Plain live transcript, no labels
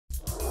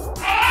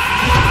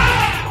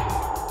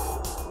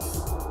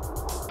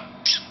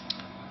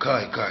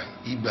kai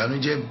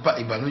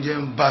ìbànújẹ́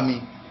ń bá mi,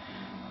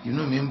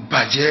 inú mi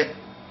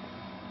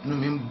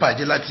ń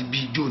bàjẹ́ láti bí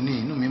ijó ní,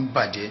 inú mi ń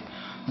bàjẹ́,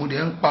 mo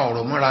dẹ̀ ń pa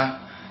ọ̀rọ̀ mọ́ra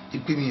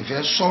ìpè mi ìfẹ́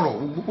sọ̀rọ̀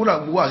ó dà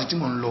gbogbo àti tí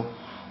mò ń lọ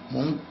mò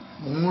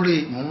ń rè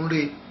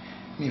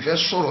mi ìfẹ́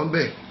sọ̀rọ̀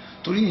bẹ́ẹ̀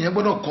torí ìyẹn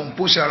gbọ́dọ̀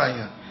compose ara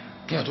yẹn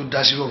kí yẹn tó dá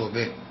sí ọ̀rọ̀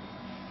bẹ́ẹ̀.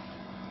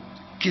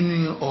 Kí ni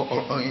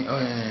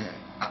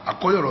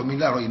àkọ́lé ọ̀rọ̀ mi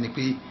láàárọ̀ yìí ni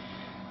pé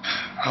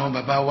àwọn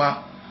bàbá wa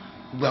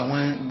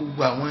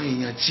gbogbo àwọn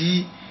èèyàn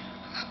tí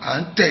à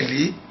ń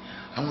tẹ̀lé,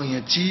 àwọn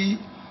èèyàn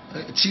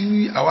tí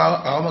àwa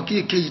ọmọ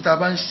kéèké yìí tá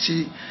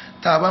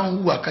a bá ń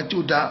hùwà kan tí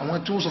ó da, àwọn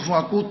tí wọ́n sọ fún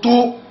wa pé ó tó,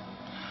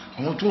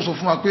 àwọn tí wọ́n sọ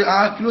fún wa pé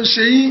kí ló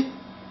ṣe yín,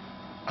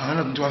 àwọn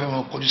náà tí wọ́n fẹ́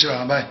máa kọjú síra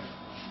wọn báyìí.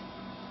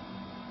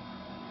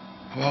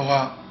 àwa wa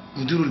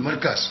mudirul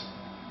markaz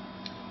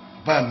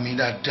bá mi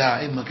dáadáa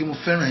ẹ mọ̀ kí mo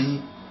fẹ́ràn yín,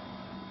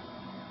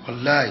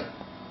 wàláì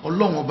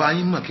ọlọ́run ọba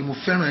yín mọ̀ kí mo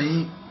fẹ́ràn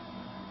yín,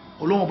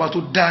 ọlọ́run ọba tó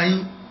dá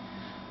yín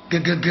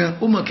gangan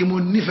ó mọ̀ kí mo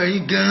nífẹ̀ẹ́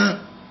yín gan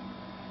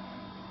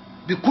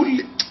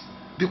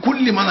bí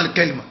kulli mana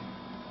al-kalima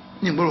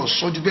ní ìgbọ́rọ̀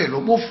sọ́jú bẹ́ẹ̀ lọ,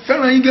 mo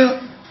fẹ́ràn yín gan,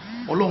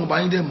 ọlọ́run ọba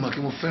yín dẹ̀ mọ̀ kí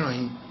mo fẹ́ràn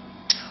yín,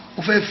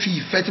 ó fẹ́ fi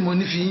ìfẹ́ tí mo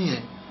ní fi yín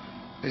yẹn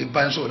ẹ bá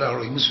yín sọ̀rọ̀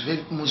láàárọ̀ yìí, mo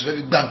sì fẹ́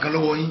fi gbà nǹkan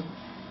lọ́wọ́ yín,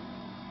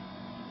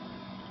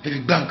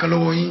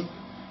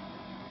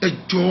 ẹ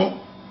jọ̀ọ́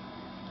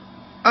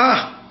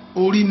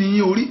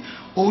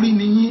orí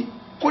ni yín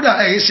kódà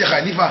ẹ̀ ṣe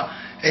khalifa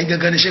ẹ̀yin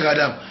gangan ni Sheikh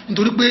Adam,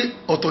 nítorí pé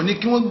ọ̀tọ̀ ni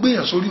kí wọ́n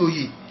gbéyàn sórí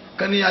oyè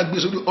kan ní agbé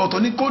sórí, ọ̀tọ̀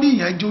ni kórí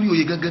ìyàn jórí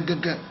oyè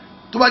gangan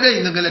tó bá jẹ́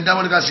ìyìn gangan lẹ dá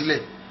wọn ká sílẹ̀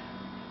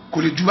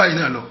kò lè ju báyìí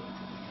náà lọ.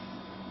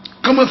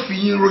 kán mọ́ fi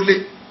yín rólé,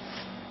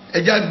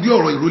 ẹja gbé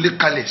ọ̀rọ̀ ìrólé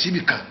kalẹ̀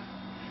síbi kan,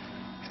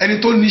 ẹni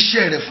tó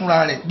níṣẹ́ rẹ̀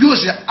fúnra rẹ̀ bí ó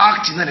ṣe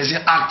act náà lè ṣe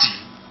act.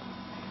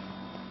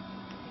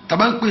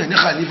 tàbá ń pèyàn ní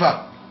khalifa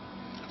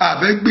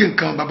àbẹ́ gbé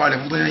nǹkan bàbá rẹ̀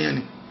fún tó yẹn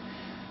ni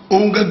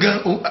òun gangan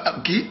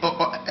kì í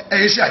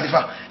ẹ̀yin sí àdífà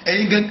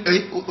ẹ̀yin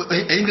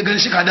gangan ní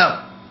Sheikh Adam,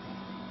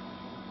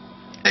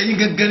 ẹ̀yin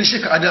gangan ní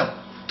Sheikh Adam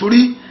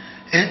torí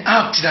ẹ̀ ń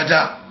act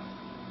dáadáa.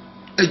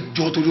 ẹ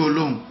jọ̀ọ́ torí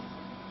Ọlọ́run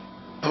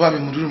bàbá mi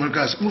mudirul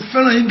markaz, mo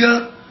fẹ́ràn yín gan,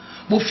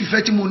 mo fi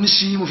ìfẹ́ tí mo ní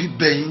sí yín mo fi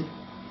bẹ̀ yín,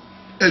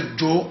 ẹ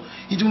jọ̀ọ́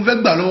yín tí mo fẹ́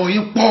gbà lọ́wọ́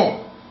yín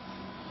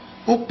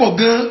ó pọ̀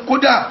gan,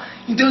 kódà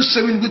yín tí ń sọ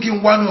wí ni pé kí n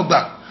wá náà gbà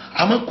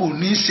àmọ́ kò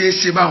ní í ṣe é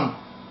ṣe báwọn,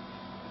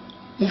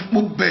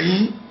 mo bẹ̀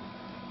yín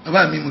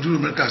bàbá mi mudirul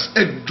markaz,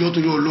 ẹ jọ̀ọ́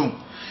torí Ọlọ́run.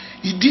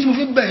 ìdí tí mo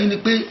fi bẹ̀ yín ni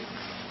pé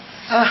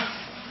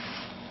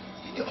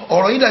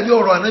ọ̀rọ̀ yìí dàbí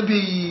ọ̀rọ̀ ànábì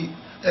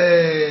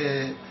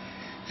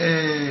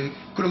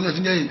kólókòtò tí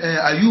ń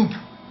jẹ́ Ayub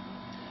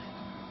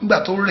nígbà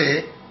tó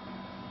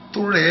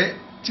rẹ̀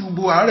tí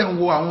gbogbo àárẹ̀ ń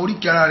wo àwọn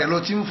oríkì ara rẹ̀ lọ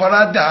tí ń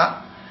fara dà á,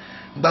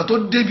 ìgbà tó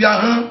débi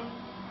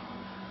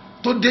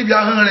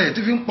ahọ́n rẹ̀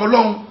tí fi ń pọ̀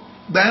lọ́hùn,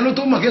 gbà yẹn ló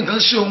tó mọ̀ kí nǹkan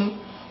ṣe òun,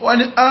 wọ́n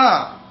ní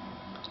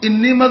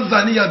inni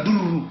mazaniya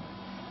durru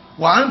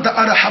wa anta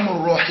arhamur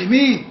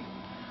rahimin.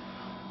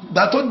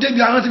 gbà tó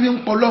débi ahọ́n tí fi ń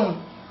pọ̀ lọ́hùn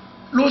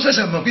ló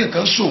ṣẹ̀ṣẹ̀ mọ̀ kí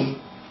nǹkan ṣe òun.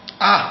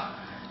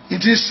 ní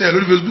ti ń sẹ̀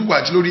lórí Facebook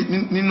àti lórí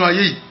nínú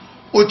ayé yìí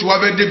ó ti wá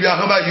fẹ́ débi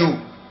ahọ́n báyìí o,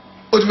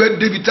 ó ti fẹ́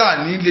débi tá à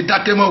ní lè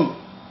dákẹ́ mọ́ o,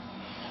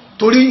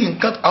 torí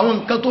àwọn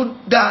nǹkan tó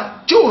dáa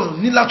tí ò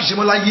ní látúnṣe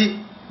mọ́ láyé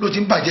ló ti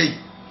ń bàjẹ́ yìí.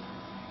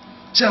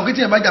 ṣé àwọn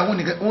kéèyàn bá jà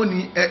wọ́n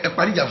ní ẹ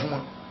parí ìjà fún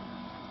wọn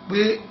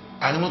pé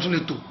àárín wọn tún lè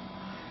tò.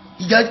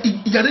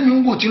 ìjà tẹ́mi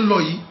ń wò tí ń lọ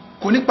yìí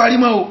kò ní parí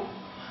mọ́ o,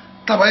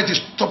 tábàáyé ti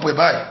stop ẹ̀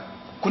báyìí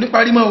kò ní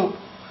parí mọ́ o.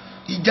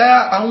 ìjà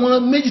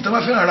àwọn méjì tó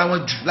máa fẹ́ràn ara wọn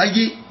jù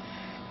láyé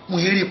wọn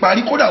èrè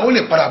parí, kódà ó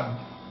lè padà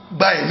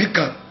gba ẹ̀mí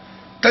kan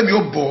tẹ́mi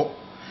ó bọ̀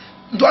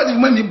nítorí àti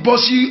mẹ́mi bọ́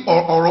sí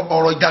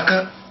ọ̀rọ̀ ìjà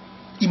kan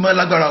ìmọ̀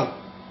lágbára o.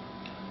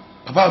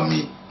 bàbá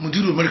mi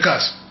mudirul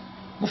markaz,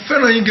 mo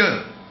fẹ́ràn yín gan,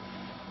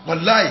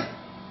 wàláì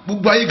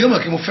gbogbo ayé gan mọ̀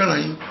kí mo fẹ́ràn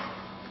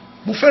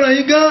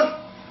yín gan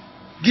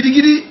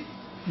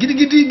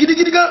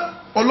gidigidi gan,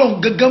 ọlọ́run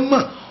gangan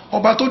mọ̀,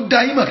 ọba tó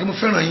dá yín mọ̀ kí mo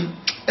fẹ́ràn yín.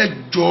 ẹ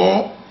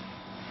jọ̀ọ́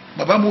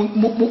bàbá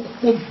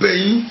mo bẹ̀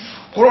yín,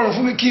 kò rọrùn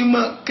fún mi kí n mọ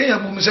kéèyàn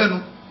bu mi sẹ́nu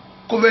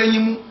kó fẹ́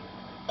yín mú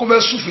kó fẹ́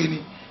súfèé ni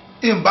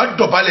ìbá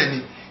dọ̀bálẹ̀ ni,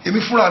 èmi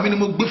fúnra mi ni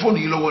mo gbé fóònù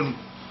yìí lọ́wọ́ ni,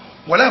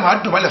 wàláì máa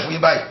dọ̀bálẹ̀ fún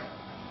yín báyìí,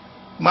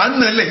 máa ń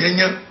nà ẹ́ lẹ̀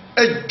yẹn.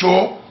 ẹ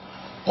jọ̀ọ́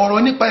ọ̀rọ̀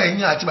nípa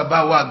ẹ̀yin àti bàbá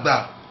wa àgbà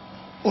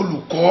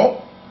olùkọ́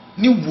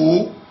níwò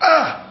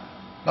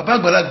bàbá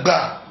àgbàlagbà,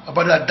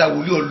 bàbá dáadáa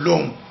wòlíì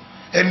Ọlọ́run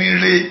ẹni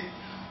rè,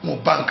 wọn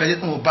bá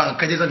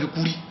nǹkan jẹ́ tán fi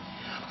kú rí,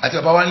 àti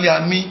bàbá wa ń lé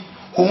àmì,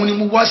 òun ni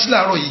mo wá sí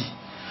láàárọ̀ yìí.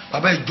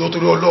 bàbá ẹ jọ̀ọ́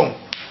torí Ọlọ́run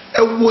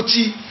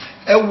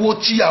ẹ wo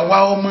ti àwa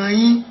ọmọ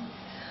yín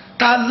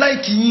tá a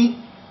láìkì yín,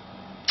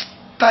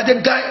 tá a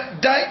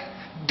jẹ́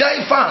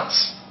die fans,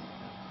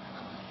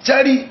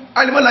 tẹ́rí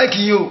alimọ́ láìkì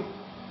yín o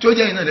tí ó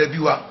jẹ́ iná rẹ̀ bí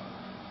wa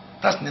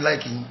láti ní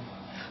láìkì yín.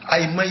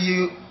 àìmọye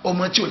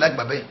ọmọ tí ò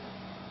lágbà bẹ́ẹ̀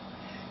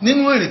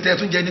nínú èrè tẹ́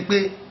tún jẹ́ ni pé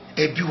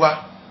ẹbí wa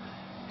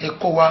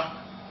ẹ̀kọ́ wa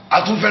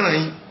àtúnfẹ́ràn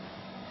yín,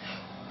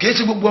 kìí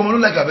ṣe gbogbo ọmọ ló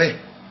lágbà bẹ́ẹ̀.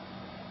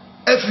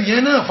 ẹ fi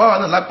yẹn náà fáwọn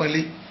náà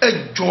lápẹ̀lẹ́. ẹ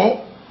jọ̀ọ́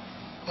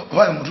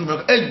bàbá ìmùtúrú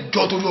mẹ́kọ́, ẹ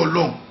jọ̀ọ́ torí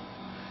Ọlọ́run,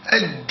 ẹ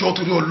jọ̀ọ́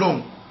torí Ọlọ́run,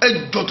 ẹ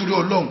jọ̀ọ́ torí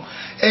Ọlọ́run,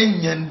 ẹ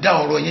yàn dá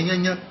ọ̀rọ̀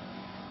yẹn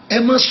ẹ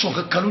má sọ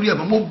kankan lórí ẹ̀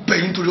mọ́ mo bẹ̀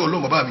yín torí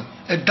Ọlọ́run bàbá mi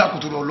ẹ dákun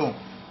torí Ọlọ́run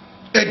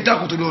ẹ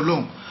dákun torí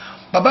Ọlọ́run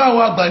bàbá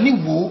wa àgbà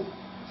níwò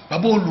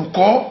bàbá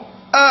olùkọ́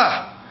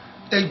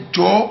ẹ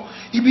jọ̀ọ́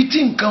ibi tí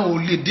nǹkan ò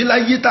lè dé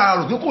láyé tá a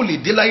rò pé kò lè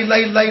dé láyé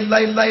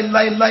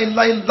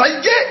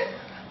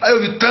láyé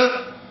òbí tán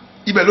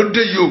ibẹ̀ ló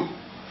dé yìí o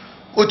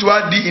ó ti wá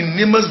di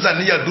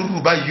ìnímọ̀zàníyà dúró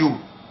báyìí o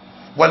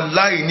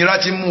wàláhì ìnira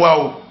ti mú wa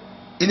o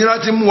ìnira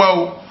ti mú wa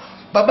o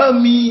bàbá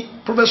mi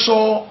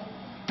Professor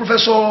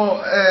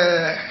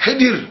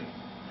Hidir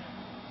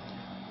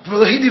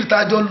tá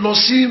a jọ lọ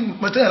sí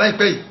mọ̀tẹ́yà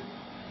láìpẹ́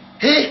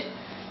yìí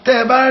tẹ́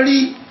ẹ bá rí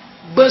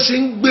bọ́n ṣe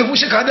ń gbé fún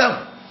Sheikh Adam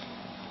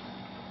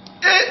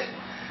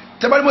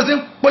tẹ́ ẹ bá rí bọ́n ṣe ń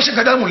pọ́ Sheikh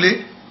Adam lé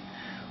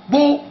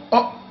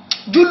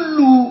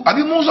júlù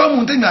àbí mọ́sọ́mù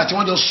tẹ́mi àti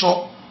wọ́n jọ sọ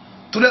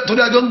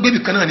torí àjọ ń gbébì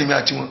kan náà ni mi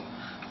àti wọn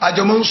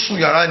àjọ máa ń sùn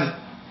yàrá ni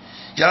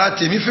yàrá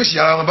tèmi fèsì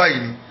yàrá wọn báyìí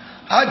ni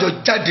àjọ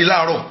jáde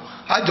láàárọ̀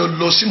àjọ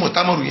lọ sí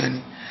mọ̀támọ̀rù yẹn ni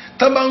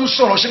tá bá ń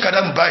sọ̀rọ̀ Sheikh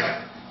Adam báyìí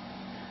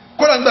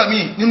kódà nígbà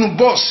míì nínú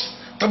bọ́ọ̀sì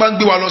tá bá ń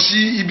gbé wa lọ sí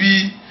ibi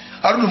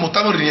arúgbó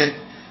mọ̀támọ̀rù yẹn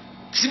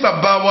tí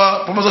bàbá wa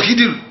Professor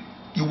Hidir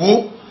ìwó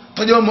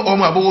tọ́jú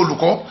ọmọ àbówó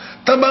olùkọ́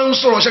tá bá ń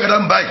sọ̀rọ̀ Sheikh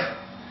Adam báyìí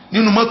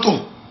nínú mọ́tò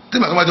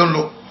tèmi àkọ́májọ ń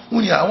lọ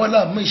wọ́n ní àwọn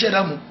aláàmọ́ iṣẹ́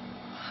dàmú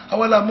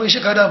àwọn aláàmọ́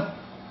iṣẹ́ kádàmù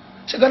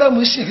Sheikh Adam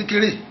sí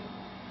kékeré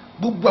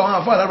gbogbo àwọn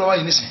àfáà lárọ́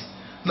wáyé nísìn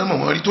náà mọ̀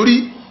wọ́n rí torí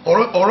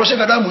ọ̀rọ̀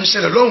Sheikh Adam ń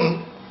ṣẹlẹ̀ lọ́hùn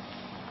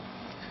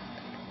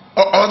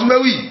ọ̀rọ̀ tó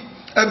mẹ́wì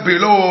ẹ bèrè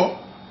lọ́wọ́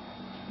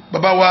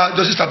bàbá wa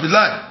Justice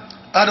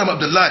Adam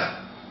Abdullahi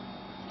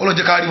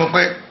ọlọ́jẹ́ ká rí wọn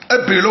pẹ́ ẹ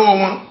bèrè lọ́wọ́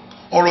wọn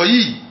ọ̀rọ̀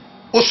yìí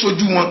ó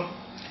sojú wọn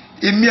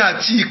èmi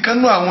àti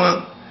ìkánú àwọn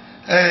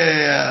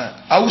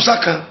haúsá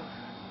kan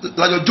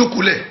lájọ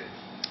jókòólẹ̀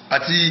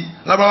àti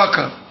lábáwá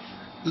kan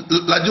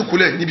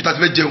lájókòólẹ̀ níbi tá a ti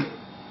fẹ́ jẹun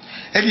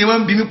ẹni yẹn máa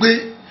ń bi mí pé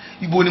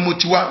ibo ni mo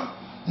ti wá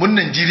mo ní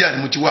Nàìjíríà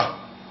ni mo ti wá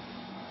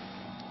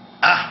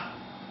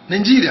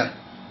Nàìjíríà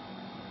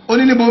ó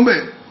ní níbo ń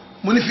bẹ̀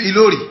mo ní fi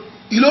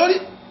Ìlọrí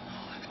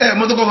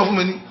mọ́tò kọ́kọ́ fún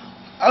mi ní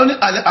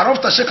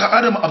àrọ́fùtà Sheikh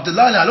Adam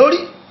Abdullahi Alori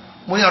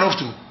mo ní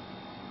àrọ́fùtù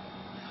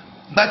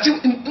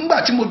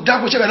ngbà tí mo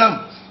dákọ̀ Sheikh Adam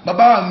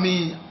bàbá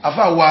mi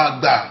àfàwà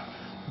àgbà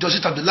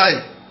Justice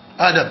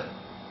Adam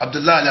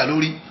Abdullahi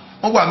Alori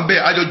wọ́n wà ń bẹ̀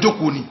àjọ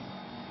jókòó ni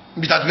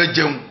níbi tá a ti fẹ́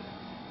jẹun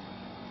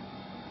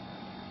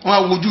wọ́n á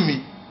wojú mi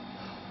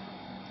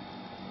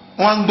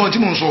wọ́n á ń gbọ́n tí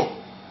mò ń sọ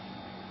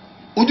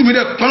ojú mi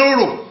dẹ̀ pọ́n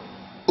rò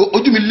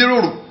ojú mi lérò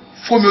rò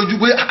fún mi ojú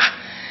pé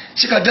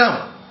Sheikh Adam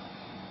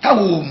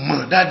táwọn ò mọ̀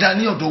dáadáa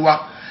ní ọ̀dọ̀ wa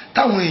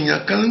táwọn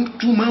èèyàn kan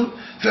tún máa ń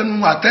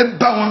fẹnu àtẹ́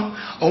bá wọn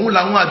òun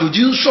làwọn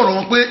àjòjì ń sọ̀rọ̀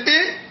wọn pé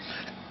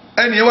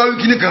ẹni ẹ wá wí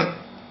kíní kan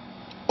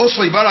ó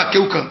sọ ìbára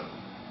kéwù kan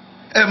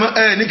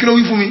ní kí ló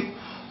wí fún mi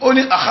ó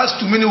ní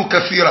akhastu minhu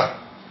kathira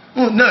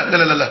náà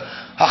lálàlà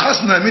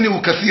akhasna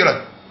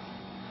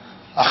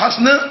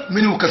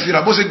minhu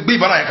kathira bó ṣe gbé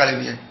ìbára yẹn kalẹ̀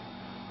nìyẹn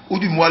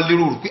ojú mi wá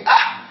lérò rò pé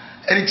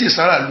ẹni tí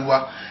ìsára lu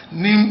wa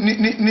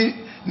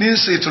ní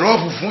ṣe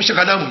ìtìrọ́fù fún Sheikh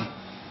Adam yìí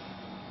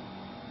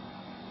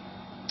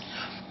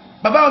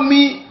bàbá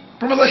mi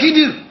Professor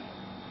Hidir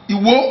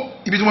ìwó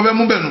ibi tí wọ́n fẹ́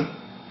mú bẹ̀nu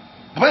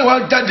bàbá yìí wá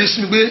jáde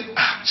sí mi pé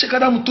Sheikh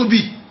Adam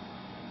tóbi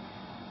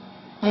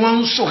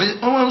wọ́n ń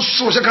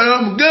sọ Sheikh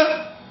Adam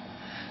gán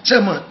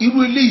sẹ́mọ̀ irú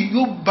eléyìí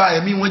yóò ba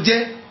ẹ̀mí wọn jẹ́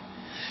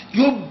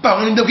yóò ba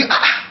wọn ní dẹ́kun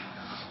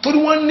torí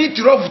wọ́n ní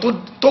tìrọ́fù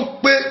tó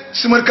pé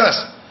simarkas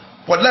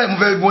wàláì mo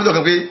fẹ́ gbọ́n jọ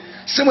kan pé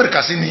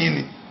simarkas nìyí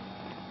ni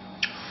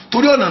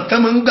torí ọ̀nà tẹ́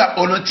máa ń gbà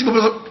ọ̀nà tí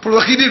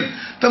Professor Hidir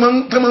tẹ́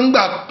máa ń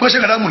gbà pọ́n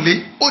Sheikh Adam lé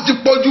ó ti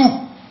pọ̀ jù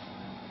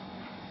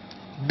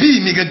bí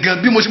mi gangan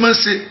bí mo ṣe máa ń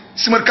ṣe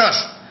simarkas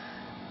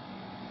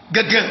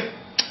gangan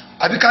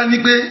àbí ká ní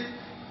pé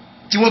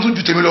tí wọ́n tún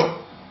ju tèmi lọ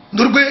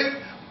nítorí pé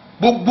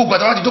gbogbo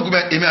gbàtà wá ti tó kù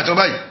bẹ́ẹ̀ èmi àti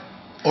ọba yìí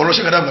ọ̀rọ̀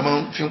Sheikh Adam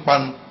máa fi ń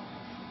panu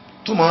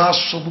tó máa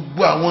sọ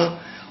gbogbo àwọn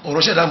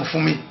ọ̀rọ̀ Sheikh Adam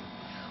fún mi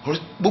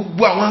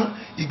gbogbo àwọn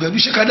ìgbẹ̀lú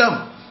Sheikh Adam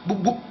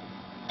gbogbo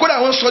kódà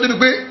wọ́n sọ débi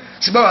pé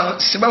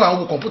síbáwá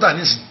àwọn kọ̀ǹpútà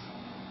nísìn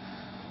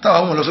táwọn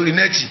àwọn lọ sórí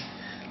nẹ́ẹ̀tì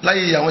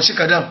láyé àwọn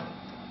Sheikh Adam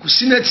kò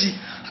sí nẹ́ẹ̀tì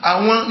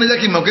àwọn níjẹ́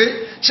kí n mọ̀ pé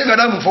Sheikh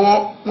Adam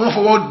wọ́n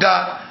fọwọ́ da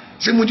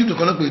ṣé mújídù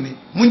kan náà pè ní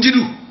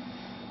mújídù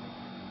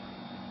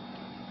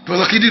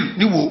Professor Hidir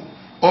níwò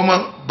ọmọ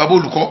bàbá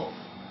olùkọ́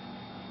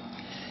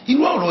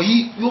irú ọ̀rọ̀ yìí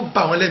yóò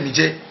bà wọ́n lẹ́mìí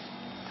jẹ́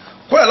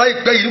kódà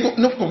láìpẹ́ yìí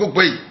ní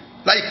kòkòpẹ́ yìí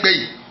láìpẹ́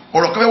yìí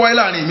ọ̀rọ̀ kan fẹ́ wáyé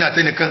láàrin èmi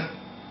àtẹnìkan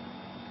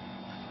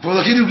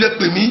Professor Hidir lè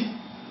pè mí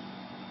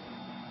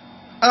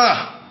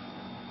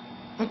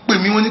wọ́n pè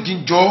mí wọ́n ní kí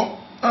n jọ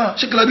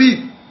Sheikh Labeeb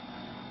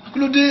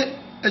akílódé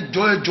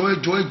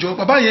ẹjọ́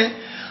bàbá yẹn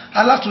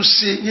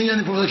alátúnṣe yẹnyẹn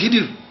ní Professor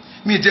Hidir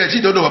mi tẹ́ ẹ̀ tí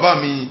ìdọ́dọ̀ bàbá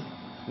mi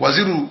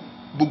wàzírù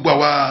gbogbo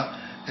àwa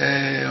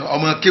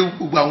ọmọ kéwù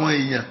gbogbo àwọn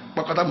èèyàn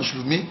pápátá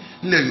mùsùlùmí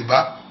nílẹ̀ Yorùbá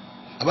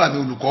bàbá mi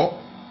olùkọ́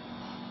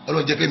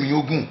ọlọ́jẹ́ kẹ́mi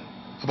yóò gùn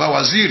bàbá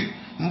waziri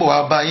ń bọ̀ wá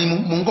bá yín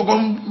mo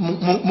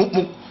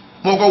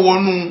kọ́kọ́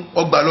wọnú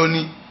ọgbà lọ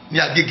ní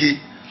Agége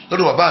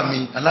lọ́dọ̀ bàbá mi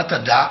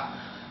alátàdá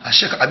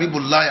Sheikh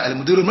Habibullahi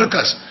alimudiru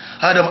Markaz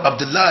Adam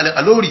Abdullahi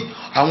Alori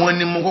àwọn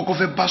ni mo kọ́kọ́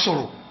fẹ́ bá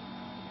sọ̀rọ̀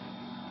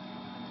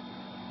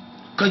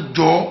kan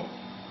jọ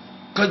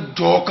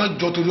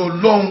kánjọ torí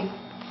Ọlọ́run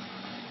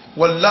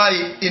wàláì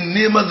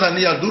ìní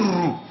mazani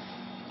àdúrù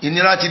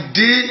ìnira ti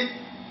dé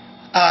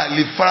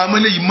àlè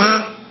faramẹ́lẹ̀ yìí mọ́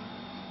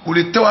kò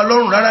lè tẹ́ wa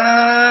lọ́rùn rárá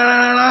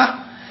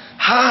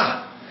ha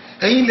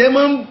ẹ̀yin lẹ́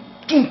máa ń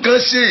tún nǹkan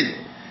ṣe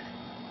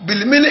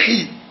bilimilihi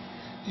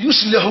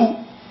yuslihu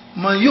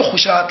man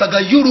yukhsha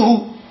tagayyuruhu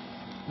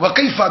wa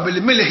kayfa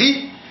bilimilihi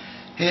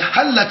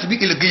halat bi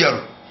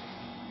ilgiyaru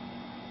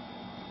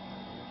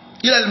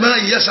ila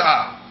alma'i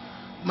yas'a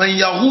man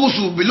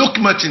yaghusu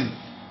bilukmatin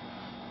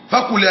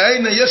fakul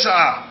ayna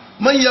yas'a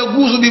man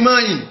yaghusu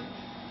bima'in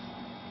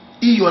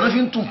iyọ̀ náà fi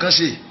ń tún nǹkan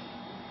ṣe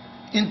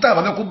níta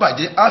àbáfẹ́ kó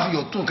bàjẹ́ á fi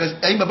yọ̀ tún nǹkan ṣe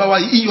ẹ̀yin bàbá wa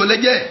iyọ̀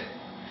lẹ́jẹ̀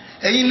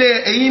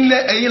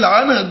ẹ̀yin làwa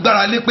náà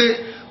gbára lé pé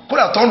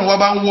kódà tọ́rùn wa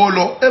bá ń wọ́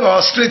lọ ẹ bá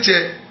wa straight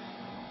ẹ̀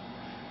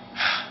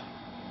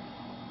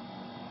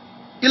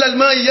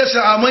ilal-ma'i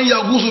yas'a man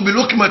yaghusu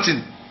bilukmatin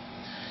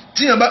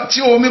tí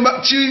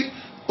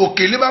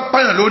òkèlè bá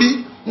pààyàn lórí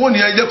wọn ni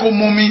ẹ jẹ́ kó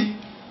mú mi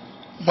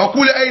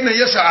fakul ayna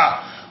yas'a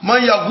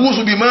man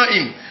yaghusu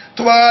bima'in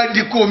tó bá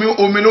di kó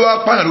omi ló wá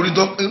pààyàn lórí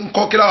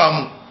nǹkan kí láwa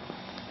mú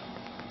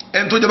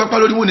ẹni tó jẹ pápá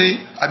lórí wọn ni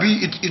àbí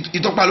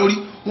ìtọ́pá lórí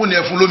wọn ni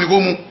ẹ̀fún lómi kó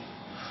mu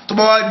tó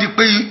bá wá di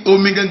pé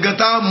omi gangan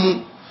tá a mu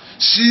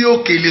sí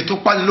òkèlè tó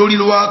pani lórí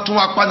ló wá tún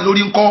wá pani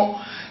lórí ńkọ́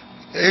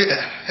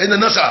ẹni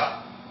náà sà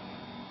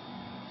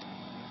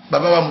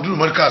bàbá wa Mudiru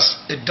Markaz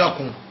ẹ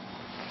dákun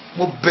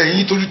mo bẹ̀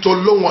yín torí tọ́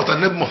lọ́wọ́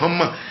àtànẹ́bù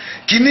Muhammad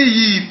kíní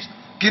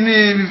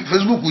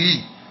Facebook yìí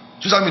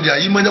social media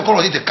yìí mọ́jẹ́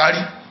kọ́rọ̀ tètè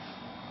kárí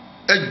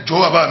ẹ jọ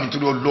bàbá mi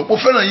torí ọlọ́ mo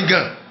fẹ́ràn yín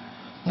gan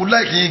mo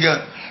láìkì yín gan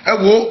ẹ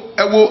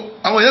wo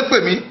àwọn yẹn pè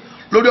mí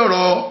lórí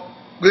ọ̀rọ̀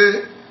pé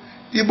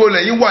ibo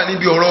lẹ́yìn wà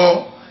níbi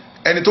ọ̀rọ̀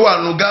ẹni tó wà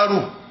nù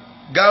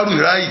gáàrù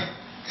ìráyì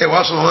ẹ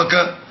wàá sọ wọn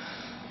kan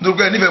nítorí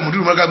pé nífẹ̀ẹ́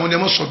Mudiru Markaz mo ní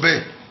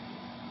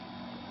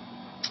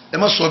ẹ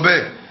má sọ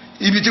bẹ́ẹ̀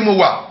ibi tí mo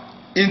wà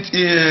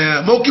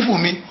mọ́kìfù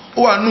mi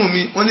ó wà nù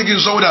mí wọ́n ní kí n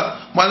sọ wọ́dà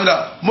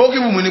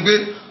mọ́kìfù mi ni pé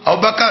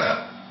Abubakar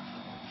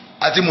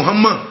àti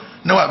Muhammad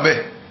náà wà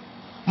bẹ́ẹ̀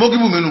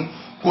mọ́kìfù mi nu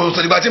kò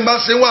sọ̀dìgbà tí n bá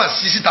ṣe wà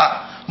sí síta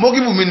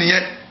mọ́kìfù mi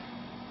nìyẹn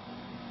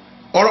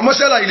ọ̀rọ̀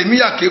mọ́sálà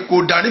ìlèmíyà kò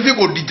dà nífẹ̀ẹ́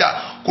kò dìjà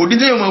kò dín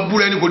téèyàn máa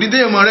búra ẹni kò dín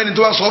téèyàn máa rẹ́ni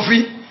tó wá sọ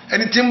fín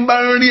ẹni tí ń bá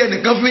ń rí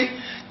ẹnìkan fín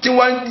tí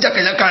wọ́n ń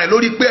jàkàjàkà rẹ̀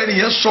lórí pé ẹni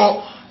yẹn sọ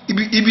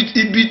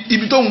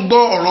ibi tó ń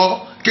gbọ́ ọ̀rọ̀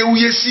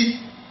kéwúyé sí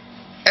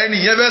ẹni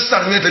yẹn fẹ́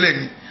sàrúnyẹ tẹ́lẹ̀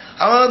ni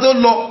àwọn tó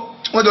lọ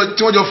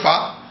tí wọ́n jọ fà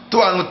á tó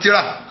wà nù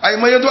tíra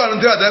àyèmọ́yé tó wà nù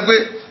tíra tẹ́ pé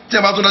tí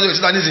a bá tó dájọ́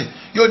ìsíta nísìn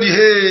yóò di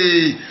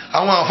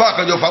àwọn àfa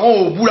àkànjọ fà wọn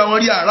ò búra wọn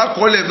rí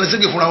àràkọọ́lẹ̀ tó ń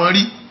ṣègbè fúnra wọn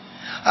rí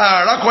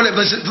àràkọọ́lẹ̀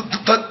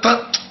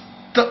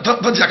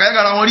tó ń ti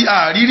àkàyàkàrà wọn rí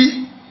àrírí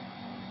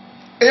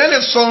èyàn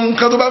lè sọ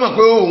nǹkan tó bá mọ̀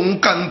pé òun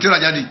kà ń tíra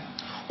jáde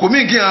kò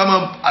mí kí àwọn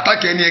ọmọ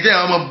àtàkì ẹni ẹ kí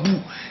àwọn ọmọ bú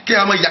kí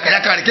àwọn ọmọ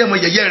yàkàyàkà rẹ kí àwọn ọmọ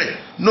yẹyẹ rẹ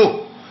no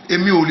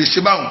èmi ò lè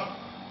ṣe báwọn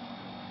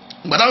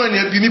gbàdáwọn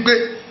ènìyàn bí mi pé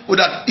ó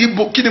dà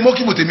ibo kí ni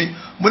mọ́kìbù tèmi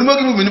mo ní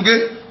mọ́kìbù mi ni pé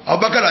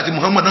Abubakar àti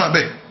Muhammad náà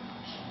bẹ̀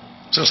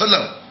sọ̀sọ́là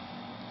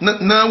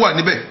náà wà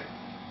níbẹ̀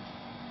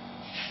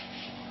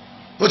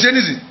ó ti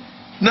ẹni sì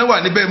náà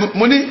wà níbẹ̀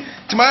mo ní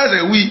tí máa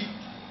rẹ̀ wí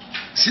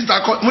síta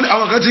kọ́ mo ní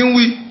àwọn kan ti ń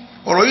wí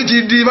ọ̀rọ̀ yìí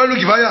ti di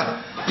bálùkì fáyà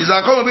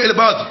ìzàkọ́mọ̀ bí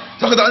elbat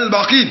tọ́kọ̀tà ní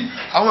ìbákìn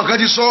àwọn kan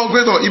ti sọ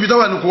pẹ́tọ̀ ibi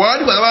tọ́wà ní kò wá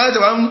nígbà tọ́wà láti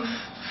wá ń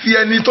fi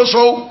ẹni tó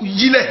sọ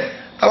yílẹ̀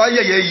tàwà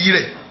yẹ̀yẹ̀ yìí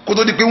rẹ̀ kó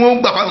tó di pé wọ́n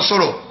gbà pa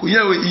sọ̀rọ̀ kò yẹ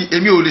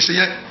èmi ò lè ṣe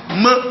yẹn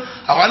mọ́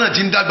àwa náà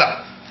ti ń dàgbà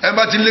ẹ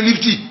bá ti ń lé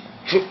 50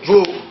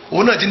 so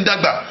òun náà ti ń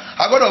dàgbà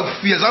a gbọ́dọ̀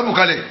fi ẹ̀sáàbù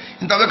kalẹ̀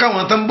nítorí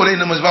káwọn tó ń bọ̀ lẹ́yìn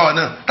náà mọ̀ báwa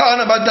náà táwọn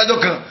náà bá dájọ́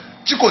kan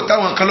tí kò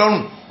táwọn kan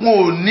lọ́rùn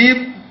wọn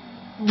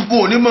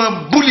ò ní máa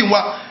búlì wa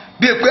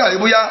bí pé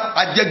àyíbóyá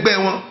ajẹgbẹ́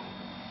wọn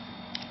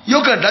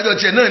yóò kàn dájọ́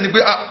tiẹ̀ náà ni pé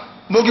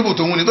mọ́kìbù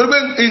tòun ni torí pé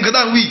nǹkan tá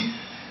à ń wí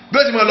bí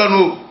ó ti máa lọ́nu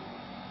o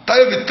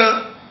táyọ̀ fi tán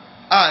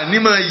ní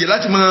máa yè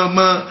láti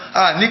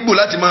máa nígbò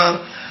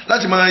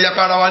láti máa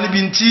yapa ara wa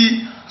níbi tí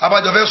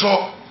abájọ fẹ́ sọ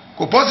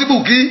kò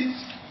pọ́sibù kí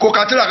kò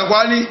kàtírà kankan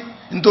wá ní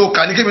nítorí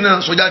kà ní kébì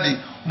náà sọ jáde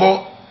bọ́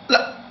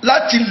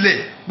láti lẹ̀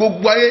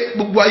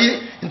gbogbo ayé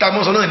níta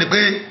mọ́ sọ náà ni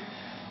pé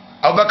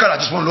Abubakar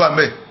àti Usman ló wà ń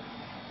bẹ̀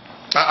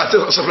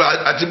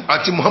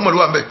àti Muhammad ló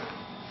wà ń bẹ̀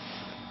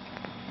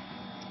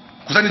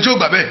kò sẹ́ni tí ó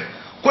gbà bẹ́ẹ̀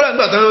kódà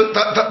nígbà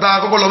tá a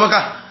kọ́kọ́ lọ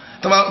Mọ́kà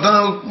tán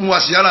mú wa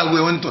sí yàrá ìwé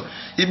wọn nítọ̀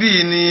ibi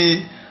yìí ni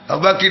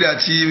Abubakar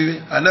àti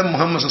Ànábì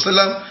Muhammad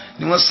sallam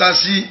ni wọ́n sá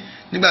sí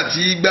nígbà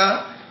tí gbá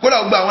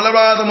kódà gba àwọn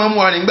lábára tó máa ń mú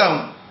wa nígbà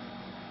wọn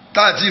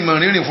táàtì ìmọ̀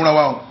rírìn fúnra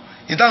wa o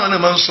ìtàwọn náà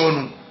máa ń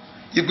sọnù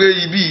ipe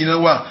ibi yìí náà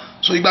wà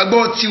so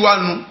ìgbàgbọ́ tiwa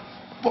nu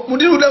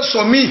Mudiru dẹ́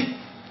sọ míì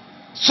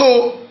so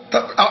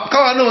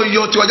káwa náà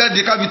yọ tiwa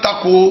jáde kábi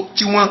tako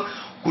tiwọn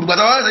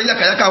kùdùgbàtà wà láti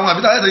yàkàyàkà wọn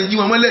àbí láti yí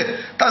wọn mọ́lẹ̀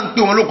tá à ń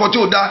pè wọn lóko tí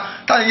ò da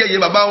tá à ń yẹ̀yẹ́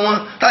bàbá wọn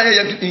tá à ń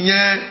yẹ̀yẹ́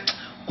ìyẹn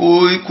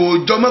kò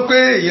jọmọ́ pé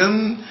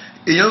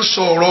èèyàn ń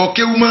sọ ọ̀rọ̀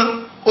kéwú mọ́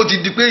ó ti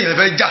di pé èèyàn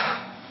fẹ́ jà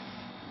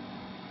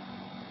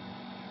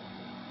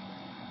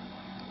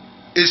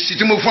èsì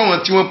tí mo fún àwọn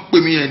tí wọ́n pè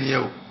mí yẹn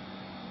nìyẹn o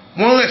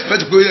wọ́n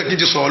expect pé ó yẹ kí n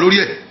ti sọ̀rọ̀ lórí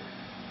ẹ̀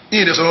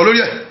ìyẹn dẹ̀ sọ̀rọ̀ lórí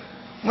ẹ̀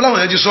wọ́n láwọn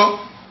yẹn ti sọ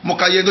mo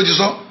ka iye tó ti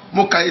sọ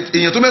mo ka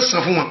èèyàn tó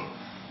mẹ́sàn-án fún wọn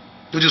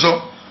tó ti sọ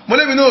mo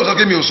lé mi náà sọ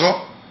pé mi ò sọ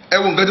ẹ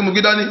wo nǹkan tí mo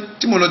gbé dání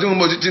tí mo lọ tí mo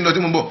bọ̀ tí mo lọ tí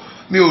mo bọ̀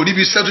mi ò rí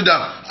bí settle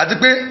down àti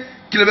pé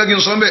kí lè fẹ́ kí n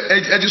sọ mbẹ́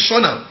ẹ ti sọ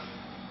náà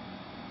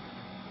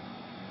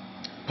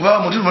bàbá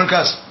Mudiru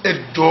Markaz ẹ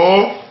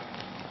dọ́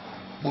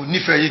mo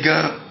nífẹ̀ẹ́ yín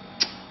gan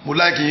mo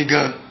láìkì yín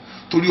gan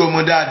torí ọmọ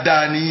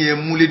dáadáa ní ẹ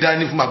múlé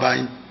dání fún bàbá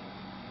yín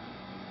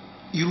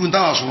irú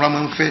táwọn àsùnwòrán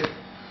máa ń fẹ́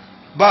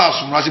bá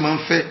àsùnwòrán sí máa ń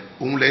fẹ́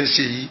òun lẹ́ ń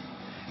ṣe yìí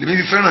lèmi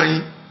fi fẹ́ràn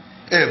yín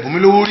ẹ bùnmi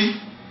lówó rí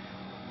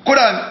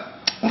kódà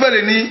mo fẹ́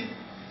lè ní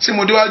ṣé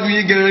mo déwájú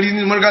yín gan rí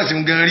ní Markaz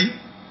gan rí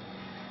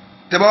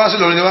tẹ bá wá sí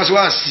lọ́rùn tẹ bá sí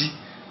wá sí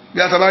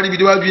bí a ta bá rí ibi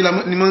déwájú yín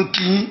ni mo ń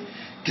kí yín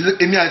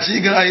èmi àti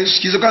yín gan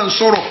kì í ṣe ká ń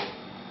sọ̀rọ̀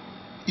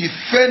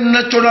ìfẹ́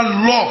natural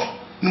love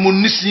ni mo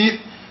ní sí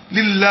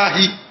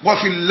lillahi wa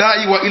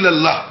fillahi wa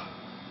ilallah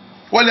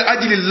wa li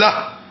ajlillah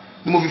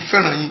ni mo fi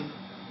fẹ́ràn yín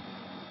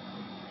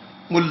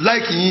mo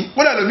like yín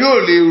wọ́n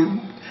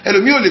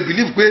ẹlòmí ò lè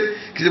believe pé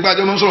kì í ṣe pé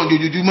àjọ máa ń sọ̀rọ̀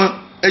ojoojúmọ́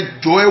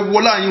ẹjọ́ ẹ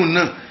wọ́ láàyìn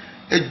náà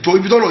ẹjọ́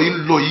ibi tọ́rọ̀ yìí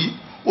lọ yìí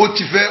ó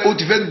ti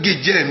fẹ́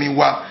gèjẹ́ mi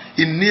wa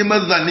inni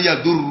mazaniya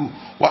durru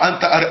wa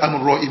anta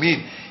arhamur rahimin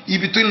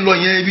ibi tó ń lọ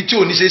yẹn ibi tí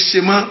ò ní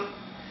ṣe mọ́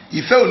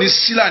ìfẹ́ ò ní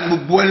sílà ní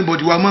gbogbo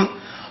anybody wa mọ́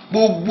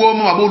gbogbo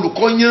ọmọ àbọ̀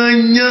olùkọ́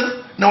yányán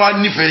náà wá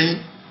nífẹ̀ẹ́ yín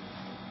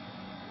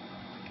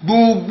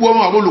gbogbo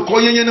ọmọ àbọ̀ olùkọ́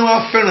yányán náà wá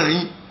fẹ́ràn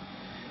yín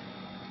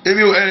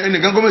èmi ò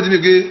ẹnìkan gọ́mẹ̀tì mi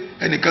pé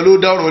ẹnìkan ló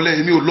dá ọ̀rọ̀ lẹ̀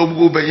èmi ò lọ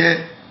gbogbo bẹ̀ yẹn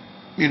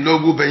mi lọ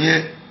gbogbo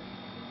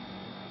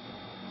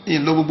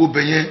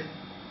bẹ̀ yẹn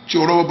tí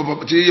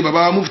ọ̀rọ̀ tí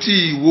bàbá mufti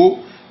ìwó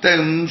tẹ̀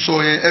ń sọ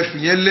yẹn ẹ fi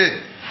yẹn lẹ̀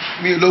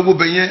mi lọ gbogbo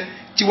bẹ̀ yẹn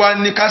tí wàá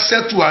ní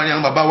kásẹ̀tù àárín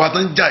àwọn bàbá wa tó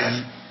ń jà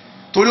yìí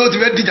torí ó ti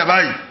fẹ́ dìjà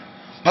báyìí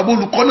bàbá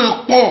olùkọ́ náà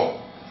pọ̀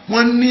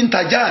wọ́n ní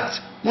tajat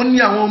wọ́n ní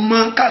àwọn ọmọ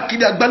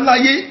káàkiri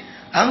àgbáláyé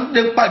à ń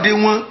lè pàdé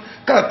wọn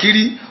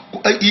káàkiri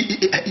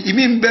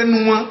ìmí ń bẹnu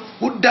wọn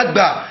ó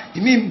dàgbà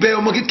ìmí ń bẹ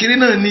ọmọ kékeré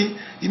náà ni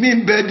ìmí ń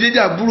bẹ dédé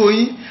àbúrò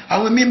yín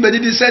àwọn ìmí ń bẹ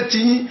dédé sẹ́ẹ̀tì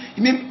yín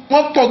ìmí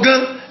wọ́n pọ̀ gan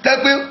tẹ́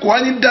kò wá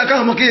ní dá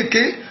káwọn ọmọ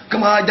kéèké ká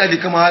máa jáde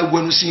ká máa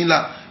wẹnu sí yín la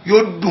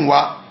yóò dùn wá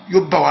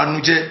yóò bà wá nu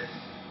jẹ́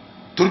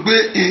torí pé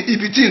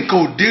ibi tí nǹkan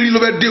ò dé rí ló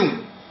fẹ́ déhùn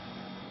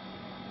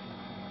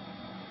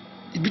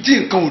ibi tí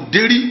nǹkan ò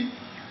dé rí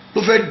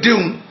ló fẹ́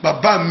déhùn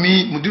bàbá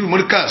mi Mudiru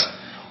Markaz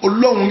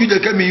ọlọ́run yóò jẹ́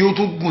kẹ́mi yóò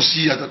tún gùn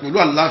sí àtà pẹ̀lú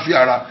àlàáfíà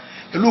ara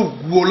pẹ̀lú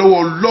ògùn ọlọ́wọ́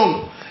ọlọ́run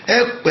ẹ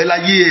pẹ́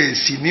láyé ẹ̀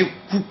sì ní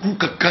kúkú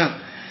kankan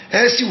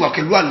ẹ sì wà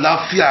pẹ̀lú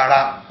àlàáfíà ara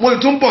wọ́n ti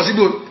tún bọ̀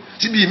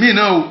síbi ìmí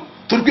náà o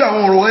torí pé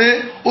àwọn ọ̀rọ̀ yẹn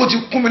ó ti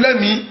kún mi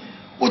lẹ́mìí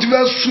ó ti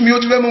fẹ́ sú mi ó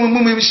ti fẹ́ mú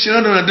mi ṣe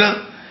rán dandan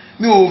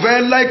mi ò fẹ́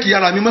láìkì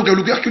ara mi mọ́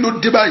pẹ̀lú kí ló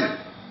dé báyìí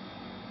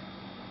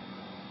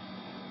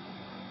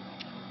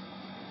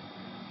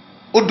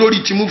ó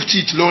dórí ti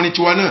mufti ti lọrin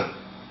tiwa náà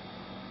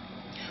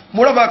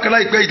mo rábà kan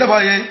láìpẹ́ ìtàbà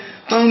yẹn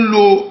tó ń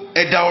lo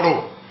ẹ̀dà ọ̀rọ̀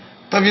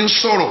tó fi ń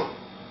sọ̀rọ̀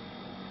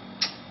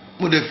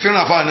mo dẹ̀ fẹ́ràn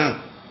àfà náà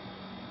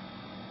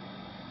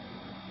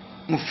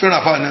mo fẹ́ràn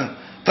àfà náà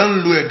tó ń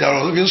lo ẹ̀dà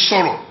ọ̀rọ̀ tó fi ń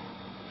sọ̀rọ̀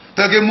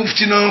tó kẹ́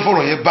mufti náà ń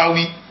fọ̀rọ̀ yẹn bá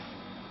wí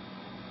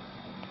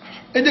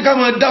ẹ jẹ́ ká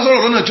máa dá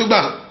sọ̀rọ̀ lọ́nà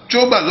tí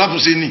ó gbà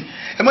látúnṣe ni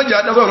ẹ má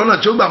jẹ́ dá sọ̀rọ̀ lọ́nà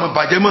tí ó gbà máa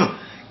bàjẹ́ mọ́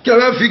kí ẹ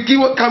fẹ́ fi kí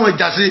ká máa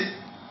jà sí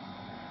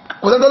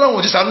kò sẹ́ńtọ́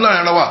lọ́wọ́ ti sàánú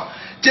láàrin ara wa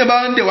tí ẹ bá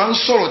ń dẹ̀ wá ń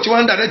sọ̀rọ̀ tí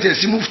wọ́n ń dàrẹ́ tẹ̀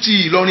sí mufti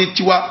Ìlọrin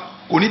tiwa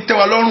kò ní tẹ́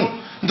wa lọ́rùn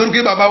nítorí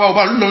pé bàbá wa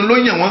ọba lọ́run ló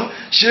yàn wọ́n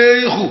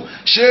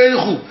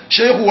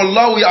ṣéèkù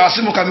wallahu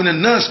ya'simuka minan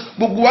nas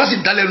gbogbo wa sì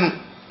dálẹ́nu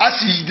a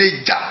sì lè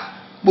jà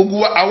gbogbo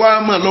wa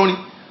àwa mọ̀ lọ́rin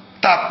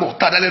tá a pọ̀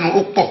tá a dálẹ́nu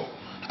ó pọ̀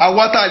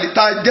àwa tá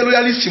a jẹ́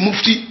loyalist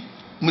mufti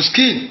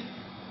miskin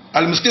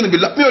alimiskin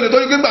billah mi ò lè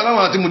tọ́jú pé nígbà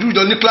láwọn àti Mudiru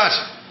jọ ní clash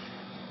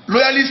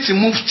loyalist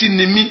mufti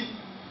ni mí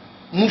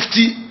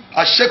mufti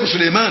Sheikh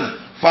Suleiman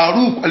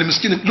Farouk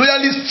alimiskin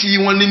loyalist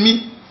wọn ni mí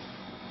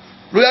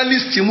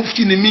loyalist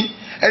mufti ni mí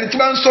ẹni tí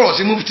wọ́n ń sọ̀rọ̀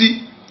sí mufti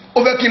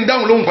ó fẹ́ kí n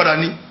dáhùn lóhùn padà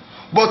ní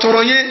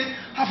bọ̀tọ̀rọ̀ yẹn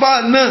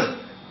afá náà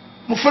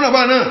mo fẹ́ràn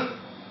afá náà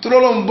tó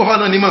lọ́wọ́ ń bọ́ afá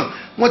náà ní mọ̀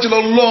wọ́n ti lọ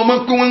lọ́ ọmọ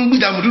pé wọ́n ń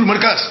gbìjà Mudiru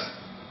Markaz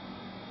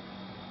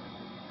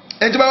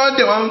ẹni tí wọ́n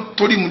dẹ̀ wọ́n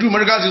torí Mudiru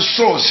Markaz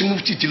sọ̀rọ̀ sí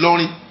mufti ti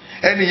lọ́rin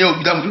ẹni yẹn ò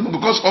gbìjà Mudiru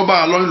because ọba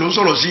àlọ́rin ló ń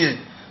sọ̀rọ̀ sí yẹn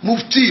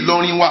mufti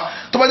Ìlọrin wa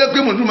tó bá jẹ́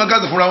pé Mudiru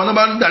Markaz fúnra wọn náà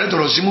bá ń dàrẹ́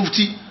tọ̀rọ̀ sí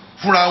mufti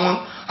fúnra wọn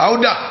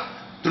àwòdà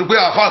torí pé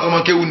àfa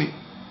àtọmọkéwu ni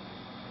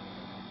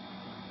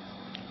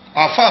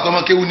àfa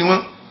àtọmọkéwu ni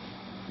wọn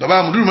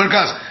bàbá Mudiru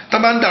Markaz tá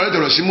bá ń dàrẹ́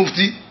tọ̀rọ̀ sí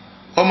mufti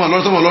ọmọ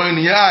Ìlọrin tọmọ Ìlọrin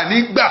nìyẹn à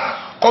nígbà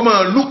kọ́mọ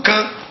ìlú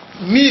kan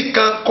míì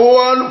kan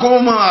kó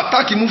mọ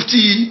àtàkì mufti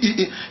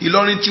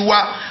Ìlọrin tiwa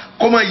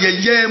kó mọ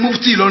yẹ̀yẹ́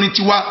mufti Ìlọrin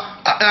tiwa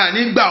à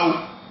nígbà o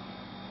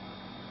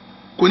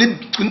kò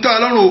ní tàwa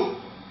lọ́rùn o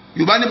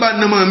Yorùbá ní bá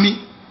nàmọ́ mi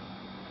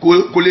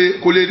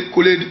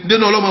kò lè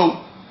dénú ọlọ́mọ o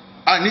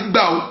à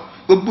nígbà o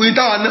gbogbo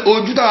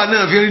ojú táwa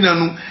náà fi rí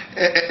nànú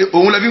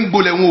òun lè fi ń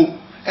gbolẹ̀ wọn o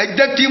ẹ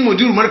jẹ́ kí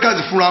Mudiru Markaz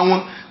fúnra wọn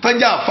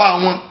tọ́jà àfa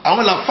wọn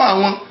àwọn làfa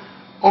wọn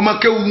ọmọ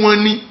kẹwu wọn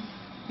ní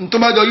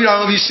ntọ́bàjọ́ yíra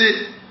wọn fi ṣe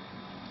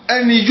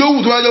ẹni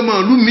yòówù tó bájọ́ mọ̀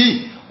ìlú míì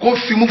kó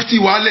fi mufti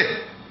wa lẹ̀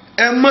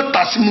ẹ mọ́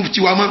tà sí mufti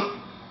wa mọ́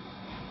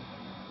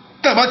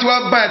tàbá tí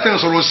wàá bá ẹ tẹ̀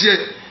sọ̀rọ̀ sí ẹ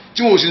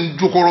tí wọn ò sì ń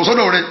dòkọ̀rọ̀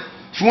sọ́dọ̀ rẹ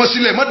fi wọ́n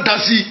sílẹ̀ mọ́ dá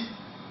sí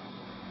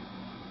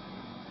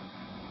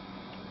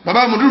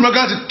bàbá mùdúrú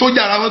mọ́kàtí tó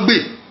jàrá wọn gbé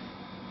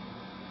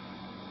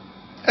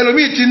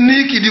ẹlòmíì ti ní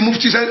kìdí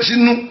mufti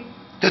sínú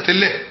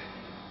tẹ̀tẹ̀lẹ̀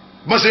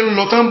bọ́n ṣe ń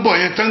lọ tán bọ̀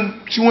yẹn tán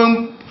tí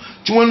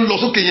wọ́n ń lọ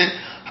sókè yẹn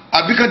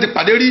àbí kan ti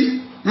pàdé rí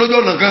lọ́jọ́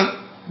ọ̀nà kan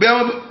bẹ́ẹ̀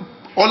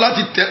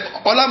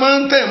ọlá máa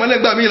ń tẹ̀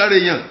mọ́lẹ́gbà mí lára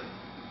èèyàn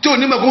tí ò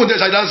ní mọ̀ kóhùn tẹ̀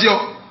ṣàdá sí ọ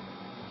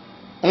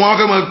wọn á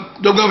fẹ́ máa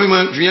dọ́gbọ́n fi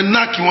máa fi yẹn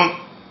náàkì wọn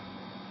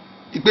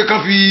ìpè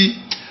kan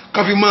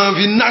fi máa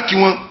fi náàkì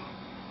wọn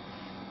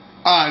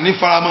àní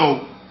faramọ́ o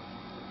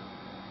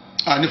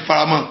àní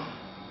faramọ́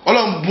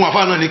ọlọ́run bùn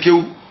àfáà náà ní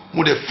kéwú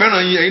mo dẹ̀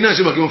fẹ́ràn yín ẹ̀yin náà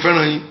ṣe mọ̀ kí mo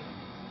fẹ́ràn yín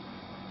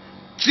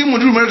tí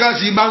mùdúrú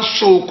mẹ́ríkàsì bá ń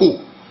sọ oko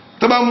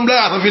tó bá ń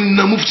láyà tó fi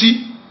na mufti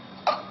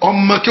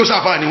ọmọ kí ó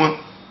sàfáà ni wọn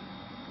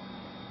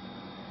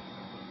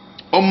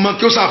ọmọ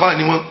kí ó sàfáà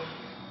ni wọn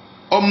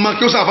ọmọ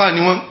kí ó sàfáà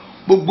ni wọn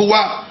gbogbo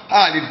wa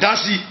a lè dá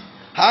sí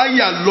a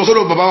yà lọ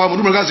sọ́dọ̀ bàbá wa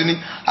mùdúrú mẹ́ríkàsì ni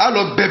a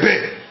lọ bẹ̀bẹ̀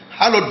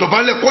a lọ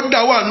dọ̀bálẹ̀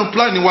kódà wà nù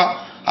pílánì wa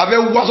a fẹ́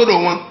wá sọ́dọ̀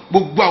wọn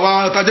gbogbo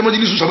àwa tajẹ́mọ́jì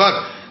ní sùsàbà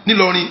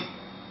nílọrin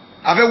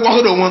a fẹ́ wá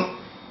sọ́dọ̀ wọn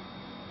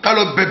ká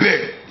lọ bẹ̀bẹ̀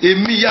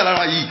èmi yà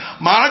lára yìí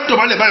màá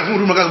dọ̀bálẹ̀ báyìí fún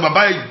mùdúrú mẹ́ríkàsì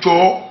bàbá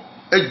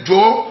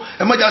ẹjọ́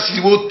ẹ má jà sí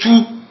ìwò tú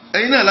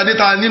ẹ̀yin náà ládé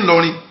ta ní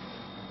lọrin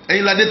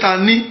ẹ̀yin ládé ta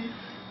ní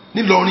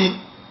nílọrin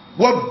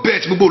wọ́n bẹ̀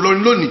tí gbogbo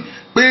lọrin lónìí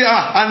pé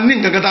a ní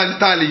nǹkan kan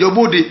tá a lè yọ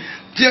bóde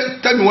tí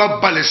tẹ́mi wá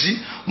balẹ̀ sí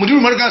mùdúrú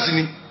mẹ́ríkàsì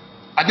ni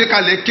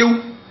àdékalẹ̀ kéwú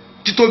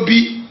títóbi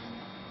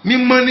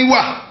mímọ́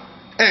níwà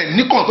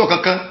ní kọ̀ọ̀tọ̀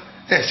kankan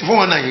sì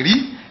fọwọ́n náà rí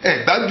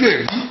gbájú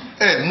rí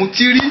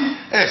mutí rí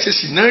ṣe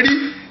sìná rí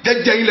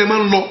jẹ́jẹ́ yín lẹ máa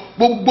ń lọ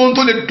gbogbo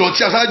tó lè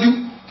dọ̀tí aṣáájú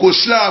kò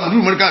sí lára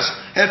mùdúrú mẹ́ríkàsì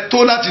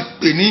tó láti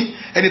pè ní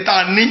ẹni tá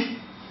a ní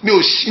mi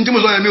ò sí ní tí mo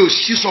sọ yẹn mi ò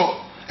sí sọ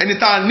ẹni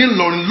tá a ní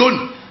lọrin lónìí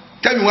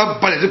tẹ́mi wá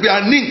balẹ̀ sí pé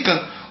a ní nǹkan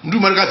mùdúrú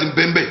mẹ́ríkàsì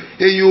bẹ́ẹ̀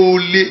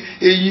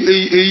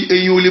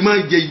èyàn ò lè máa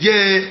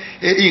jẹ́jẹ́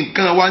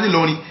nǹkan wa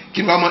nílọrin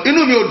kí n bá mọ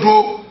inú mi ò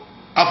dúró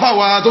àfa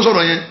wa tó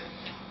sọ̀rọ̀ yẹn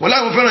wọ́n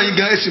láì mo fẹ́ràn yín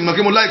gan ẹ sì mọ̀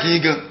kí mo láìkì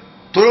yín gan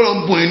torí ọ̀rọ̀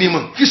ń bùn yín ní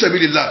ìmọ̀ fi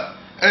sabilillah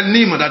ẹ ní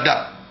ìmọ̀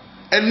dáadáa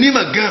ẹ ní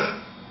ìmọ̀ gan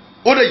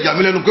ó lè yà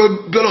mí lẹ́nu pé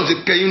bí Ọlọ́run ṣe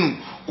kẹ́yìn nù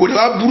kò dé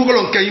wá burú kọ́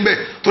lọ́n kẹ́yìn bẹ́ẹ̀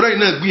torí ẹ̀yin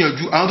náà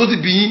gbìyànjú àwọn tó ti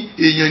bí yín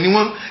èèyàn ni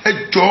wọ́n ẹ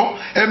jọ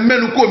ẹ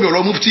mẹ́nu kó mi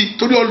ọ̀rọ̀ mufti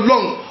torí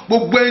Ọlọ́run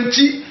gbogbo ẹni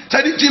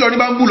tí lọ́rin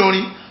bá ń bù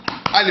lọ́rin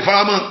a lè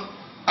faramọ́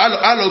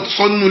a lọ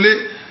sọ nínú ilé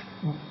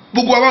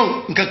gbogbo àwọn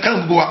nǹkan kan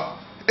gbogbo wa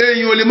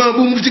èèyàn ò lè máa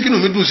bú mufti kínú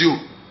mi dùn sí o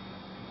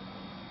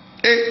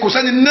kò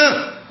sẹ́ni náà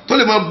tó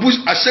lè máa bú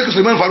Sheikh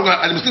Suleiman Farouk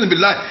alimusitini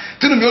bilayi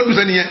tínú mi ó dùn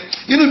sẹ́ni yẹn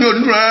inú mi ò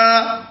dùn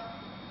rárá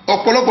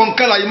ọ̀pọ̀lọpọ̀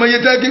nǹkan la yìí máa yẹ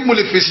tẹ́ mo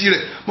lè fèsì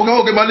rẹ̀ mo kàn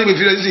wọ́n kí n bá lè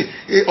fèsì rẹ̀ nísìn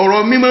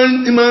ọ̀rọ̀ mi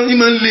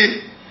máa ń le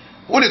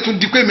ó lè tún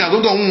di pé mi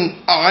àtúntò ọ̀hún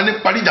àwa ní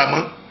parí ìjà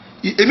mọ́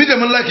èmi dẹ̀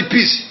máa ń láìkì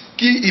peace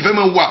kí ìfẹ́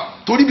máa wà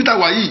torí bí ta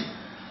wà yìí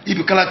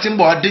ibì kan la ti ń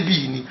bọ̀ adébí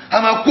yìí ni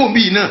a máa kó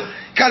òbí yìí náà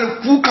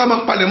kálukú ká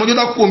máa palẹ̀ mọ́jọ́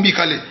dá kó òbí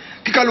kalẹ̀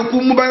kí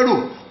kálukú mú báyìí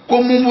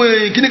kó mú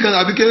kíní kan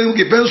àbí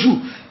kéwké pẹ́ńsù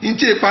ní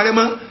tí ìparẹ́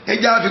mọ́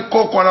ẹjẹ́ á fi kọ́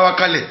ọkọ̀ ara wa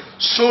kalẹ̀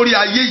sórí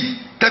ayé yìí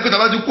tẹ́kọ̀tà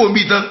bá ti kó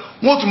òbí tán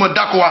wọ́n tún mọ̀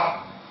dákọ̀ wa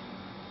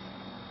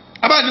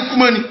abáàdì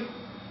kúmọ́ ni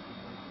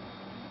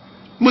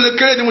mo lè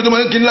kéré ní mo tó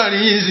máa ń kí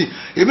láàrin yìí sí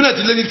èmi náà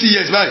ti lé ní 50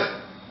 years báyìí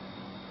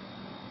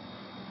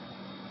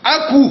a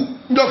kú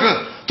njọ́kan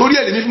torí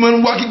ẹ̀ lèmi fi máa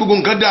ń wá kí gbogbo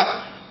nǹkan dáa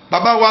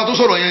bàbá wa tó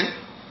sọ̀rọ̀ yẹn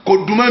kò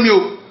dùn mọ́ mi o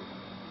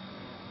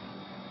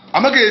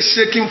àmọ́ kì í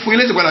ṣe kí n fún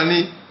ilé ìsìnkpadà ní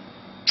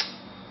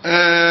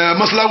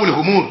mọ́sálásí lè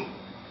fòmù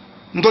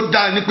nítorí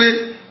dáa ni pé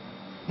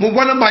mo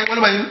wá nọ́mbà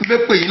yín fẹ́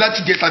pè yín láti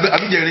jẹ tàbí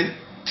àbíjẹrin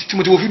tí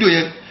mo ti wo fídíò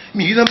yẹn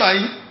mi yí nọ́mbà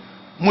yín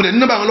mo lè ní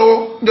nọ́mbà wọn lọ́wọ́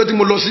níjọ́ tí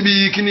mo lọ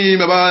síbi kíní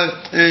bàbá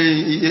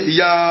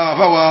ìyá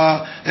àfàwà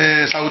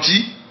Sauti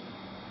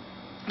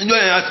níjọ́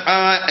yẹn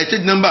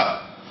ẹ̀tẹ́jì nọ́mbà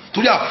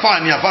torí àfà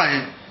ni àfà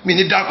yẹn mi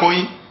ní dákọ̀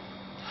yín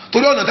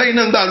torí ọ̀nà tẹ́yìn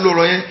náà ń gbà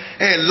lọ́rọ̀ yẹn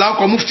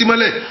lákọ̀ mufti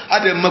mọ́lẹ̀ a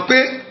dẹ̀ mọ̀ pé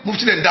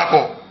mufti lẹ̀ ń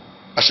dákọ̀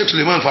Sheikh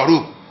Suleiman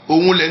Farouk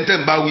òun lẹ̀ ń tẹ̀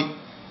ń bá wí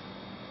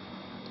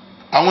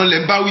àwọn lẹ̀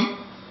ń bá wí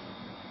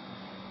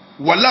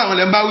wàlá àwọn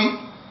lẹ̀ ń bá wí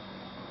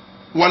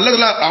wàlá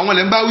àwọn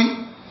lẹ̀ ń bá wí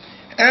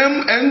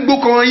ẹ̀ ń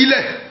gbókọ̀ wọn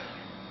yílẹ̀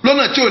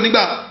lọ́nà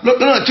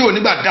tí ò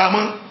nígbà dá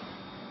mọ́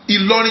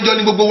Ìlọrinjọ́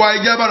ní gbogbo wa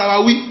ẹjẹ́ bára wa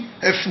wí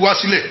ẹ fi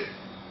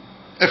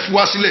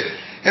wá sílẹ̀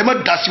ẹ má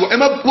dá sí wa ẹ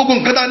má gbogbo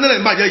nǹkan tá nílẹ̀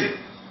ń bàjẹ́ yìí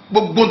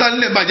gbogbo tá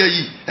nílẹ̀ ń bàjẹ́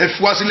yìí ẹ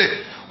fi wá sílẹ̀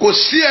kò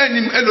sí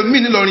ẹlòmíì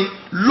nílọrin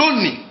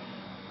lónìí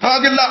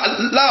fáwọn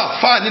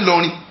láàfáà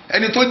nílọrin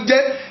ẹni tó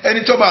jẹ́ ẹni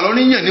tí ọba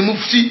àlọ́rin yàn ní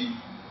mufti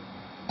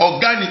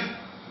ọ̀gá ni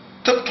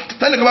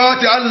tẹ́lẹ̀ kí wọ́n bá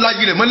ti á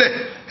láyì rẹ̀ mọ́lẹ̀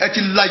ẹ ti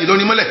láyì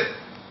lọ́rin mọ́lẹ̀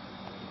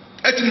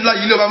ẹ ti láyì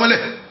ilé ọba mọ́lẹ̀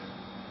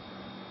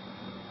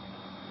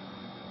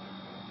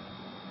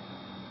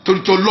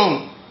torítọ́ lọ́hùn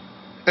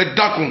ẹ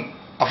dákun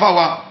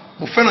àfáwa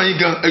mo fẹ́ràn yín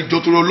gan ẹjọ́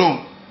torí ọlọ́hùn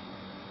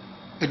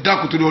ẹ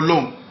dákun torí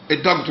ọlọ́hùn ẹ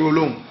dákun torí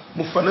ọlọ́hùn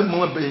mo fẹ́ràn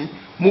mọ́ bẹ̀yìn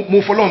mo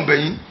fọlọ́hùn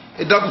bẹ̀yìn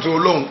ẹ dákun torí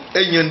ọlọ́hùn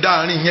ẹ yẹn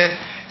dáàrin yẹn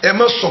ẹ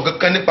má sọ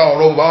kankan nípa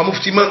ọ̀rọ̀ bàbá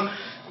mufti mọ́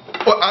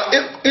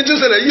ètò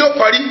ìṣẹ̀lẹ̀ yóò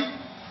parí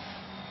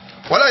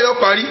wàhálà yóò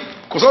parí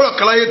kò sọ̀rọ̀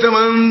kàláyé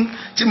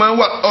tí máa ń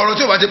wà ọ̀rọ̀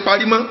tí ò bá ti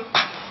parí mọ́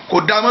kò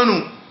dá mọ́nu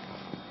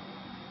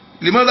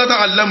limadha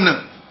ta'allamna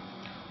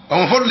wa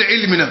min fadli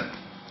ilmina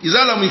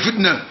إذا لم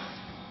يفدنا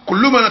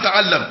كل ما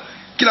نتعلم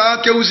kí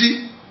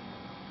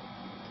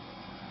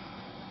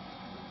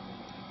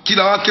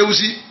la wá kéwú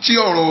sí tí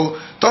ọ̀rọ̀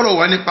tọ́rọ̀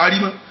wà ní parí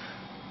mọ́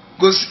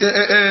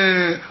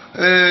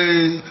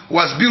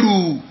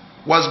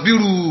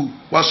wasbiru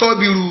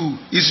wasobiru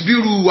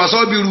isbiru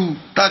wasobiru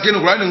tá kínú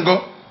Kùránì nǹkan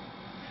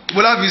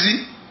mo láfi sí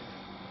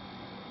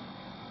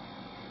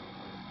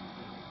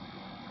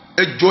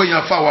ẹjọ́ yẹn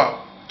afáwà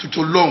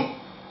tuntun lọ́hùn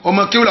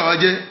ọmọ kéwù làwọn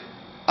jẹ́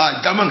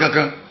àjámọ̀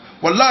kankan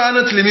wallahi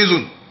ana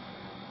tìlímìzùn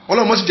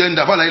ọlọ́mọ sì jẹ́ ń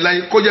dàfà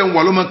láíláí kó jẹ́ ń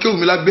wà lọ́mọ kéwù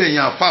mi lábẹ́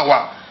ẹ̀yìn àfáwà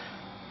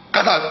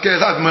kátà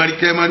kẹsà fi máa rí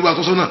kẹ́ máa rí wa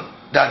tó sọ́nà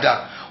dáadáa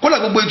kódà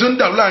gbogbo ètò ń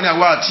dàrú láàrin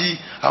àwa àti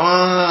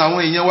àwọn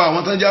èèyàn wa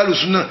àwọn tó ń jẹ́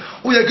àlùsùn náà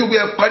ó yẹ kí gbogbo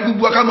ẹ parí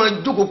gbogbo wa ká máa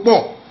jókòó pọ̀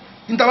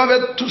níta bá fẹ́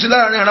tún sí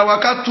láàrin ara wa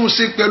ká tún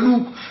ṣe pẹ̀lú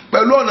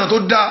ọ̀nà tó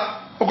dáa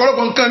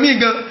ọ̀pọ̀lọpọ̀ nǹkan míì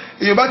gan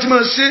èèyàn bá ti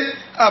máa ṣe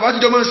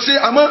àbájọ máa ṣe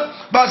àmọ́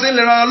bá a ṣe ń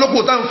lẹ́ra lóko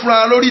tá ń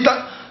fúnra lórí tá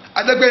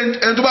adẹ́gbẹ́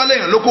ẹni tó bá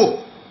lẹ́yìn lóko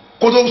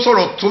kó tó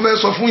sọ̀rọ̀ tó fẹ́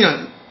sọ fún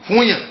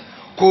yàn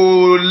kò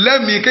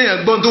lẹ́mìí kéèyàn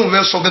gbọ́n tó ń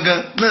fẹ́ sọ gangan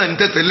náà ní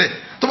tẹ̀tẹ̀lẹ̀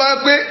tó bá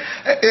pé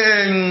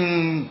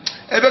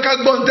ẹ̀fẹ́ ká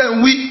gbọ́n tẹ̀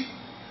ń wí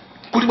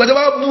kò dìgbà tẹ́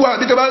bá bú wa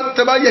àbí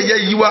tẹ́ bá yẹ̀yẹ́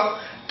yìí wa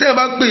tẹ́yìn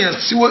bá gbìyàn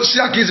sí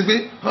àkíyèsí pé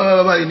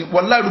bàbá yìí ni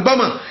wallahi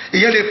rúbámọ̀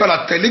èyàn lè padà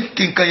tẹ̀lé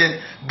kìnkan yẹn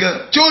gan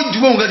tí ó ju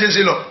bóun gan ṣe ń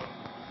ṣe lọ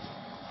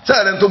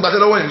sáà lẹ́nu tó gbàtẹ́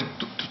lọ́wọ́ yẹn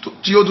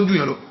tí ó tún jù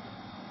yẹn lọ.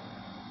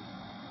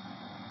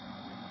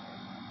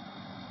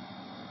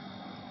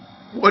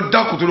 wọ́n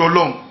dákùn tó lọ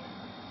lọ́hùn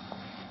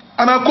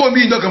a máa kó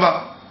bí ìjọ kan bá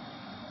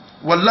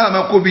wallahi a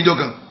máa kó bí ìjọ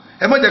kan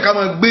ẹ má jẹ́ ká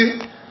máa gbé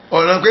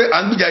ọ̀ràn pé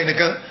à ń gbìjà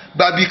ẹnìkan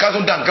gbàbí ká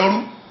tún dà nǹkan rú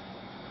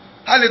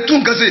a lè tún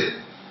nǹkan ṣe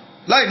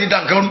láì ní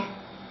dà nǹkan rú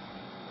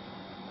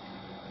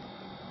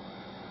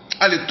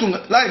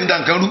láì ní dà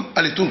nǹkan rú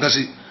a lè tún nǹkan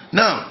ṣe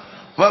náà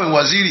bàbá mi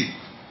wàzírì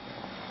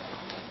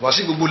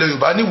wàsí gbogbo ilẹ̀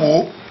Yorùbá níwò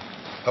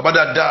bàbá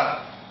dáadáa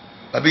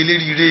bàbá ilé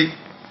rire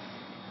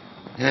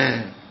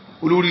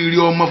olóríire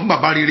ọmọ fún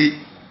bàbá rere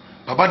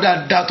bàbá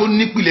dáadáa tó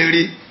nípìlẹ̀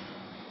rere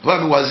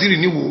bàbá mi wàzírì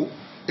níwò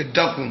ẹ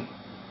dákun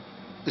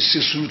ẹ ṣe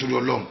sùúrù torí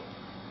Ọlọ́run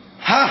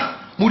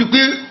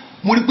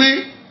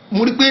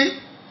mo rí pé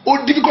ó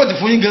dífíkọ̀tì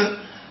fún yín gan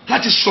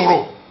láti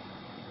sọ̀rọ̀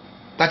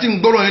láti ń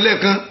gbọ́rọ̀ yẹn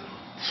lẹ́ẹ̀kan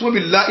fún mi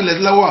ilẹ̀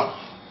láwà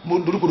mo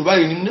dorúkọ̀dọ̀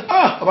báyìí ní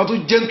bàbá tó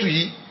jẹ́ǹtù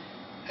yìí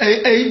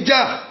ẹ̀yìn já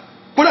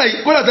kódà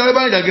tí wọ́n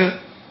bá ń jà gan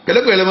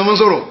pẹ̀lẹ́pẹ̀lẹ́ máa ń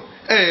sọ̀rọ̀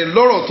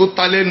lọ́rọ̀ tó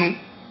ta lẹ́nu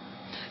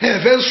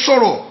fẹ́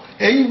sọ̀rọ̀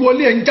ẹ̀yin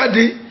wọlé ẹ̀ ń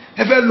jáde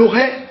fẹ́ lo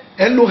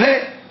hẹ́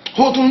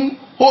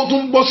ó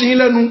tún bọ́ sí yín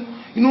lẹ́nu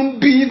inú ń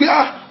bí yín pé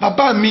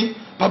bàbá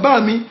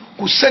mi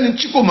kò sẹ́ni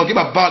tí kò mọ̀ kí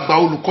bàbá àgbà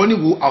olùkọ́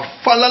níwò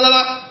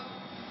àfalálálá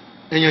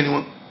ẹ̀yẹn ni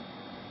wọ́n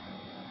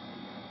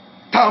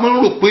táà máa ń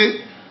rò pé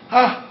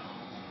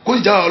kó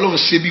ìjà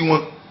Ọlọ́run ṣe bí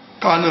wọn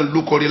káà náà ló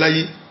kọrí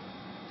láyé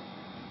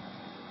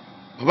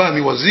bàbá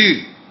mi wazir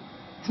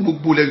fún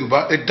gbogbo ilẹ̀ Yorùbá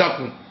ẹ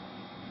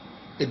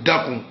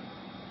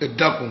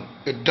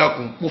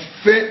dákun mo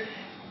fẹ́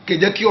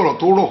kẹjẹ́ kí ọ̀rọ̀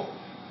tó rọ̀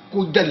kó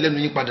jáde lẹ́nu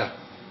yín padà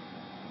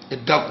ẹ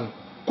dákun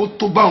kó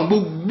tó bá wọn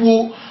gbogbo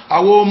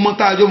àwọn ọmọ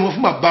tá a jọ mọ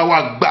fún bàbá wa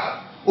gbà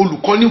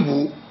olùkọ́ níwò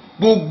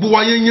gbogbo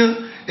ayẹyẹn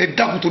ẹ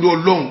dákun torí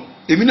Ọlọ́run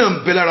èmi náà ń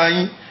bẹ lára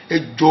yín ẹ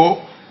jọ̀ọ́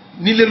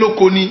nílé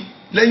lóko ni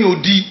lẹ́yìn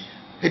odi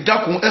ẹ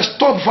dákun ẹ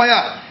stop fire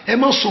ẹ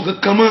má sọ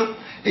kankan mọ́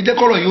ẹ jẹ́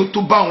kọ́rọ̀ yìí ó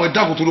tó bá àwọn ẹ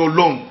dákun torí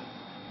Ọlọ́run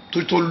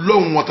torí tó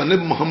lọ́hùn wọ̀tàn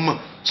Nabi Muhammad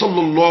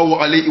sallallahu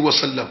alayhi wa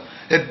sallam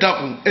ẹ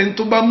dákun ẹni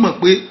tó bá mọ̀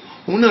pé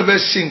òun náà fẹ́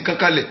ṣe nǹkan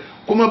kalẹ̀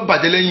kó má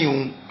bàjẹ́ lẹ́yìn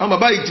òun àwọn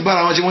bàbá yìí ti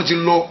bára wọn ṣe wọ́n ti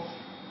lọ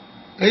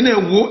ẹ̀yin náà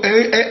wo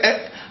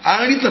à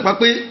ń rí tàpá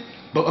pé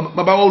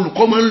bàbá wa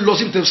olùkọ́ máa ń lọ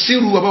síbi tẹ̀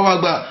sírù bàbá wa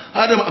gba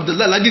Adam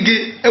Abdullahi Lágége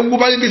ẹ wo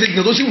bá gẹ́gẹ́ ṣe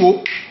jìnnà tó sì wò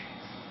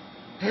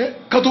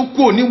ká tó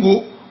kú òní wò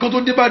ká tó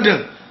dé Ìbàdàn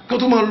ká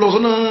tó máa lọ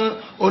sọ́nà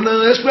ọ̀nà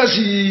express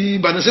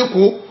Ìbàdàn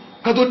sẹ́kọ̀ọ́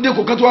ká tó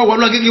dẹ́kọ̀ọ́ ká tó wá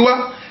wọnú Agége wá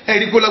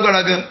ẹ̀rí kó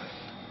lágbára gan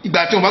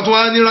ìgbà tí wọn bá tún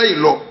wá níráyè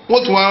lọ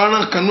wọn tún wá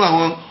rán kanú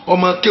àwọn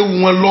ọmọ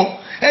kéwu wọn lọ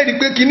ẹ̀rí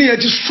pé kíní yẹn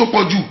ti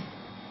sopọ̀ jù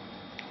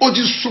ó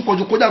ti sopọ̀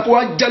jù kọjá kó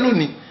wá já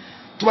lónìí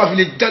tó bá fi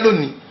lè já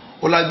lónìí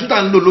ọ̀làjú tá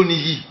à ń lò lónìí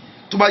yìí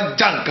tó bá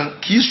já nǹkan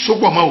kì í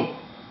sopọ̀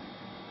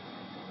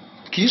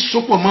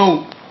mọ́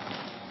o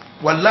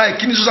wàláì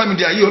kíní social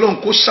media yìí Ọlọ́run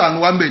kó ṣàánú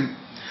wa mẹ́ni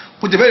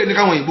kò tẹ̀ bẹ́ẹ̀ ní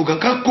káwọn òyìnbó gan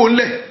ká kó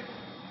lẹ̀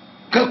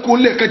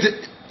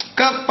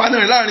ká paná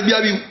rẹ̀ láàrin bí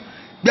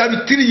i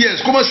 3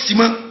 years kó má sí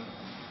mọ́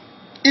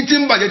ìtì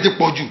ń bàjẹ́ ti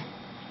pọ̀ jù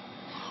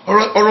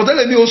ọ̀rọ̀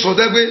tẹ́lẹ̀ mi ò sọ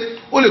tẹ́ pé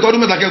ó lè tọ́dún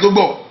mẹ́ta kẹ́ tó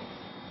gbọ́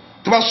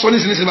tó bá sọ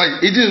nísìnyí báyìí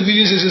èyí tí ń fi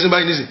nísìnyí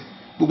báyìí nísìnyí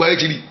gbogbo ayé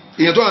kiri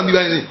èyàn tó wà níbí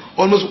báyìí nísìnyí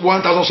almost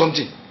 1000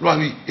 something ló wà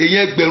níbí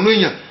èyàn ẹgbẹ̀rún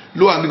èèyàn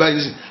ló wà níbí báyìí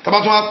nísìnyí tàbá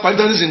tó wá parí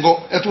tán nísìnyí kọ́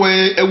ẹ tún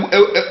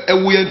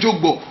ẹwu yẹn tí ó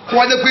gbọ́ kó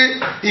wá jẹ́ pé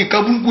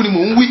nǹkan burúkú ni mò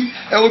ń wí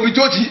ẹwu bí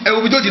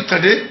tó ti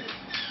tẹ̀dé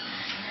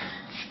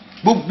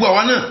gbogbo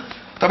àwa náà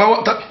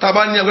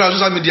tàbá ní agbára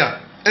social media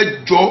ẹ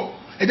jọ̀ọ́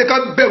ẹ jẹ́ ká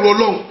bẹ̀rù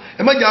Ọlọ́run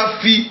ẹ má jà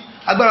fi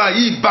agbára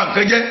yìí ba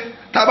nǹkan jẹ́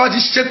tá a bá ti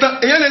ṣe tán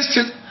èyàn lè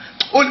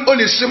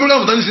ṣe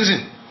program tán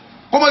nísinsìnyí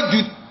kó má ju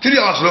 3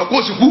 hours lọ kó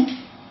o sì kú.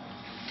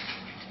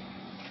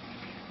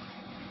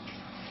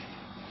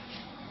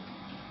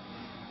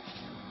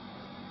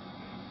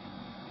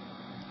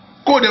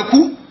 kó o dẹ̀ kú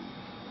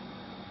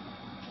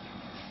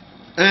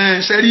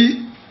sẹ́rí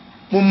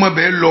mo mọ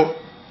bẹ́ẹ̀ lọ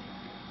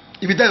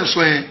ibi tá à ń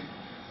sọ yẹn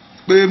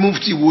pé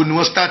mufti wo ni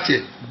wọ́n start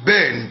ẹ̀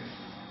bẹ́ẹ̀ ni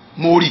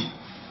mo rí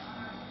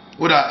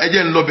ó dà ẹ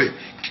jẹ́ ń lọ bẹ̀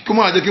kí wọ́n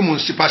máa jẹ́ kí mò ń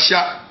ṣe pàṣẹ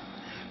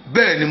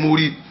bẹ́ẹ̀ ni mo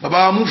rí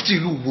bàbá mufti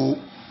ìlú wo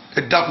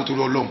ẹ dákun tó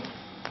lọ lọ́hùn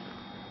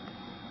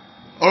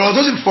ọ̀rọ̀ tó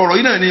sì fọ̀rọ̀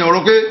yìí náà ni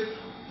ọ̀rọ̀ pé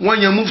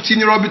wọ́n yan mufti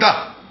ní rọ́bítà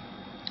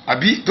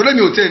àbí torí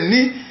mi ò tẹ̀ ní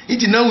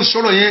ìtìnáwó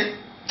sọ̀rọ̀ yẹn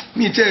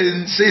mi tẹ̀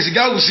ṣe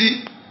ìsìgáwù sí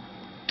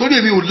torí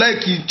èmi ò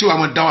láìkì tí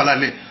àwọn dá wà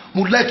lálẹ́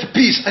mo like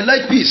peace I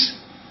like peace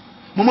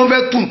mo mọ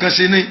fẹ́ tún nǹkan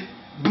ṣe ní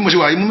bí mo ṣe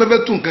wà yìí mo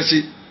fẹ́ tún nǹkan ṣe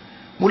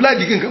mo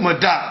like kí nǹkan mọ̀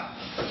dáa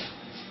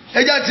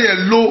ẹjá tiẹ̀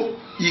lo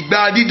ìgbà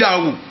dídá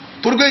wò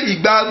torí pé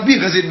ìgbà bí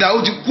nǹkan ṣe dáa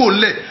ó ti kú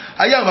òǹlẹ̀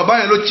ayé àwọn bàbá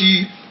yẹn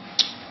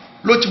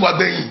ló ti wà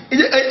gbẹ̀yìn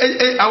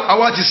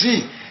àwa ti sìn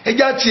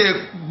ẹjá tiẹ̀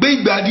gbé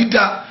ìgbà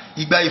dídá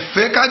ìgbà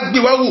ìfẹ́ ká gbé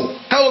wá wò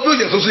káwọ́ bí ó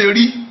jẹ́ tó ṣe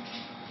rí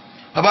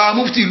bàbá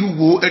mufti ìlú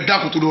wo ẹ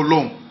dákun tó lọ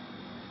lọ́hùn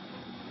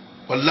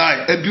wàláì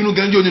ẹ bínú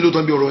gẹ́njọ́ ní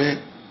lóòótọ́ bí ọ̀rọ̀ yẹn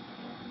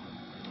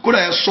kódà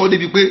ẹ sọ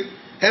débi pé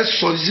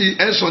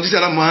ẹ sọ títí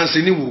ara máa ń ṣe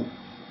níwò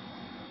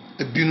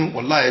ẹ bínú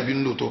wàláì ẹ bínú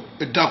lóòótọ́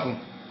ẹ dákun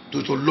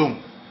tó lọ́hùn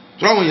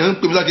tó àwọn èèyàn ń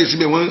pè mí láti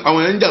síbẹ̀ àwọn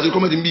èèyàn ń jà sí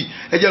kọ́mẹ́tì ń bì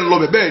ẹ jẹ́ lọ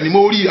bẹ̀ bẹ́ẹ̀ ni mo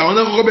rí àwọn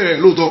náà kọ́kọ́ bẹ̀rẹ̀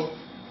lóòótọ́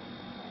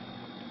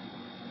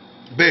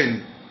bẹ́ẹ̀ ni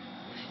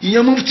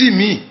ìyẹn mufti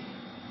mi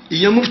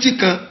ìyẹn mufti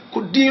kan kò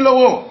dín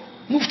lọ́wọ́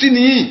mufti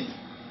nìyí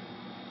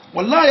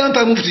wàláì à ń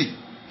ta mufti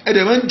ẹ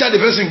dẹ̀ máa ń jáde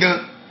fẹ́sìn gan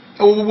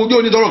ẹ wo gbogbo ojú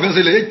onítọ̀rọ̀ kan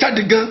ṣẹlẹ̀ ẹ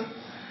jáde gan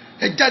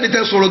ẹ jáde tẹ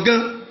sọ̀rọ̀ gan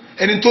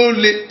ẹni tó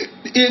lè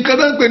nǹkan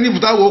tó ń pè ní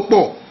ìbùtáwọ̀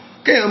pọ̀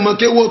kéèyàn mọ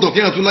kéwú ọ̀tọ̀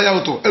kéèyàn tún láyà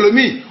ọ̀tọ̀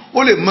ẹlòmíì ó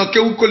lè mọ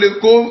kéwú kó lè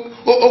kó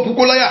okú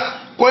kó láyà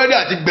kó lẹ́dẹ̀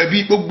àti gbẹ̀bí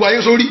gbogbo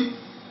ayé sórí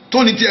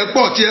tó ní tiẹ̀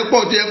pọ̀ kí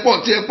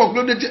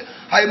ló dé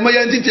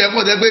àìmọye ní tiẹ̀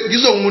pọ̀ tẹ́ pé kí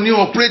sóhun ní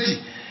ọ̀pẹ́rẹ́tì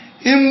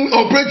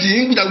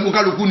ń gbìjà gbogbo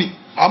kálukú ni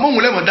àmọ́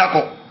òun lẹ́mọ̀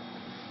dákọ̀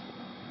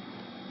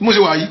mo ṣe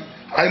wà yìí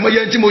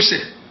àìmọye tí mo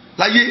ṣẹ̀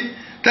láyé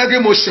tẹ́gbẹ́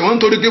mo ṣẹ̀ wọ́n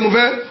nítorí pé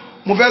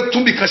mo fẹ́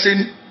tún bì kan ṣe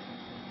ni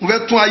mo fẹ́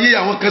tún ayé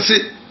àwọn kan ṣe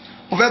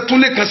mo fẹ́ tún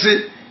lé kan ṣe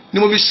ni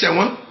mo fi ṣẹ̀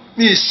wọ́n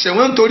mi ì ṣẹ̀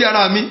wọ́n nítorí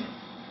ara mi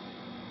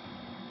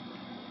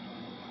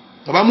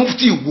bàbá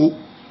mufti wo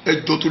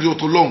ẹjọ́ torí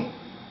ọ̀tọ̀ lọ́hùn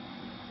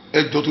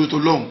ẹjọ́ torí ọ̀tọ̀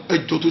lọ́hùn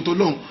ẹjọ́ torí ọ̀tọ̀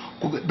lọ́hùn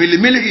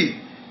belemelehi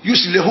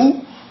yuslihu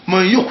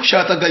man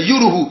yukhsha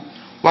tagayyuruhu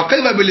wa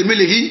kayfa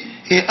belemelehi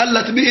in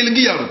allati bi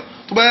ilgiyaru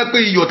tó bá yẹ pé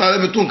iyọ̀ tá a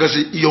fi tún nǹkan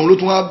ṣe iyọ̀ ló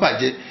tún wá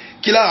bàjẹ́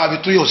kí lára àfi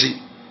tún yọ̀ sí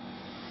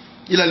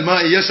ila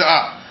al-ma'i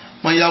yas'a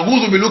man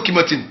yaghuzu bi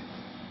lukimatin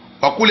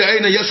wa qul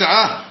ayna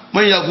yas'a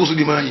man yaghuzu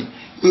bi ma'in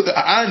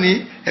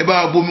àání ẹ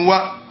bá bomi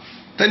wá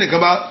tẹ́nìkan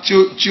bá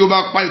tí ó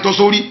bá pa ìtọ́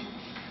sórí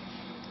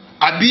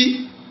àbí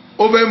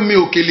ó fẹ́ mi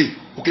òkèlè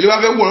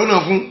wá fẹ́ wọ̀ lọ́nà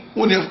fún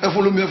ó ní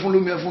ẹfún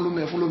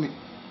lómi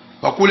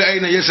wa qul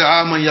ayna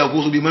yas'a man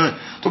yaghuzu bi ma'in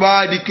tó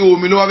bá di kí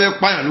omi ló wá fẹ́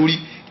pààyàn lórí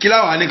kí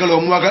láwà ní kan lọ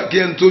mú wá kí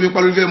ẹni tó mi pa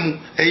lórí fẹ́ mu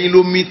ẹ̀yin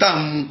ló mi tá à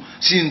ń mu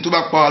sí ní tó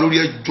bá pa wà lórí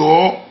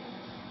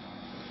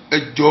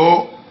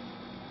ẹjọ́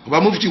bàbá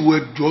mufti wo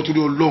ẹjọ́ torí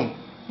Ọlọ́run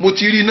mo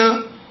ti rí náà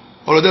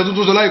ọ̀rọ̀ tẹ́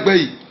tó sọ láìpẹ́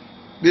yìí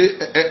pé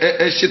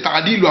ẹ ṣe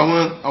tàdílù àwọn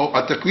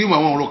àtẹ̀kùnrin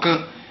àwọn ọ̀rọ̀ kan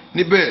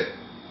níbẹ̀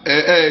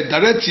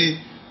dàrẹ́tì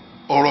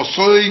ọ̀rọ̀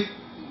sọ́rí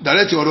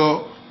dàrẹ́tì ọ̀rọ̀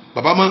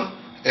bàbá mọ́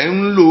ẹ̀ ń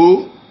lò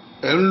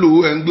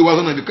ẹ̀ ń gbé wá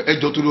sọ́nà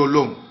ẹjọ́ torí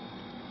Ọlọ́run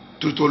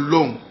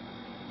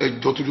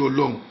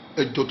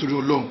ẹjọ́ torí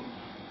Ọlọ́run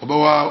bàbá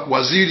wa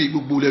waziri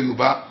gbogbo ilẹ̀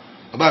Yorùbá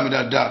bàbá mi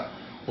dáadáa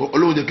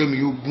Ọlọ́run jẹ́ kẹ́mi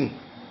yóò gùn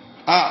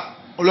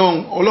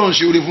Ọlọ́run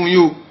ṣe oore fún yín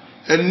o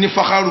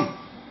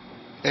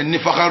ẹni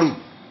fakaru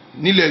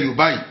nílẹ̀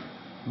Yorùbá yìí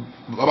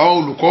bàbá wa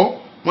olùkọ́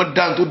wọ́n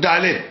dá tó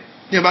dálẹ̀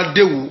ní ẹ bá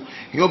déwò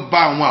èèyàn bá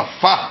àwọn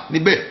àfà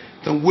níbẹ̀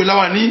tó ń wé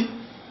láwà ní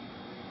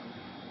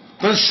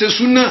tó ń ṣe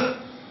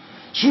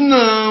súnà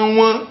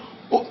wọn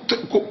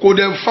kò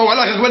dẹ̀ fa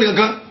wàhálà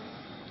kankan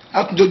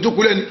àtúntò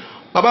jókòó lẹ́ni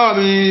bàbá wa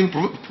mi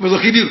Professor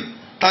Khidir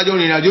tájọ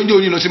rìnrìn àjò oúnjẹ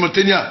òní lọ sí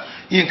Mauritania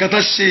nǹkan tó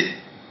ṣe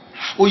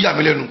ó yà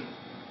mí lẹ́nu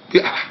pé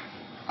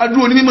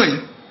adúró ní mímọ̀ yìí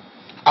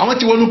àwọn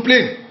ti wọnú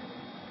plane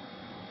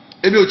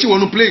ebi ò tí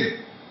wọnú plane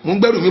mò ń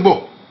gbẹ́rù mi bọ̀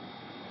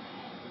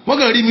wọ́n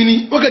kàn rí mi ní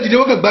wọ́n kàn dìde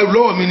wọ́n kàn gbàrú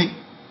lọ́wọ́ mi ní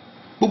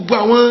gbogbo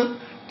àwọn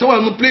tó wà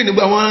nínú plane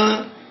gbogbo àwọn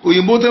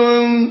òyìnbó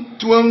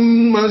tí wọ́n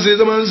máa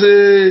ń ṣe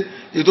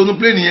ètò nínú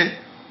plane yẹn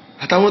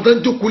àtàwọn tó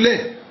ń jókòó lẹ̀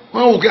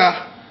wọ́n wò ká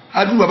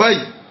adúrú bàbá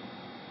yìí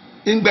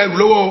ń gbàrú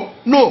lọ́wọ́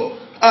no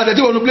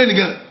àdàtí wọnú plane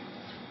gan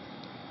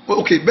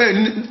ok bẹ́ẹ̀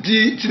ni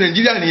ti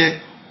Nàìjíríà nìyẹn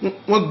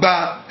wọ́n gba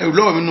ẹrù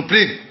lọ́wọ́ mi nínú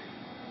plane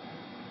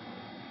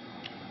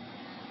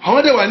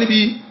àwọn dẹ̀ wà níbi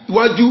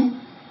iwájú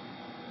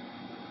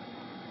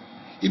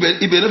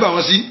ibẹ̀ náà bá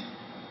wọn sí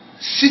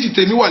síìtì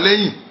tèmi wà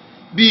lẹ́yìn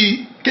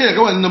bíi kéèyàn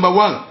kan wà ní nọ́mbà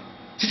 1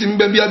 síìtì mi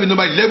bẹ́ẹ̀ bí abí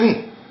nọ́mbà 11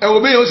 ẹ̀wọ̀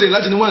bẹ́ẹ̀ yóò ṣe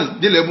láti ní 1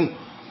 dé 11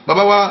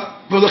 bàbá wa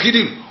Professor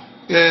Khidir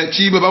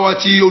tí bàbá wa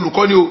ti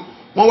olùkọ́ni o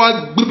wọ́n wá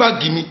gbé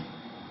báàgì mi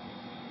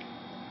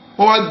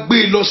wọ́n wá gbé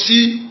lọ sí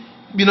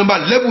bí nọ́mbà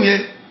 11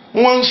 yẹn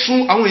wọ́n wá ń sún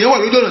àwọn èèyàn wà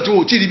lójú ọ̀nà tí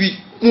wọ́n ò tí ì ríbi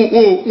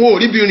wọn ò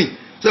ríbi rìn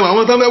sẹ́wọ̀n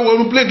àwọn tó ń fẹ́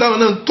wọnú plane táwọn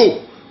náà ń tò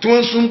tí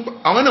wọ́n ń sún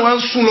àwọn náà wá ń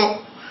sún lọ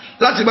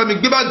láti bá mi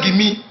gbé báàgì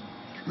mi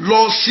lọ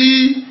sí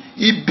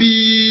ibi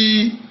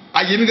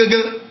àyè mi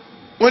gángan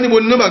wọ́n ní mo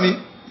ní nọ́mbà mi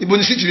ibo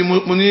ní síìtì ni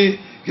mo ní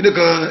kíní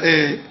kan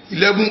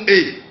 11A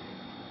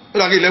ó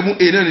dàgbé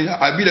 11A náà ni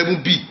àbí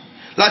 11B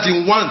láti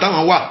 1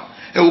 táwọn wà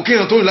ẹ̀wò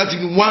kéèyàn tó rìn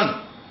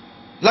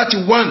láti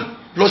 1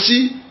 lọ sí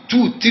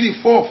 2 3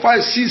 4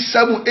 5 6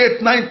 7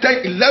 8 9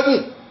 10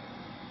 11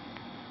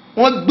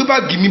 wọ́n gbé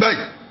báàgì mi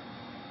báyìí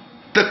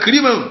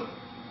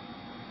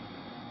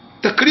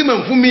tẹkírímọ̀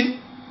fún mi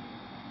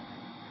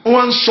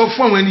wọ́n ń sọ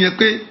fún àwọn ènìyàn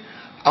pé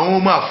àwọn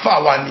ọmọ àfáà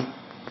wa ni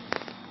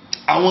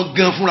àwọn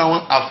gan fúnra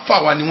wọn àfáà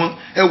wa ni wọ́n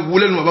ẹ wo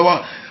lẹ́nu bàbá wa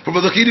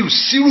Professor Kiriu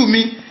sírù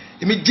mi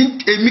èmi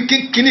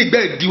kíní ìgbà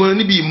ìdí wọn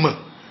níbi ìmọ̀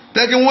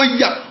tẹ́kẹ́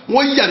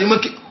wọ́n yà mí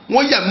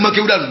mọ́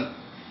kéwú dànù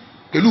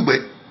pẹ̀lú ìgbẹ́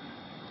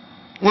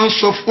wọ́n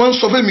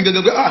sọ fún mi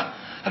gangan pé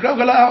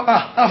àkàràkàlà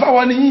àfáà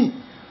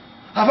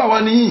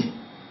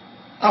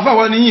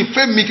wa nìyí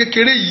fẹ́mi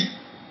kékeré yìí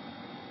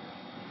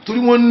torí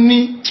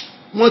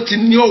wọ́n ti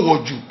ní ọ̀wọ̀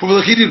jù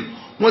Professor Kiriu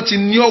wọ́n ti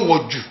ní ọ̀wọ̀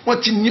jù wọ́n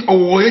ti ní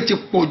ọ̀wọ̀ yẹn ti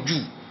pọ̀ jù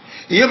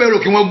èyàn fẹ́ rò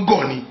kí wọ́n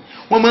gọ̀ ni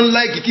wọ́n máa ń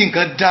láìkì kí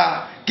nǹkan dáa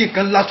kí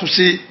nǹkan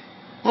látúnṣe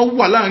wọ́n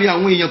wà láàrin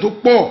àwọn èèyàn tó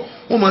pọ̀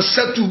wọ́n máa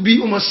ṣẹ́tù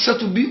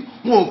bí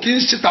wọn ò kí ń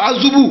ṣe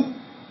tààzùbù.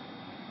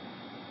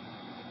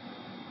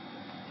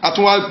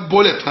 àtúnwá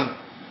bọ́ọ̀lẹ̀ tán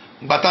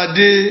gbàtà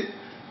dé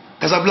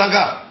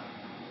Casablanca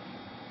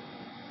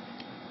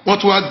wọ́n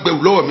tún wá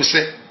gbẹ̀wò lọ́wọ́ mi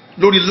sẹ́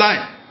lórí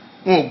line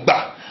wọn ò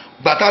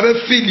gbàtà fẹ́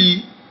fìlì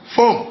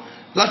fọ́ọ̀mù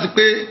láti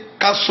pé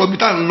ká sọ bí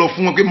tá à ń lọ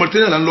fún wọn pé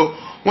Mauritania là ń lọ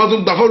wọ́n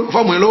tún gba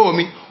fọ́ọ̀mù yẹn lọ́wọ́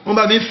mi wọ́n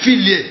bá mi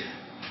fìlì ẹ̀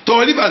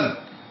tọ́líbàn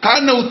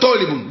kánà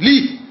tọ́líbù lì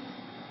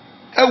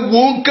ẹ wò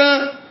ó nǹkan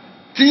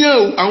tíyàn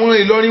àwọn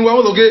Ìlọrin wa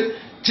wọ́n sọ pé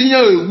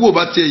tíyàn èwú ò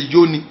bá tẹ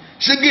ìjó ni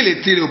ṣé gèlè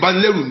tèrè ò bá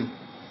nílẹ̀rù ni.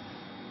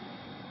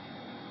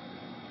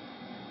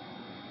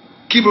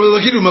 kí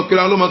Professor Kiriu mọ̀ pé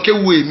àwọn ọmọ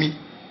kéwu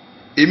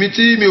èmi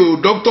tí mi ò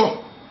dókítọ̀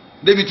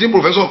débi tí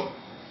pòfẹ́sọ̀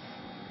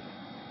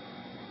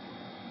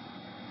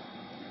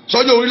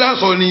sọ́jọ́ orí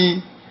lásán ni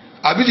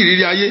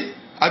àbítìrírí ayé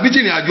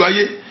àbítìrìn àjò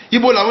ayé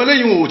ibo làwọn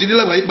eléyìí wọn ò ti dé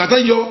lágbàáyé gbàtà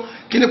yọ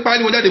kí ni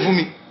páálí wọn jáde fún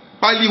mi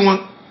páálí wọn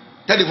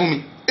jáde fún mi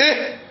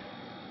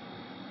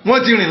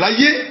wọ́n ti rìn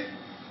láyé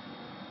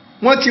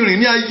wọ́n ti rìn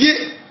ní ayé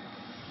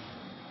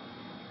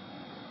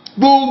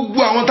gbogbo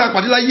àwọn tá a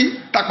pàdé láyé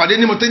tá a pàdé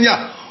ní Mauritania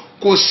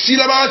kò sí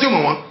lábára tí ò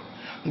mọ̀ wọ́n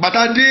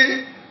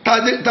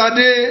gbàtà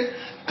dé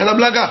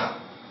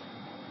Casablanca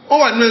ó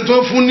wà nínú ẹni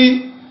tó ń fún ní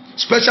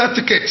special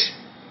ticket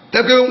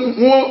tẹ́pẹ́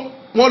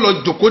wọ́n lọ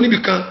jòkó níbi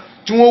kan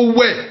tí wọ́n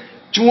wẹ̀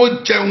tí wọ́n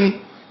jẹun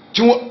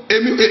tí wọ́n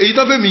èyí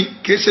tó fẹ́ mi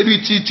kìí ṣe bí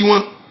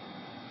tiwọn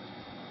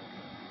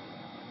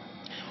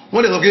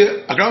wọ́n lè sọ pé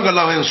àkàràkà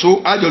làwọn ẹ̀ṣọ́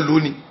àjọ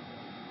lónìí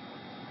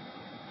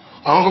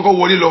àwọn kọ́kọ́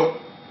wọlé lọ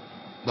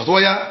gbàtọ́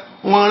wáyá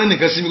wọ́n rìn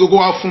nìkan sí mi kókó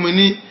wá fún mi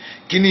ní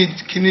kíní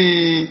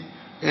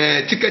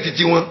tíkẹ́ẹ̀tì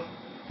tiwọn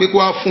pé kó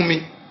wá fún mi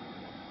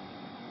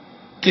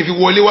kí n fi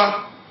wọlé wá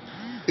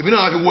èmi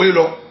náà fi wọlé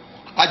lọ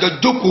àjọ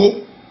jókòó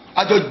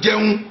àjọ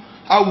jẹun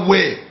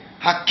awẹ̀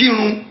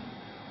akírun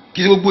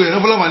kì í ṣe gbogbo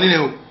ìrànlọ́wọ́ fọlọ́mà nílẹ̀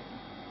o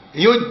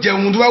èyí ó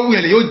jẹun tó bá wù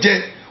yẹn lè yóò jẹ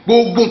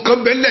gbogbo nǹkan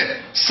bẹ́lẹ̀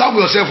sáwù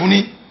ọ̀sẹ̀ fún ni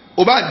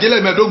o bá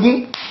jẹ́lẹ̀ mẹ́ẹ̀ẹ́dógún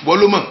bọ́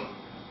ló mọ̀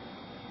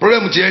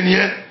pọ́blẹ́mù tiẹ̀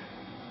nìyẹn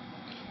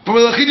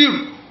Professor Kiriu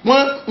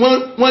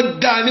wọ́n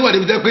dá níwà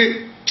débi tẹ́ pé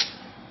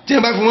tí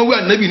yẹn bá fi wọ́n wí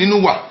ànábì nínú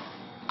wà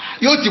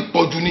yóò ti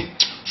pọ̀ jù ni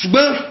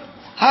ṣùgbọ́n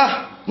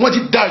wọ́n ti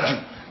dáa jù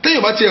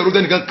téèyàn bá ti ẹ̀rọ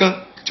dẹ́nìkan kan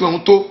tí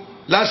wọ́n tó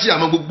láṣì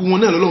àmọ́ gbogbo wọn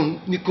náà lọ́lọ́run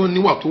nìkan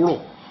níwà tó rọ̀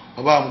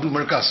bàbá Amadou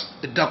Markaz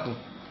ẹ dákun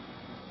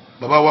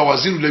bàbá wa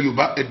Waziri ilẹ̀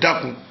Yorùbá ẹ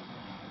dákun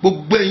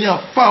gbogbo ẹ̀yin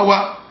àfa wa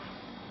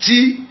tí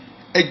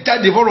ẹ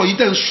jáde fọ́rọ̀ yìí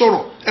tẹ́ ń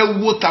sọ̀rọ̀ ẹ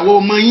wo tàwọn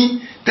ọmọ yín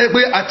tẹ́ pé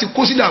àti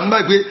kó sílẹ̀ àmúbá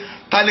pé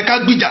ta ni ká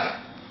gbìjà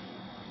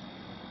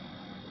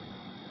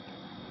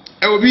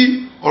ẹ wo bí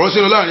ọ̀rọ̀ sí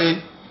lọ láàrin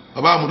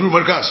bàbá Amadou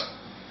Markaz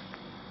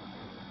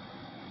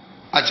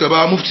àti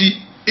bàbá Mufti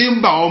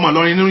ń bà ọmọ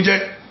Ìlọrin nínú jẹ́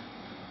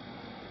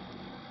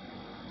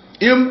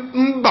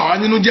ń bà wá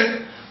nínú jẹ́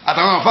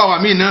àtàwọn àfáwà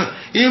míì náà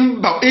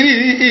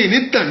ní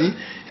tàn ní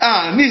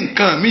ní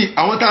nǹkan míì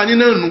àwọn tá a ní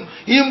náà nù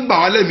ń bà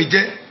wá lẹ́mìí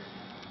jẹ́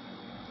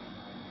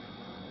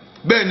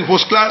bẹ́ẹ̀ ni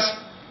first class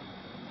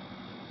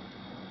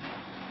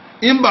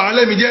ń bà wá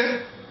lẹ́mìí jẹ́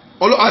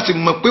a sì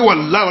mọ̀ pé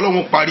wàláhì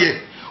Ọlọ́run parí ẹ̀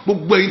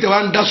gbogbo ẹ̀yin tẹ́ wá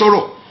ń dá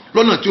sọ̀rọ̀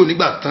lọ́nà tí ò ní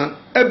gbà tán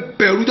ẹ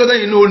bẹ̀rù tó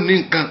tẹ́yìn náà ní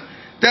nǹkan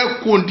tẹ́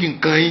kó di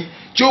nǹkan yín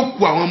tí ó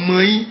kù àwọn ọmọ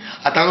yín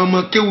àtàwọn ọmọ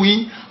kéwu yín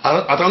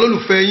àtàwọn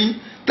olólùfẹ́ yín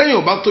tẹ́yìn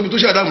ò bá tóbi tó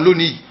ṣe àdáhùn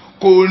lónìí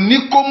kò ní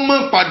kó mọ́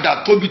padà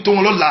tóbi tó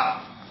wọn lọ́la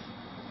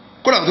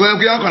kódà tó wáyé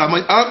pé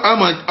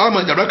àmà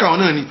jàdúrà káwọn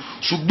náà ni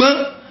ṣùgbọ́n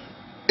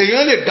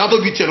èèyàn lè dá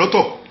tóbi tiẹ̀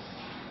lọ́tọ̀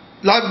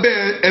lábẹ́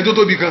ẹni tó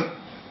tóbi kan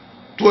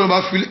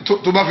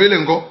tó bá fi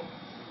lélẹ̀ ńkọ́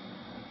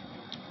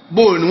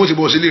bóòlù ni wọ́n ti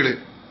bọ̀ sílé rẹ̀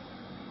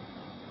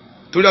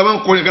torí a máa ń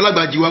kọrin kan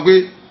lágbàjì wa pé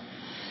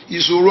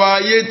ìṣòro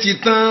ayé ti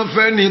tán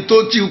fẹ́ni tó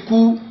ti kú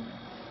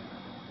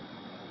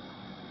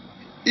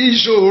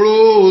ìṣòro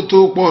tó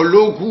pọ̀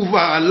ló kú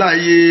fà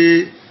láyé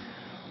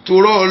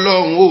torọ́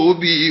Ọlọ́run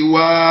òbí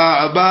wa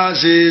bá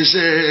ṣe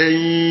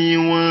sẹ́yìn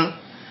wọn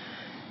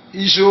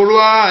ìṣòro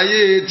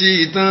ayé ti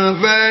tán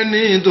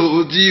fẹ́ni tó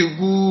ti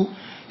kú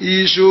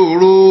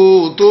ìṣòro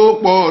tó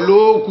pọ̀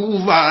ló kú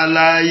fà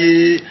láyé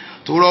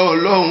torọ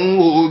Ọlọ́run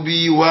òbí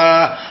wa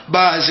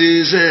bá ṣe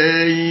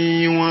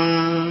sẹ́yìn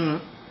wọn.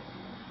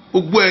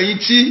 Gbogbo ẹ̀yin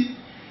tí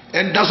ẹ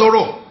ń dá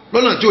sọ̀rọ̀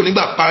lọ́nà tí ò ní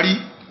gbà parí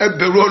ẹ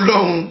bẹ̀rù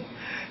Ọlọ́run.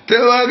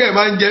 Tẹ́wọ́ gẹ̀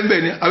máa ń jẹ́ ń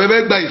bẹ̀ ni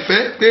abẹ́fẹ́ gba ìfẹ́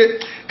pé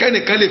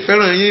kẹ́nìkan lè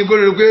fẹ́ràn yín kó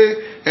lè pé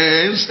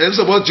ẹ̀ ń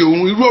sọ̀pọ̀tì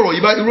òun irú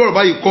ọ̀rọ̀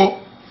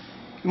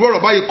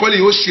báyìí kọ́ lè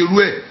yóò ṣerú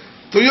ẹ̀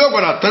torí yóò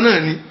padà tán náà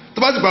ni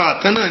tó bá ti padà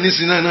tán náà ní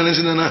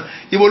sinna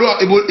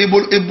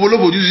ibo ló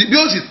bòjú sí bí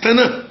ó sì tán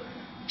náà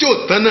tí ò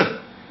tán náà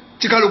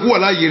tí kálukú wà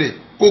láàyè rẹ̀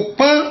kò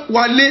pọ́n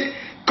wálé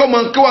kọ́mọ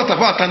kéwà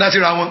tàfà àtàndá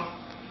síra wọn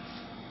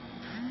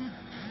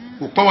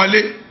kò pọ́n wálé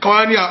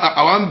káwá ní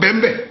àwa ń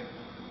bẹ́ńbẹ́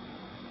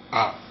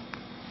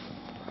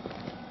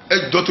ẹ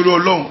jọ torí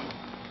Ọlọ́run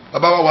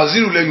bàbá wa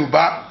wàzírù lẹ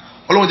Yorùbá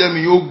Ọlọ́run jẹ́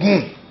mi yóò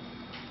gùn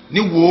ní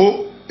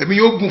wo èmi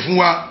yóò gùn fún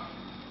wa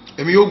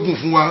èmi yóò gùn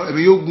fún wa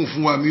èmi yóò gùn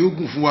fún wa èmi yóò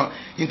gùn fún wa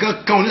nǹkan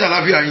kan oníṣà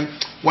láfíà yín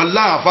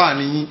wàláhì àfáà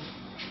nìyín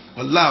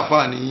wàláhì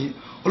àfáà nìyín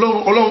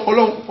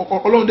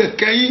Ọlọ́run dẹ̀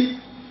kẹ́yìn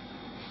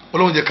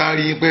Ọlọ́run jẹ́ ká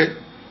rí yín pẹ́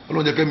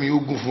Ọlọ́run jẹ́ kẹ́mi yóò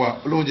gùn fún wa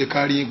Ọlọ́run jẹ́ ká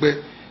rí yín pẹ́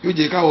yóò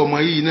jẹ́ káwọn ọmọ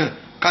yìí náà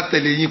ká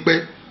tẹ̀lé yín pẹ́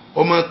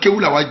ọmọ kéwù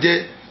làwa jẹ́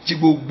tí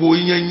gbogbo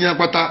yíyan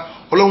pátá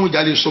Ọlọ́run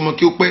jà lè sọmọ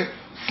kí ó pẹ́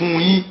fún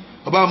yín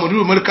bàbá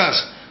mọ̀dúró Markaz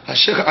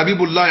Sheikh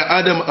Habibullahi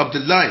Adam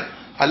Abdullahi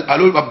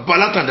alo bàbá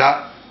látàndá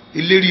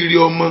ìlérí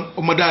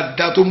ọmọ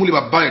dáadáa tó múlẹ̀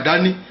bàbá ẹ̀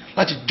dání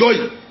láti jọ́ì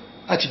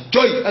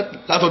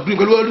látọ̀dún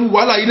pẹ̀lú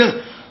wàhálà yìí náà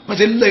wọ́n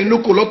ti lẹ́yìn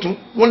lóko lọ́tún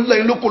wọ́n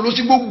lẹ́yìn lóko ló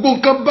sí gbogbo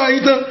nǹkan báyìí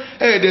tán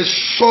ẹ̀ẹ́dẹ̀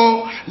sọ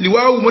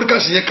Liwawu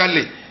Markaz yẹn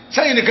kalẹ̀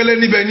sẹ́yìn nìkan lẹ́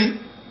níbẹ̀ ni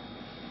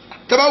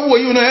tẹ́bá wò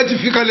yín náà ẹ ti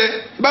fi kalẹ̀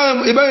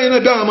ìbáyìí náà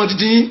bí àwọn ọmọ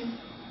titi yín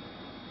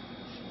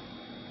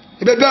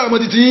ìbẹ́ bí àwọn ọmọ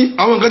titi yín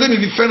àwọn nǹkan tẹ́mi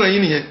fi fẹ́ràn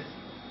yín nìyẹn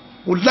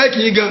mo láìkì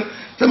yín gan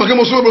sẹ́mi kí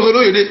mo sọ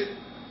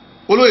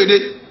olóyèdè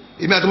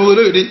èmi àti mo sọ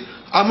olóyèdè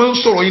a máa ń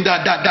sọ̀rọ̀ yín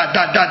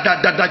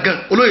dáadáa gan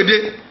olóyèdè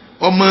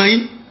ọmọ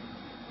yín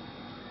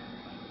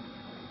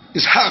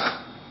Ishaq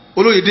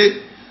olóyèdè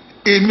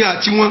èmi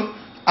àti wọn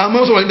a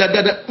máa ń sọ̀rọ̀ yín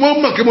dáadáa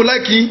wọ́n mọ̀ kí mo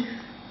láìkì yín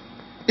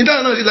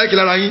ìdáhùn náà sì láìkì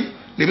lára yín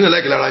lèmi náà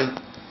láìkì lára yín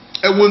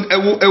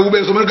ẹwu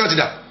bẹ́ẹ̀ sọ Markaz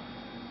dà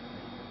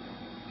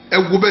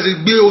ẹwu bẹ́ẹ̀ sì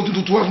gbé ojú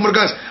tuntun wá fún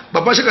Markaz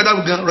bàbá Sheikh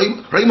Adamu gan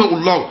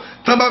rahimahullah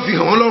tán bá fi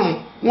hàn wọ́n lọ́rùn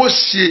wọ́n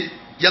ṣe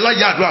yàrá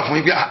yà àdúrà fún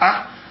yín pé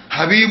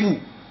Habibu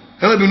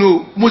ẹ̀rọ ìbínú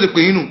mo ṣe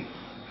pè yín nù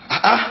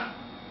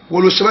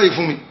wọ́n ló ṣe báyìí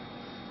fún mi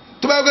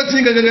tó bá yẹ kí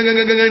tí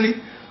gangan ni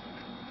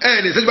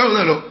lè ṣẹ́jú báwọn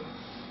náà lọ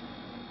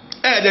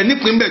dẹ̀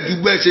nípìn bẹ̀ ju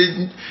gbẹ́ ṣe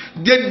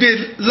dédé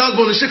last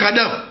born Sheikh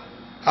Adam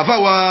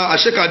àfàwà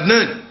Sheikh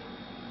Adnan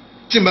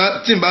tí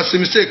n bá ṣe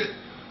mistake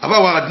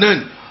àfàwà Adnan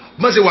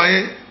má ṣe wà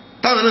yẹn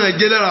táwọn náà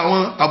jẹ́ lára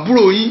àwọn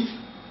àbúrò yín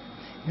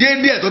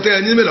dédé ẹ̀tọ́ tẹ́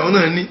ẹ ní mẹ́lẹ̀ àwọn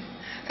náà ní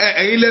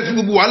ẹ̀yin lẹ́ fi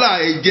gbogbo wàhálà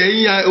ẹ̀jẹ̀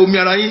yín omi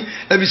ara yín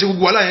ẹ fi ṣe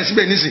gbogbo wàhálà yẹn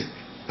síbẹ̀ nísìn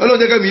Ọlọ́run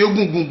jẹ́ kẹ́mi yóò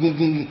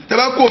gùn tẹ́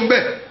bá kó ń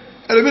bẹ̀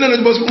ẹlòmínà ló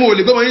ti bọ́ sí fún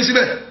òòlè gbọ́mọ yín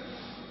síbẹ̀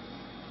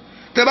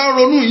tẹ́ bá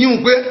ronú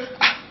yín pé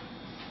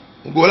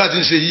gbogbo wàhálà ti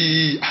ń ṣe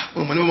yìí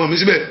ọmọ ní ọmọ mi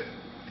síbẹ̀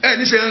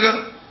ní ṣe gangan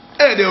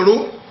dẹ̀ ro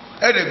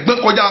dẹ̀ gbọ́n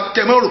kọjá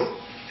kẹmọ́rò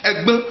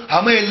gbọ́n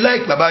àmọ́ ẹ láì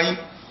bàbá yín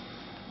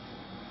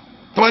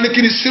tọ́wọ́ ní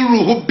kí ni sírù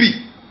hóbì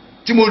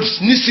tí mo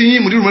ní sí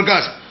yín Mudiru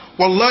Markaz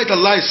wàláì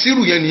tàláì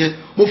sírù yẹn nìyẹn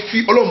mo fi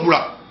Ọlọ́run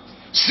búra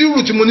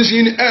sírù tí mo ní sí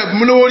yín ní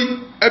bí lówó rí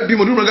bí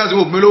Mudiru Markaz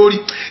wò bí lówó rí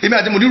èmi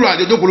àti Mudiru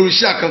àjọjọ́ kò lórí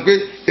iṣẹ́ àkàn pé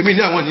èmi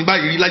ní àwọn ní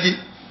báyìí rí láyé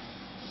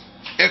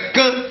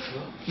ẹ̀kan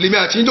lèmi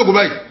àti yín jókòó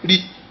báyìí rí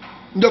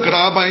níjọ́ kẹta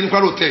wá báyìí ní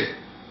kwaro tẹ̀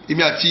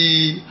èmi àti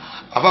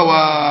àfáwà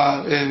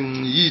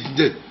yìí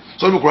jẹ́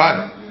sọ́dún Quran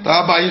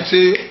tàwa báyìí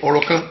ṣe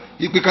ọ̀rọ̀ kan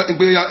ìpè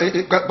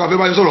pàfẹ́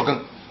báyìí sọ̀rọ̀ kan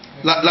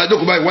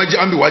lájókòó báyìí wájú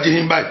àmì wájú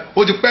yín báyìí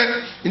ó ti pẹ́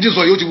ní ti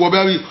sọ yìí ó ti wọ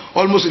bẹ́ẹ̀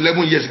almost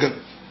 11 years gan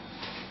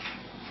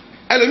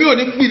ẹlòmíì ò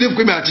ní pín in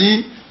pé mi àti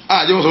yín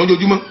àjẹmọ̀ sọ̀rọ̀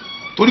ojoojúmọ́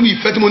torí bí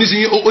ìfẹ́ tí mo ní sí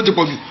yín ó ti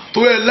pọ̀ jù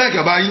torí ẹ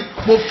láìka báyìí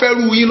mo fẹ́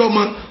rú yín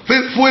lọ́mọ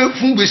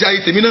fún gbèsè ayé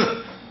tèmi náà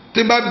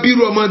tí n bá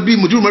bírú ọmọ bíi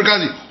Mudiru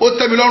Markaz ó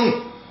tẹ́ mi lọ́rùn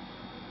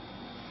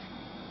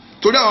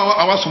torí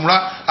àwọn sùnmùra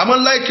àmọ́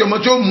láìkì ọmọ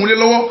tí ó mú lé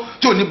lọ́wọ́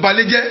tí ò ní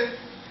balẹ̀ jẹ́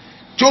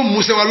tí ó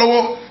mú sẹ́wà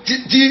lọ́wọ́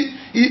tí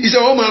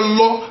iṣẹ́ wọn máa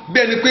lọ bí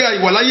ẹni pé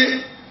àìwà láyé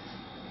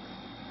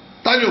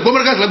tani ògbó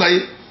Markaz lágbàáyé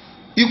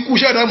ikú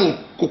Sheikh Adamu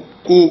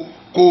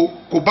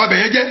kò bá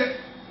bẹ̀yẹn jẹ́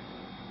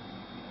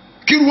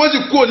kírú wọ́n sì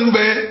kú ònínú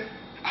bẹ̀yẹn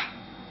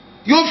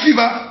yóò fi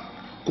ba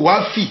kò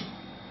wá fi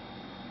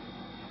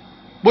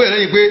bóyá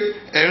lẹ́yìn pé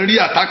ẹ̀ ń rí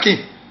attacking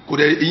kò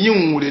dẹ̀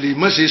ìyíhùn ò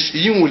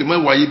lè mọ́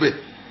wáyé bẹ́ẹ̀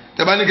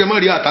tẹ́bá ní kẹ́ mọ́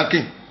rí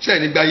attacking ṣe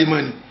ní gbáyé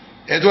mọ́ ni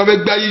ẹ̀ tí wọ́n fẹ́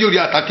gbáyé yóò rí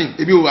attacking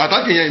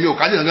attacking yẹn èmi ò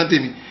kájí nǹkan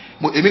tèmi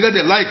èmi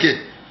gẹ́gẹ́ láìkẹ́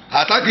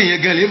attacking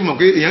yẹn gan lè fi mọ̀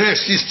pé èèyàn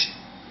exist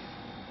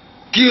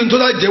kí n tó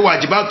dá jẹ́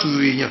wàjibátù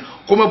èèyàn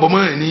kó mọ̀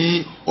bọ́mọ́ ẹ̀ ní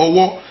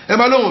ọwọ́ ẹ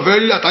má lóun fẹ́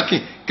rí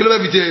attacking kí ló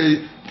fẹ́ fi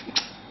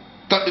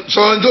tẹ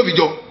sọ ní tó fi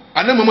jọ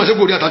àná mọ̀mọ́ ṣe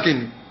kò rí attacking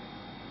ni.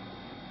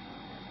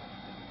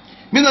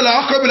 mina la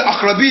aqrabil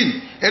aqrabin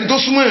ẹni tó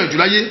súnmọ́ èèyàn jù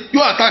láyé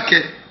yóò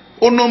àtàkẹ́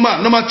ó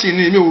normal tí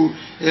ní èmi ò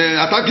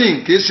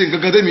attacking kìí ṣe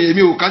nǹkan tẹ́mi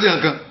èmi ò kájí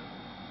nǹkan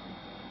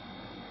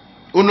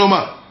ó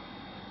normal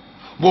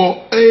bọ̀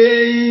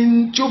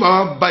ẹ̀yìn tí ó bá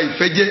ba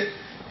ìfẹ́ jẹ́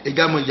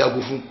ẹ̀gá mọ̀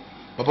yàgò fún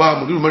bàbá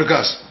Mudiru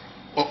Markaz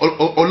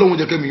Ọlọ́run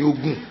jẹ́ kẹ́mi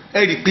ogun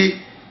ẹ rí i pé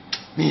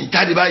mi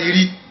jáde báyìí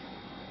rí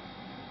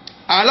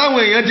aláwọn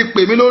èèyàn ti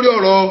pè mí lórí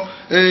ọ̀rọ̀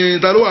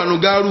ìtàlówó àánú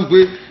gáárù pé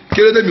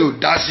kérédé mi ò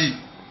dá sí i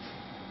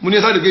mo ní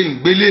sáré pé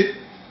ìgbélé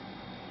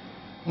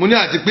mo ní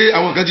àti pé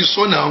àwọn kan ti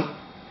sọ náà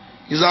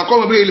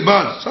ìsàkọ́mọ bí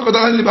ilban sọ́kọ́tà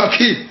nípa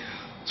kí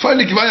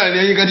fọ́ọ̀lì kìbáyà ni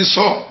ẹ̀yin kan ti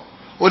sọ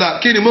ó dà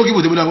kí ni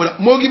mọ́gìbù tèmi náà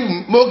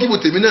mọ́gìbù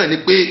tèmi náà ni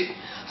pé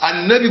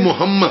anabi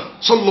Muhammad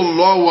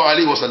sallallahu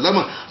alayhi wa sallam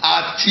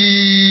àti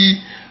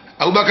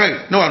Abubakar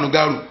náà wà nù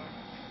gáárù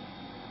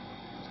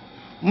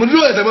mo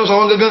dúró ẹ̀sẹ̀ mọ́ sọ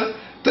wọn gángan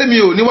tẹ́mi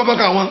ò ní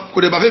wábàkà wọn kò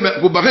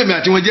bàfẹ́ mi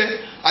àti wọn jẹ́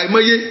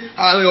àìmọye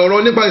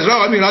ọ̀rọ̀ nípa Isra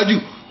àmì ìrájù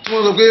tí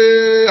wọ́n sọ pé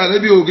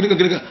anabi ò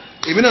kìnnìkan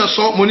èmi náà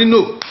sọ mo nínú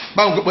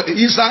báwọn pẹ̀pẹ̀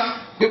Isa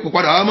pé kò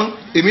padà wá mọ́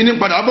èmi ní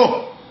padà bọ̀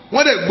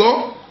wọ́n dẹ̀ gbọ́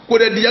kò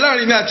dẹ̀ dìjà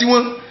láàrin mi àti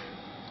wọn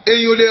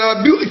èyàn ò lè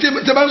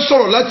tẹ́ bá ń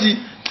sọ̀rọ̀ láti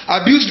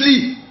abusely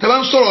tẹ́ bá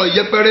ń sọ̀rọ̀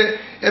yẹpẹrẹ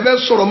ẹ bẹ́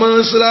sọ̀rọ̀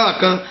mọ́nsílá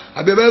kan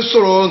àbí ẹ bẹ́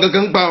sọ̀rọ̀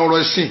kankan pa ọ̀rọ̀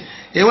ẹ̀sìn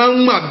ẹ wá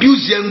ń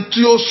abuse yẹn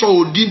tí ó sọ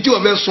òdi tí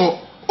wọ́n fẹ́ sọ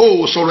ó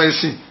sọ̀rọ̀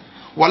ẹ̀sìn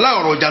wàhálà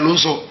ọ̀rọ̀ ọjà ló ń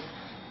sọ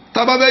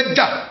tábà fẹ́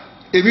jà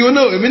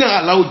èmi náà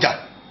aláwọ̀ jà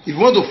if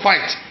you want to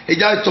fight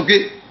ẹja sọ pé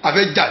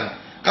afẹ́ jà ni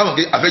káwọn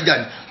pé afẹ́ jà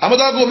ni àmọ́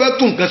tó bá kó fẹ́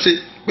tún nǹkan ṣe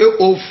pé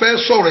o fẹ́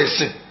sọ̀rọ̀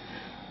ẹ̀sìn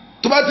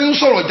tó bá ti ń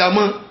sọ̀rọ̀ ọjà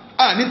mọ́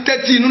ní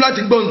tẹ́tí inú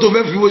láti gbọ́n tó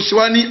fẹ́ fi ṣe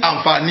wá ní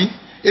àǹfààní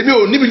èmi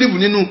ò ní bìlíìfù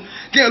nínú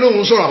kí ẹ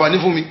lóun sọ̀rọ̀ àǹfààní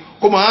fún mi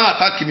kó máa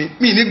àtàkì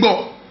mi ní gbọ́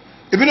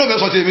èmi náà fẹ́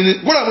sọ tèmi ni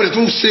kódà mo lè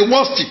tún ṣe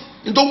worst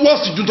nítorí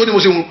worst ju tó ní mo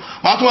ṣe wọn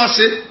màá tún wá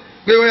ṣe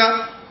pé ó yá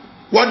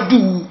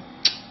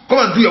come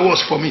and do your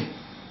worst for me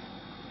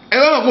ẹ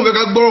bá wọn kó fẹ́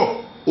ká gbọ́rọ̀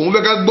òun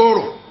fẹ́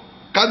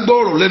ká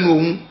gbọ́rọ̀ lẹ́nu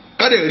òun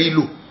ká dẹ̀ rí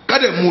lò ká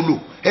dẹ̀ mú lò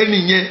ẹni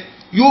yẹn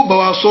yóò bá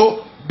wa sọ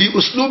bí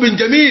uslubin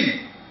jamil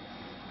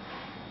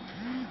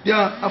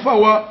yà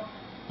afáwa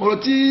ọ̀rọ̀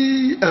tí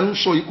ẹ̀ ń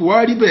sọ ìkó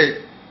wá rí bẹ́ẹ̀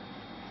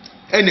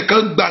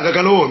ẹnìkan gba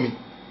gangan lọ́wọ́ mi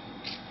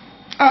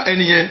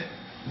ẹni yẹn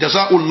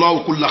jasa'ullahu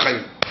kulla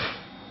khair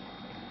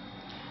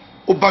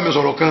ó bá mi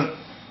sọ̀rọ̀ kan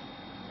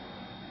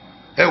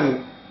ẹ wo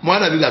mo á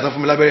dàbí gàtán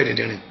fún mi lábẹ́rẹ́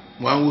dìndìnrín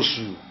mo á ń wò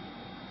sùn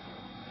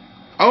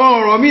àwọn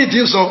ọ̀rọ̀ míì tí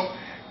ń sọ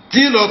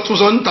tí lọ tún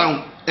sọ ń tàn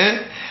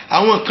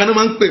àwọn kan náà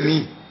máa ń pè mí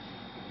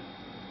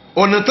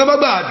ọ̀nà tó bá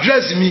gba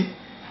àdírẹ́sì mi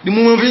ni mo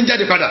máa fi ń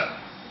jáde padà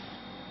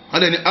wọ́n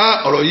dẹ̀ ní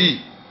ọ̀rọ̀ yìí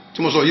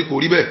tí mo sọ yìí kò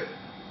rí bẹ́ẹ̀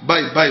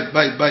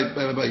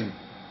báyìí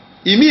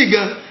ìmí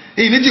gan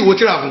èyí ní tí ìwò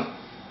tíra fún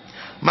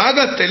màá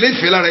gà tẹ̀lé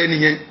ìfẹ́ lára ẹni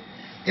yẹn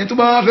ẹni tó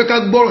bá fẹ́ ká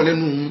gbọ́rọ̀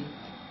lẹ́nu òun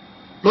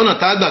lọ́nà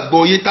tá a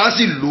gbàgbọ́ yé tá a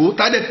sì lò ó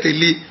tá a dẹ̀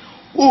tẹ̀lé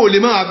ó lè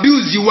máa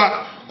abuse wa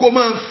kó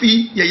máa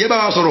fi yẹ̀yẹ́ bá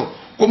wa sọ̀rọ̀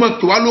kó máa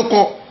pè wá lóko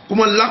kó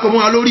máa lákọ̀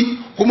mọ́ wa lórí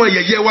kó máa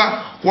yẹ̀yẹ́ wa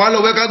kó wá lọ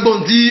fẹ́ ká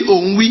gbọ́n tí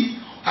òun wí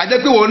àjẹ́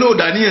pé wọn náà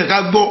dà níyàn ká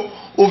gbọ́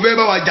ó fẹ́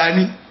bá wa jà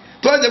ni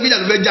tó wá jẹ́ pé ìjà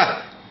ló fẹ́ jà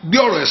gbé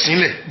ọ̀rọ̀ ẹ̀sìn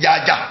lẹ̀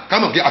jà ká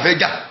mọ̀ pé a fẹ́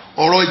jà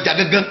ọ̀rọ̀ ìjà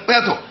gangan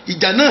pẹ́yàtọ̀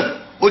ìjà náà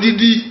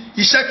odidi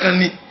iṣẹ́ kan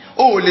ni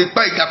ó lè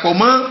pa ìjà pọ̀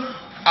mọ́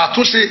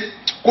àtúnṣe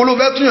kó ló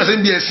fẹ́ túnyàn sí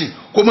ibi ẹ̀sìn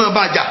kó máa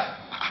bá jà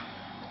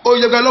ó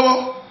yẹ ká lọ́wọ́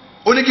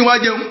ó ní kí wọ́n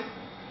á jẹun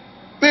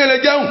bẹ́ẹ̀ lè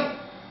jẹun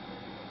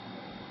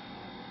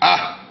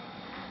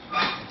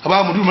àbá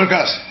amúdú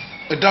mẹ́kàs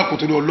ẹ̀dá kò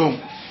tó lé ọlọ́run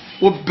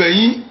ó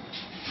bẹ̀yìn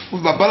ó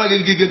fi bàbá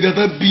alágége gẹ́gẹ́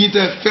tán bí yín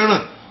tẹ́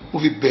fẹ́ràn ó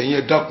fi bẹ̀yìn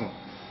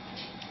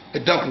ẹ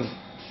dákun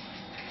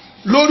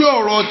lórí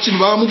ọ̀rọ̀ tí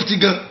bàbá mufti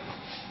gan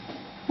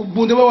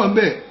gbogbo tẹ́ bá wà ń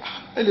bẹ̀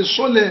ẹ lè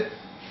sọ́lẹ̀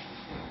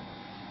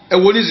ẹ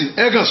wo nísìn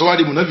ẹ kàn sọ wá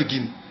di mùnáfìkì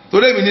ni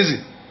torí èmi nísìn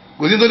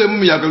kò sí tó lè mú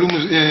mi yà pẹ̀lú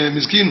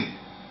mìskínù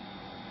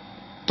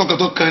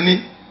tọkàntọkàn ní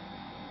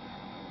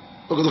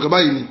tọkàntọkàn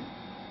báyìí ni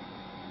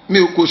mi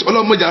ò kò sí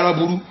ọlọ́mọdé ara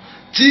burú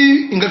tí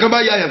nǹkan kan bá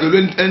yà yà pẹ̀lú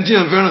ẹni tí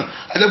yàn fẹ́ràn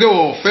àjẹpẹ́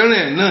wọ̀ fẹ́ràn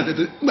ẹ̀ náà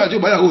tètè nígbà tí ó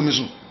bá yàwó mi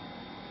sùn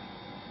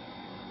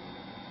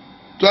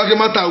tó wá kí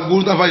má ta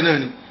ogun tá fàyè náà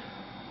ni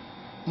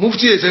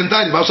mufti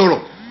ẹ̀sẹ̀ntàlì bá sọ̀rọ̀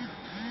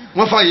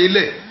wọ́n fàyè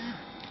lẹ̀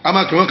a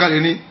máa kí wọ́n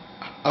kalẹ̀ ní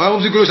àwọn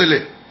mufti kí ló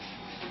ṣẹlẹ̀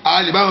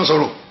a lè bá wọn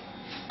sọ̀rọ̀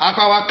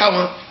apá wa ká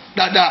wọn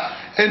dáadáa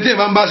ẹni tí yẹn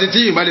bá ń bá ṣe tí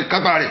yìí bá lè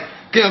kápá rẹ̀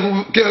kí yẹn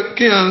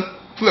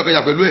fún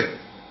ẹ̀kẹ́jà pẹ̀lú ẹ̀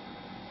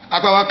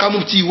apá wa ká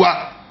mufti wa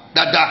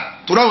dáadáa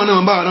tó ráwọn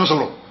náà bá wọn náà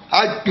sọ̀rọ̀ á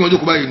kí wọn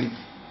jókòó báyìí ni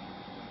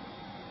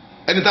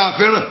ẹni tá a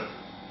fẹ́ràn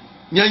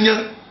yányán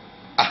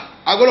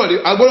agbọ́dọ̀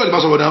lè bá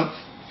sọ̀rọ̀ náà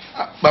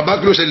bàbá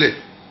kí ló ṣẹlẹ̀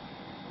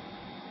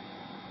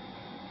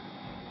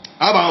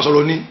á bá wọn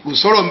sọ̀rọ̀ ni kò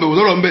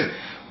sọ̀rọ̀ ńbẹ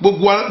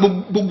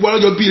gbogbo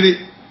alájọ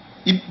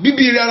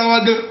bíbíire ara wa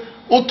gan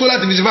ó tó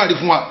láti fi sífàdí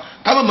fún wa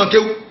ká má mọ̀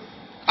kéwú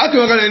á kí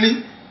wọn kalẹ̀ ní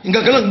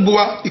nǹkan kan náà gbogbo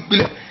wa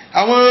ìpìlẹ̀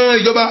àwọn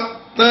ìjọba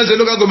náà ṣe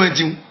local government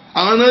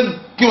àwọn náà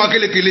kí wọn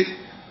kélekèle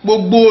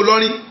gbogbo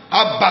Ìlọrin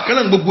abàkan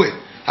náà gbogbo ẹ̀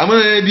àmọ́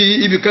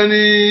ibìkan ní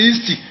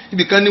east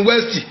ibìkan ní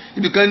west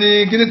ibìkan ní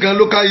kíní kan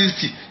local east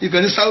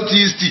ibìkan ní south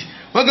east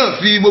wọ́n kàn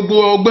fi gbogbo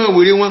ọgbọ́n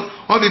wèrè wọ́n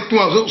fi pín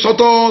wọn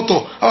sọ́tọ̀ọ̀tọ̀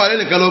àwọn àlẹ́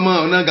nìkan lọ́mọ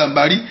ọ̀nà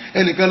gàmbàrí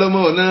ẹnìkan lọ́mọ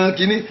ọ̀nà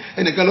kíní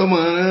ẹnìkan lọ́mọ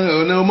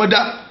ọ̀nà ọmọdá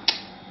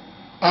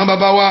àwọn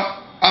bàbá wa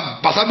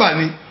àbàsábà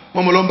ni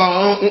wọ́n mọ̀ lọ́nba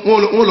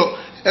wọn lọ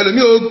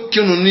ẹlòmíì ó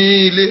kírun ní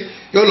ilé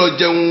yóò lọ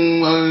jẹun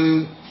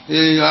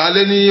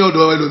alẹ́ ní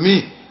ọ̀dọ̀ ẹlòmíì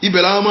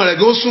ibẹ̀ làwọn ọmọ rẹ̀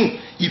gó sùn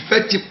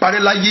ìfẹ́ ti parẹ́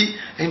láyé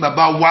ẹ̀yin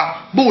bàbá wa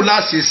bó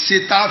la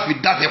ṣe tá a fi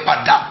dáfẹ́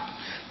padà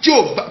tí ò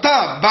tá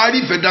a bá rí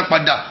ìfẹ́ dá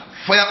padà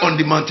fire on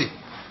the mountain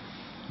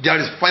there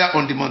is fire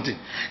on the mountain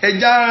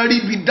ẹja rí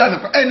ibi dáfẹ́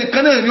padà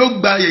ẹnìkan náà ni ó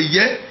gba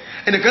yẹ̀yẹ́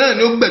ẹnìkan náà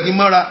ni ó gbẹ̀gbin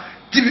mọ́ra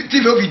tí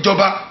ìfẹ́ ó fi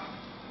jọba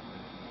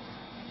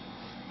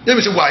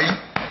èmi ṣe wà yìí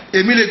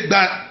èmi lè gba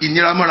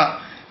ìnira mọ́ra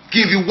kí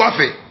n fi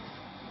wáfẹ́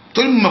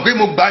torí mo mọ̀ pé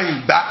mo gba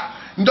ìgbà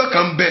njọ́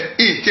kan bẹ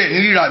èyí tẹ̀ ní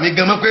ríra mi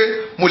gan mọ́ pé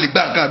mo lè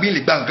gba nǹkan àbí lè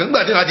gba nǹkan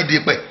nígbà tí ẹ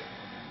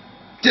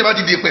bá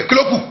ti di pẹ̀ kí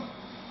ló kù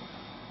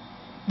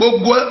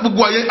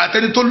gbogbo ayé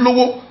àtẹni tó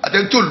lówó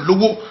àtẹni tó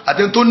lówó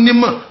àtẹni tó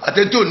nímọ̀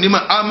àtẹni tó nímọ̀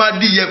a máa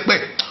di yẹpẹ̀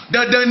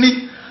dandan ní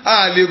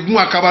a lè gun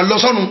àkàbà lọ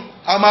sọ́run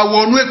a máa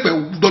wọnú ẹ̀pẹ̀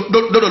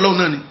dọ́dọ̀ lọ́hùn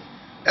náà ni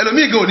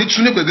ẹlòmíì gan ò ní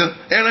tún nípẹ̀ gan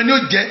ẹran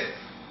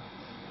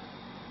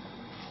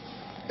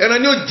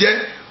ni ó jẹ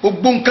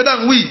gbogbo nǹkan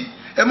dáhùn wí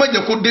ẹ má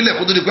jẹ́ kó délẹ̀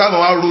kó tó di pé a máa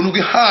wá ronú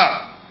kí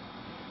ha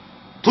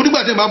torí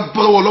gbà tí ẹ bá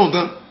bọ́ lọ́wọ́ Ọlọ́run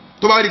tán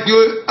tó bá rí i pé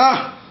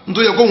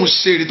nítorí ẹ kóhun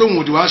ṣe èrè tóhun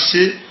òdì wá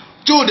ṣe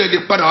tí ò dẹ̀ lè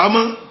padà wá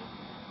mọ́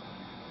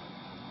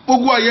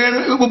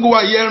gbogbo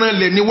ayé ẹran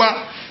lẹ̀ ní wá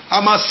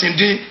a máa sìn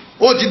dín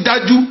ó ti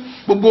dájú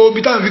gbogbo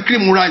ibi táwọn fi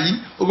kírìmù ra yìí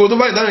gbogbo tó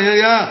bá yìí táwọn yẹn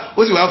yá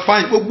ó sì wá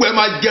fáyìn gbogbo ẹ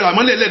máa jẹrà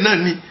mọ́lẹ̀lẹ̀ náà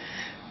ni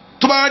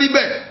tó bá rí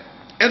bẹ́ẹ̀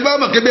ẹ tó bá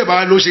mọ̀ kébẹ̀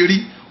bá ló ṣe rí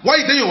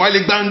wáyé téèyàn wá lè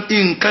gba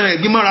nǹkan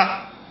ẹ̀gbin mọ́ra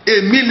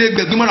èmi lè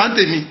gbẹ̀gbin mọ́ra ń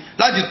tèmi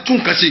láti tún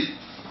nǹkan ṣe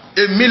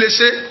èmi lè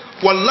ṣe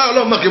wàláhì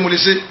Ọlọ́run mọ̀ kí mo lè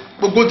ṣe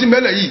gbogbo tí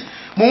mẹ́lẹ̀ yìí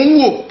mo ń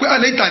wò pé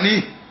àlẹ́ ìtà ní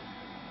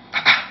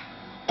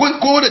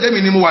kó dẹ̀dẹ̀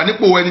mi ni mo wà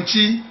nípò ẹni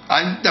tí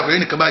à ń dàpẹ́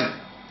nìkan báyìí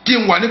kí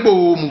n wà nípò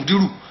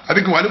mùdírù àbí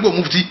kí n wà nípò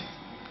mufti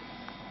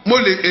mo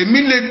lè èmi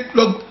lè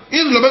lọ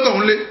ìlú lọ́bẹ̀tọ̀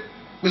ń lé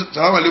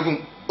sàlámù alaykum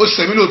ó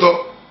sẹ̀mí lóòótọ́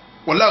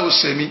wàláhì ó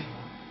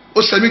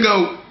sẹ̀mí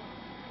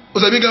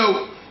gan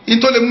o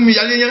ìtọ́ lè mú mi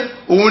yá yẹn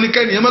òun ni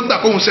kẹ́niyàn má gbà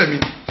kóhun sẹ̀mí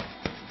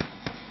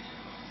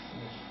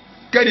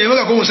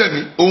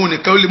òun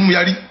nìkan ó lè mú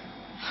yarí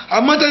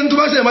àmọ́ tẹ́ni tó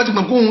bá sẹ̀yìn bá ti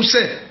gbọ̀n kóhun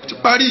sẹ̀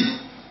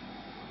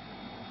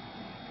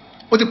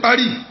ó ti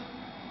parí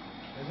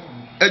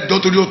ẹjọ́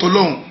torí ọ̀tọ̀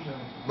lọ́hùn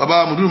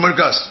bàbá mudiru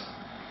Markaz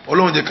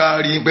Ọlọ́run jẹ́ ká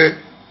rí yín pẹ́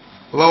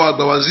bàbá wa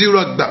àgbà waziri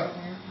àgbà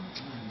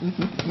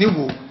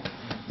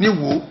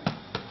níwò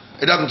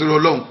ẹ̀dákun torí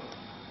Ọlọ́run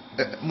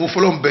mo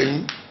fọlọ́n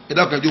bẹ̀yìn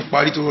ẹ̀dákun ẹjọ́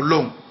parí torí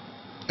Ọlọ́run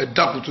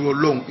ẹ̀dákun torí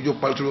Ọlọ́run ẹjọ́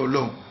parí torí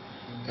Ọlọ́run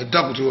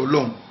ẹ̀dákun torí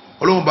Ọlọ́run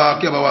Ọlọ́run bá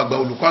kí bàbá wa àgbà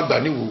olùkọ́ àgbà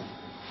níwò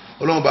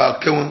Ọlọ́run bá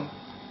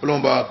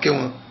kẹ́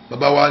wọn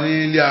bàbá wa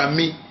nílé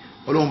àmì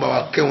Ọlọ́run bá wa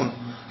kẹ́ wọn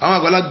àwọn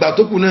àgbàlagbà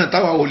tó kù náà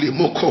táwa ò lè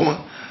mú kọ wọn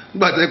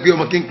nígbà tẹ́ pé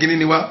ọmọ kínkínní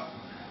ni wá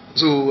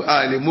so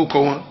a lè mú kọ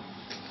wọn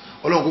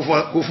Ọlọ́run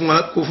kó fún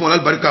wọn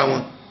alálùbáríkà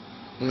wọn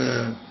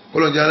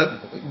Ọlọ́run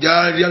já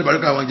rí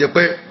alálùbáríkà wọn jẹ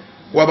pé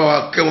wá bá wa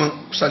kẹ́ wọn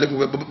sàlẹ̀kùn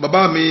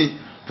bàbá mi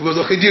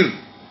Professor Khidir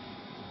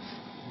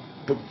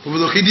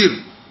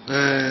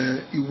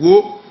Ìwó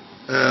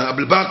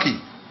Abdulbaki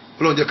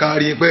Ọlọ́run jẹ́ ká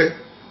rí yín pé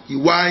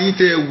ìwà yín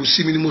tẹ́ wù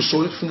sí mi ni mo sọ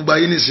fún gbogbo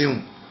ayé nísìnyìí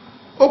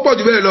ó pọ̀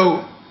jù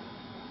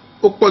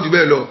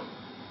bẹ́ẹ̀ lọ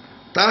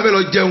tá a fẹ́ lọ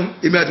jẹun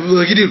èmi àti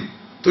Professor Khidir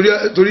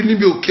torí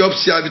níbi òkè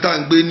ọ́fíìsì abita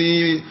ń gbé ní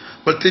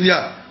Mauritania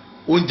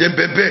oúnjẹ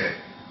bẹ́ẹ̀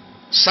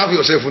serve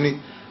yourself ni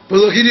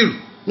Professor Khidir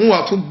wọ́n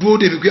wà tún dúró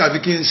débi pé àfi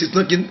kí n ṣe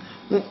tán kí n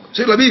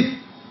ṣe lọ́bí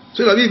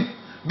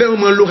bẹ́ẹ̀ wọ́n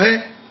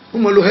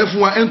máa lo ẹ́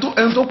fún wa ẹni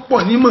tó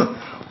pọ̀ nímọ̀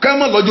ká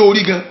má lọ́jọ́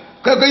orí gan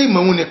káàkiri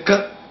ìmọ̀ wọn nìkan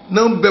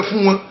náà ń bẹ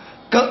fún wọn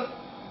kán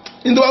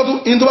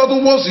ìntọ́bá tó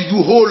wọ́ọ̀sì ju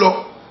hó lọ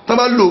tán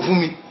bá lò fún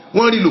mi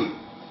wọ́n rí lò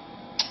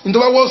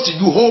ìntọ́bá wọ́ọ̀sì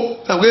ju hó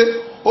tàbí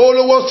ó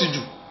ló wọ́ọ̀sì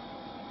jù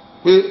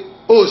pé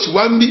ó sì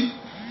wá ń bí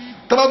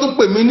tán bá tó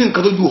pè mí ní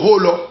nǹkan tó ju hó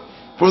lọ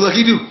Professor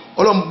Khidir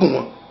Ọlọ́run bùn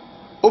wọn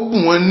ó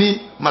bùn wọn ní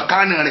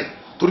màkánì rẹ̀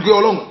torí pé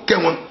Ọlọ́run kẹ́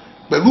wọn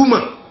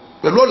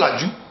pẹ̀lú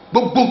ọ̀làjú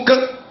gbogbo nǹkan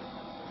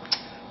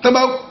tán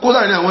bá kó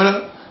sáàrin àwọn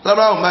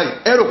lábára àwọn báyìí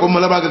ẹ̀rọ kọ́ mọ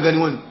lábára gangan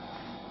ni wọ́n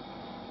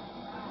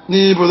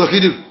ní Professor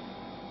Khidir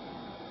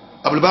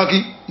Abdulbaki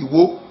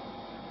Ìwó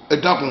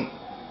ẹ̀dákun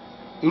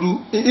irú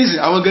ìsìn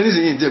àwọn gan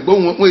nísìnyí ìjẹ́ gbọ́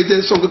wọn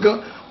ètè sọ kankan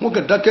wọn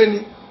kàn dákẹ́ ni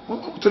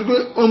torí pé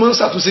wọ́n máa ń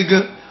ṣàtúnṣe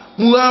gan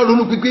mú wá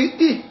ronú pípé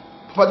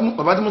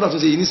bàbá tí wọ́n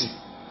ṣàtúnṣe yìí nísìn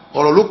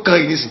ọ̀rọ̀ ló kan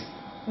yìí nísìn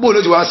bóun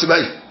ló ti wá sí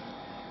báyìí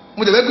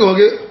mo tẹ̀ fẹ́ pé wọ́n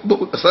ké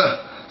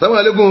sàmúlò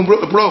alẹ́gùn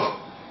prof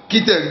kí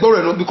tẹ̀ gbọ́rọ̀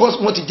ẹ̀ lọ because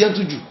wọ́n ti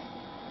gentle jù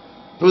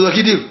Professor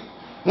Khidir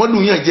wọ́n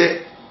lù yàn jẹ́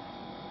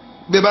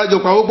bẹ́ẹ̀ bá jọ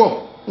pawó pọ̀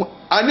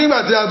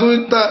ànígbà tí a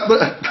tún ta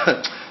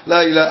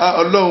láìla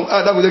Ọlọ́run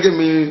dákùnjẹ́ kí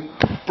mi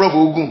prof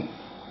ogun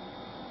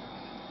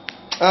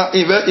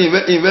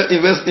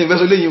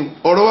invest léyìn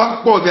ọ̀rọ̀ wá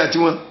pọ̀ bí àti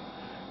wọn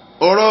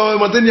ọ̀rọ̀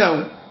mọ̀tẹ́ni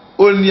àwọn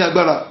ó ní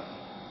agbára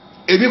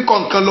èmi kọ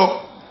nǹkan lọ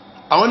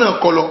àwọn náà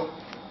kọ lọ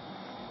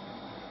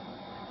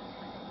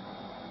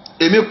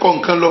èmi kọ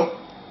nǹkan lọ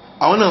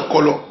àwọn náà kọ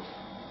lọ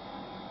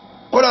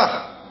kódà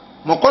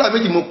mọ̀kọ́lá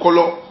méjì mo kọ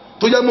lọ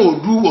tó jẹ́ mọ́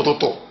òdú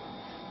ọ̀tọ̀ọ̀tọ̀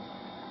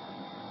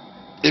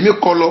èmi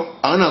kọ lọ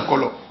àwọn náà kọ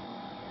lọ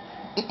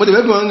mo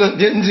tẹ̀lé bí wọ́n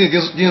ń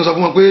dín sọ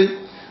fún wọn pé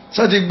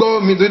sáti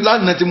gbọ́ mi tó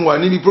lánàá tí mo wà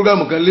níbi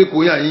prógámù kan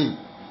lẹ́kọ̀ọ́ yà yìí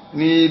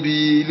níbi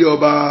ilé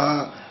ọba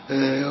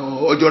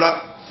ọjọ́ra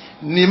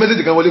ní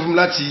mẹ́sẹ̀jì kan wọlé fún mi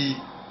láti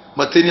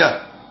Mauritania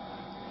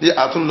pé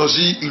a tún lọ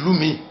sí ìlú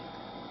mi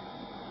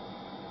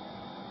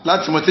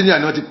láti Mauritania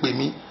ni wọ́n ti pè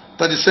mí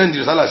tó ti sẹ́ndì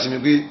rìsálà sí mi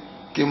pé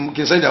kí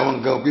n sẹ́ndì àwọn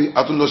nǹkan pé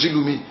a tún lọ sí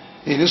ìlú mi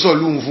èyí ní sọ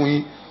lóhùn fún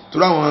yín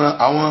torí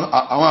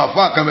àwọn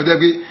àfáà kan mẹ́tẹ́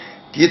pé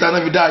kì í ta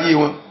náà fi dá ayé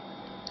wọn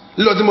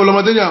lílọ tí mo lọ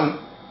Mauritania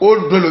ó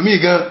dùn ẹlòmíì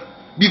gan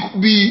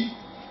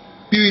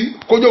bí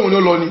kójọ́ òun ló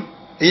lọ ni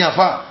èyí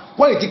àfáà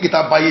wọ́n lè ti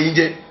kìtà ba ayé yín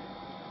jẹ́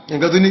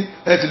nǹkan tó ní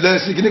ẹ ti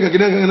lẹ́sìn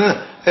kíníkan náà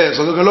ẹ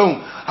sọ kankan lọ́hùn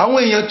àwọn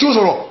èèyàn tí ó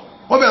sọ̀rọ̀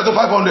wọ́n bẹ̀rẹ̀ tó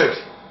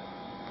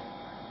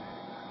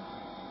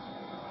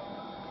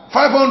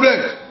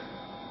 500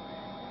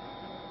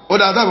 ó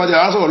dáa tá àbájá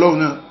àásọ̀rọ̀ lọ́hùn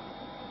náà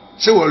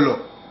ṣé wọ́n lọ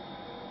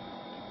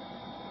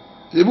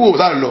ṣébí wò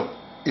sáà lọ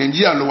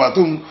nàìjíríà lọ wà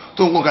tó ń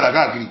kún kàdà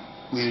káàkiri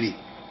wèrè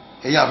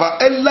ẹ̀yìn àfa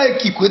ẹ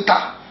láìkì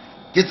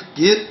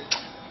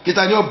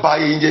kíta ní ọba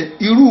ayé yín jẹ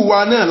irú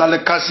wa náà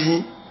lálẹ́ ká sí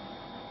yín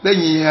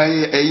lẹ́yìn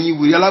ẹ̀yìn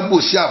wèrè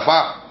alábòsí àfa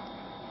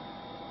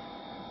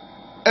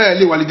ẹ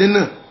lè wàlídẹ́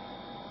náà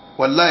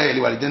wàláhì ẹ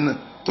lè wàlídẹ́ náà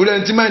torí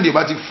ẹni tí máìndì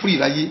bá ti fúrì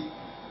láyé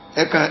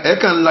ẹ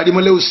kàn ńlá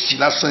mọ́lẹ́ òsì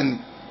lásán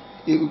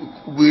ni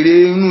wèrè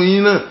inú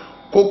yín náà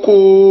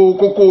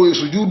kókó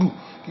èsùjúdù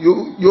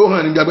yóò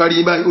hàn níbi agbárí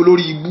yín báyìí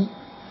olórí ibú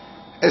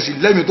ẹ sì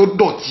lẹ́mìí tó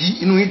dọ̀tí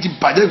inú yín ti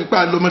bàjẹ́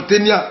pípa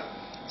lọ́mọtẹ́níà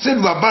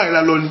sẹ́ẹ̀dù bàbá rẹ̀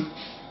la lọ ni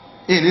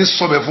èyí ní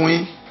sọ̀bẹ̀ fún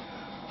yín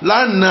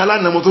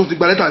lánàá mo tó ti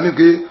gba lẹ́tà mi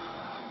pé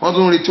wọ́n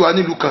tún ń retí wa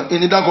nílùú kan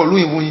èyí dákọ̀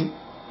lóyìn fún yín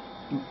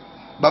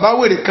bàbá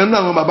wèrè kan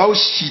náà àwọn bàbá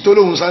òsì tó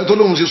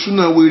lóhùn ṣe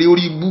súnà wèrè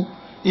orí ibú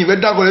ìfẹ́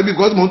dákọ̀ rẹ̀ bí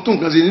kò mo ń tún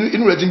nǹkan sí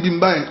inú rẹ̀ ti ń bí mi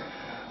báyìí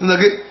nígbà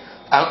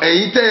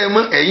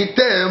ẹ̀yin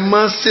tẹ́ ẹ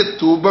máa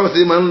ṣètò báwo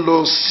ṣe máa ń lọ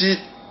sí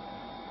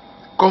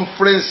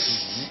kọ́nfẹ́rẹ́nsì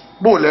yìí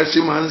bó lẹ́ ṣe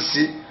máa ń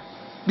ṣe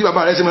bí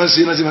bàbá rẹ̀ ṣe máa ń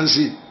ṣe náà ṣe máa ń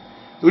ṣe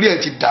orí ẹ̀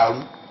ti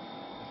dàrú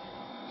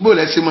bó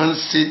lẹ́ ṣe máa ń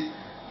ṣe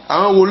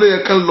àwọn wo ló yẹ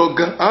kán lọ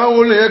gan àwọn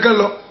wo ló yẹ kán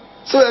lọ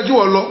ṣé ó yẹ kí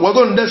wọ́n lọ wọ́n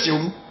tó ń dẹ̀sìn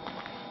rú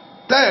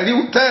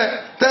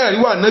tẹ́ẹ̀rí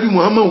wà nábì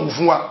Muhammad wù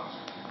fún wa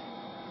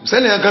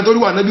sẹ́ni ẹ̀kan tó rí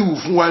wà nábì wù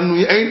fún wa nù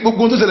ẹ̀yin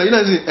gbogbo tó ṣẹlẹ̀ yìí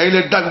náà sì ẹ̀yin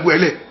lẹ dá gbogbo ẹ̀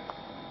lẹ̀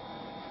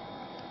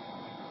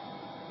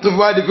tó fi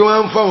wá di pé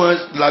wọ́n ń fáwọn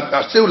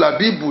Sheikh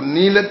Labeebu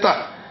ní lẹ́tà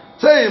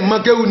sẹ́yìn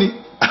mọ́kẹ́wù ni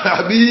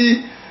àbí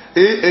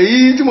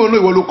èyí tí mo ń lò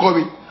ìwọ ló kọ́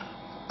mi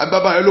àbí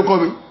bàbá rẹ ló kọ́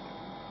mi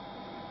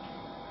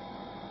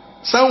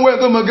sáwọn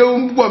tó mọ́kẹ́wù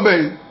ń pọ̀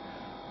mẹ́rin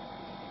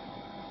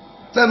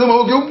sẹ́yìn tó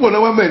mọ́kẹ́wù ń pọ̀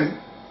náà wọ́n mẹ́rin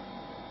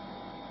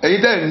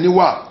ẹ̀yin tẹ́ ẹ̀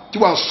níwà tí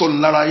wàá sọnù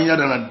lára yín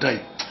yàrá dáì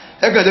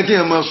ẹ kàn jẹ́ kí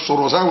ẹ máa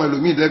sọ̀rọ̀ sáwọn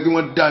ẹlòmíì tẹ́ pé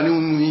wọ́n dá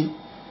nínú yín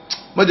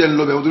mọ́jẹ̀ ń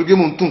lọ bẹ̀rù torí pé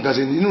mò ń tún nǹkan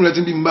ṣe inú rẹ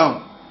ti bí mi báwọn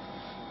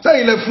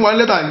sẹ́yìn lẹ fún wa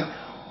lẹ́tà ni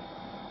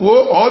wo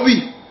ọ̀ọ́bì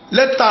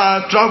lẹ́tà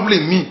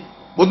travelling mi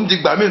mo tún ti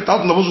gbà mí táwọn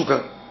tún lọ fóṣù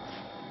kan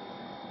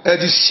ẹ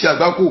ti ṣe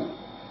àgbákò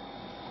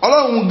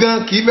ọlọ́run gan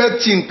kì í fẹ́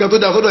ti nǹkan tó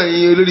dáa sọ́dọ̀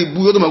ẹ̀yin olórí ibú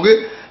yóò tó mọ̀ pé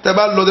tẹ́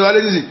bá lọ tẹ́ bá lé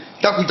nísìn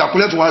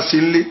jákujàkulẹ̀ tún wá ṣe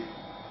ń lé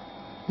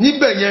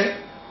níbẹ̀ yẹn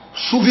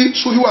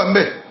sufi wà ń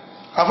bẹ̀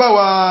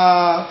àfáwà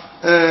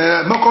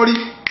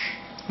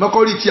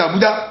mọ́kọ́rí ti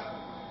Àbújá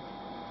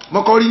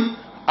mọ́kọ́rí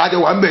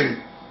àjẹwà ń bẹ̀ ni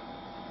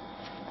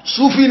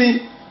sufi ni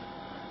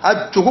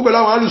àjòkó pẹ̀lú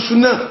àwọn alùsùn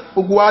náà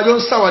gbogbo àjọ ń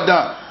ṣàwàdà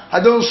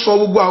àjọ ń sọ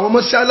gbogbo àwọn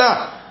mọ́sálà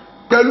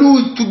pẹ̀lú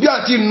ìtúbí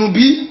àti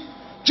ìnùbí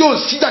tí ó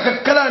síjà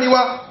kankan láàrin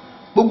wa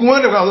gbogbo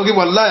wọn lẹ́kọ̀ọ́ àwọn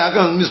ọ̀gẹ́wà láyà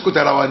kan ní sùkúta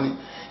ara wa ni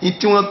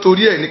tí wọ́n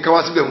torí ẹ̀ ní káwá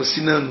síbẹ̀ mú sí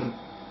náà nù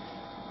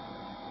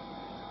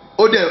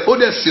ó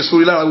dẹ̀ sèso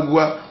rí lára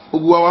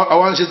gbogbo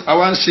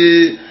àwa ń ṣe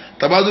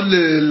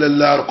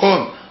tabadul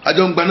arqam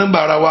àjọ ń gba nọ́mbà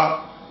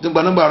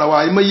ara wa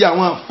àyèmọ́ yí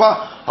àwọn afá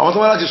àwọn tó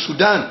wá láti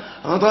Sudan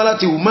àwọn tó wá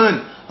láti Oman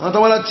àwọn tó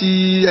wá láti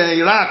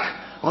Iraq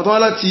àwọn tó wá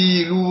láti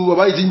ìlú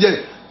bàbá yìí ti ń jẹ́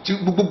tí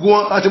gbogbo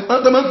wọn àti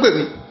àwọn tó máa ń pè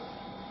mí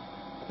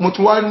mo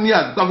tún wá ní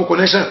àgbàfọ̀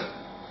connection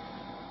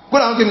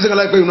kódà àwọn kémi sẹ́kà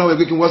láìpẹ́ ìrìnà wẹ̀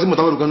pé kí n wá sí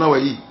mọ̀tàwọ̀dù kan náà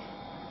wẹ̀ yìí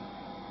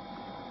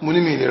mo ní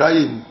mi ìlera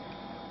yìí ni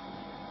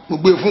mo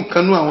gbé fún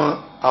kanú àwọn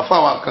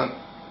àfáwà kan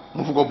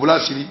mo fọkọ̀ bù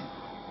láṣìírí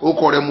ó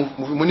kọ rẹ̀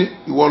mo ní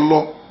ìwọ lọ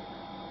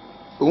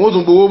òun ó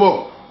tún gbowó bọ̀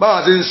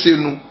báwa ṣe ń ṣe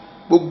nu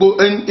gbogbo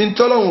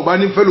ntọ́lọ́hùn bá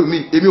ní fẹ́lòmí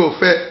èmi ò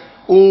fẹ́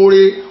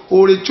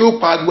oore tí ó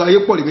pa agbo ayé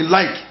pọ̀ lèmi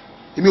láìkì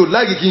èmi ò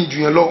láìkì kí n jù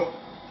yẹn lọ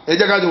ẹ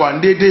jẹ́ ká jọ wà ń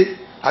déédéé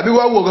àbí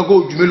wá wò kankan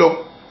ò jù mí lọ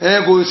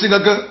ẹ kò sí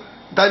kankan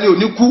tani ò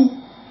ní kú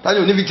tani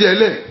ò ní fi tiẹ̀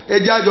lẹ̀ ẹ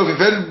jẹ́ àjọ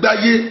fìfẹ́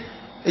gbáyé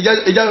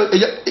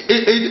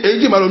èyí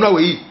tí màá lọ náà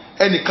wẹ̀ yìí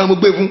ẹnìkan mo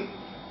gbé fún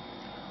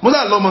mo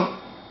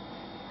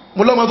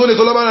lọ́mọ tó lè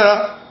tó lọ́mọ rárá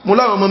mo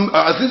láwọn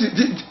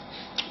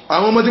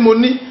ọmọ tí mo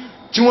ní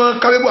tí wọ́n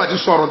káwébù àti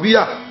sọ̀rọ̀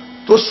bíyà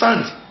tó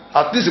sand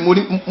at least mo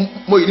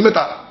yìí ní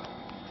mẹ́ta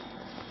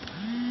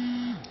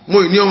mo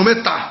yìí ní ọmọ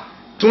mẹ́ta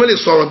tí wọ́n lè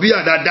sọ̀rọ̀ bíyà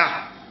dáadáa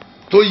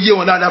tó yé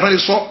wọn dáadáa fún ẹ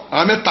sọ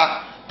àwọn mẹ́ta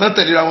tán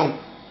tẹ̀léra wọn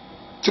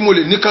tí mo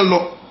lè níkan lọ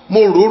mo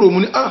rò mo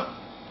ní àwọn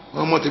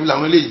ọmọ tèmi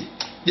làwọn eléyìí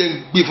yẹ ń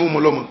gbé fún ọmọ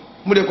lọ́mọ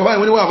mo lè kọ́ báyìí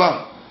wọ́n ní wà fà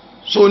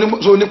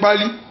so ní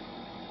pálí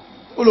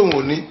ó lóun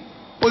ò ní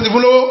ó ti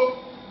fún lówó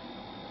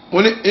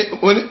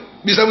wọ́n ní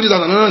bí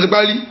 70,000 náà ti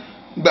pálí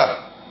gbà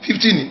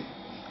 50 ni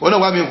wọ́n náà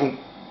wá mi fún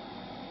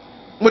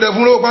mo dẹ̀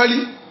fún lówó pálí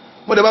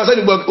mo dẹ̀ bá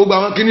sẹ́ni gbogbo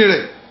àwọn kíní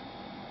rẹ̀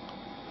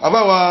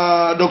àbáwa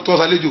Dr.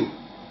 Salejo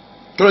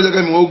tọ́lọ́ jẹ́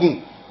kẹ́mi ogun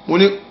mo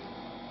ní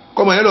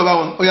kọ́mọ yẹn lọ bá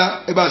wọn ó yá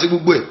ẹ bá ṣe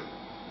gbogbo ẹ̀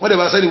wọ́n dẹ̀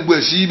bá sẹ́ni gbogbo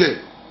ẹ̀ sí ibẹ̀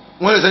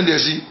wọ́n lè sẹ́ni ẹ̀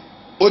sí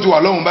ó ti wà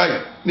lọ́hùn báyìí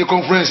ní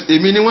conference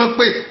èmi ni wọ́n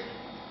pè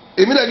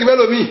èmi dẹ̀ kí bẹ́ẹ̀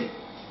lómi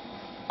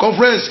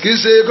conference kì í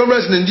ṣe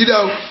conference Nàìjíríà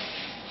o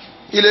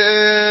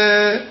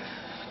ilẹ̀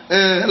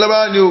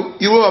lábára ni o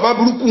ìwọ bàbá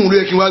burúkú ń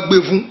rẹ kí wọ́n á gbé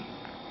fún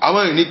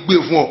àwọn ìní gbé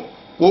fún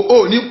ọ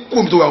ò ní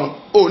kó mi tó wà wọn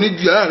ò ní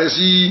ju yàrá rẹ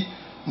sí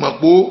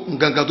mọ̀pó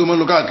nǹkan tó máa ń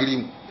lọ káàkiri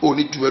ò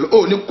ní ju ẹ lọ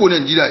ò ní kó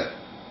Nàìjíríà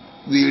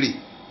wèrè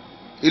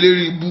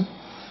eléri ibú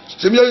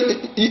sèmi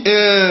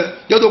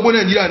yọtọ̀ pé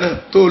Nàìjíríà náà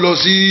tó lọ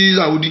sí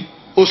Saudi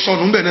ó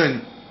sọnù ńbẹ náà ni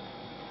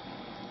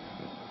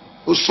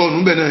ó sọnù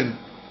ńbẹ náà ni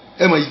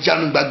ẹ mọ̀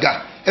ìjánu gbàgà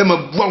ẹ mọ̀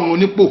bú àwọn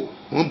onípò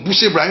wọn bú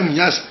sí Ibrahim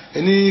Niass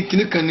ẹni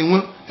kíní kan ni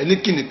wọn ẹni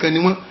kíní kan ni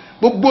wọn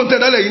gbogbo ń tẹ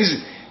dálẹ̀ yìí sì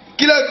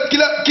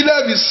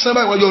kílẹ̀ fi san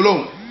báyìí wájú Ọlọ́run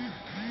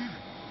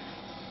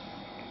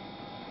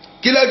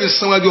kílẹ̀ fi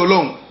san wájú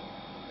Ọlọ́run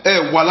ẹ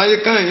wà láyé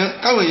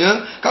káwọn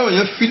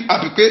èèyàn feel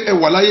happy pé ẹ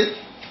wà láyé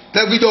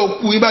tẹ́gbẹ́jọ́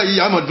kú yín báyìí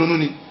àmọ̀ dunnú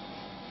ni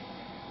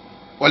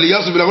wàlẹ̀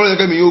yá sùn bí lakọ́lẹ̀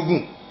kẹ́mi yóò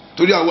gùn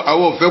torí àwọn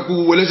ọ̀fẹ́ kú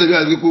wọlé ṣẹ́bí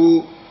àti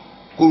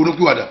kó ronú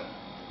pìwàdà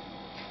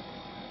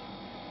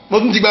mo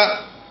tún ti gba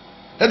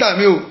lẹ́tà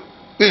mi ò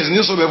pé èsì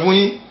ní sọ̀bẹ̀ fún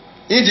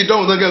yín ti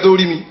dọ́hùn tán kẹ́ tó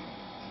rí mi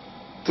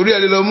torí ẹ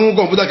lè lọ mú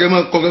kọ̀ǹpútà kẹ́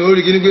mọ́ kọ̀ǹkan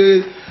lórí kí ni pé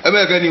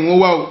ẹbẹ́ẹ̀kẹ́ ni wọ́n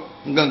wá o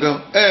nǹkankan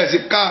ẹ̀ sì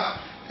ká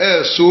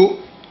ẹ̀ so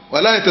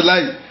wàláì tó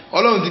láì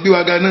Ọlọ́run ti gbé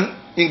wa ganá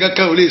nǹkan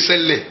kan ò lè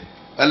ṣẹlẹ̀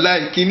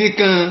wàláì kíní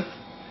kan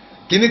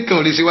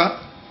ò lè ṣe wá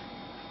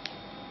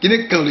kíní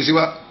kan ò lè ṣe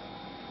wá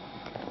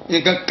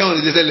nǹkan kan ò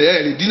lè ṣẹlẹ̀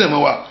ẹ̀ lè dínà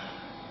mọ́ wa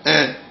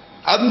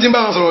àtúntí bá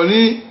wọn sọ̀rọ̀ ní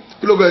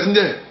kílógún ẹ̀sìn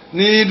jẹ́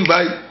ní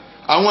Dubai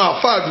àwọn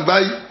àfáà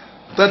Dubai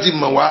tó ti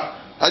mọ̀ wá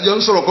àjọ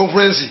ń sọ̀rọ̀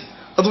kọ́nfúrẹ́nsì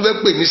wọ́n tún fẹ́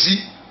pè mí sí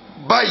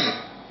báyìí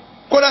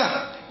kódà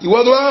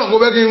ìwọ tó bá hàn kó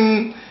fẹ́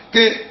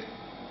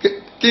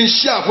kí n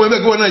ṣí àfún ẹgbẹ́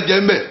kí wọ́n náà jẹ́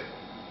ń bẹ̀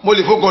mo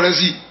lè fọ́kọ̀ rẹ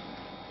sí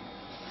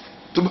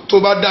tó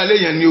bá dá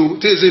léèyàn ni o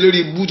tí èsè lérí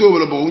ibú tó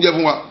bọ̀lọ̀bọ̀ oúnjẹ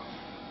fún wa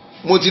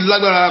mo ti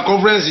lágbára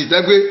kọ́nfúrẹ́nsì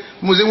tẹ́gbẹ́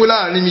mo ṣe ń wé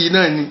láàrin mi yìí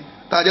náà ni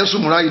tá a jẹ́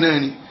sùmùrà yìí náà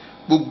ni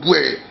gbogbo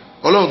ẹ̀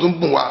Ọlọ́run tó ń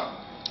bùn wá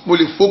mo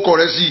lè fọ́kọ̀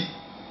rẹ sí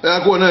ẹ̀yà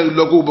kó náà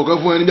lọ kó bọ̀kẹ́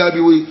fún ẹni bí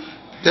abíwé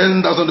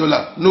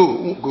 $10,000 no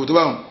kò tó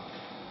bá wọn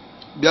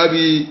bí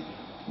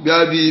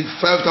a bí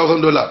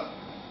 $5,000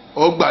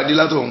 ọgbà dé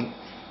látọ̀hún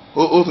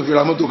ó tó fi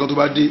ra mọ́tò kan tó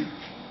bá dé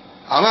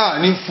àmà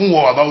ní fún wọ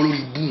àbá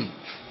olórí bùn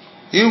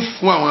ń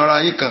fún àwọn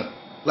ará yín kan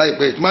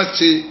láìpẹ́ tí máa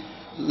ṣe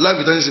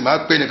láìpẹ́ tán sì máa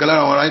pẹ́ nìkan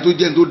lára àwọn ará yín tó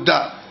jẹ́ ní tó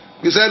dáa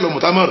pé sẹ́ẹ̀ lọ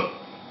mọ̀támọ̀rọ̀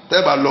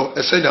tẹ́ẹ̀ bá lọ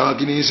ẹ sẹ́ndì àwọn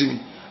kìíní yín sí mi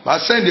máa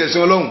sẹ́ndì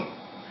ẹ̀sìn Ọlọ́run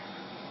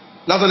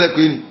látọ̀lẹ̀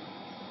pé ni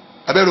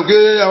abẹ́rù pé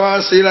àwa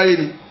ṣe é láyé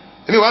ni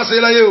èmi wàá ṣe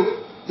é láyé o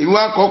èmi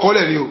wàá kọ́ ọkọ́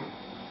lẹ̀ ni o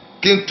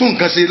kí n tún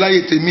nǹkan ṣe láyé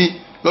tèmi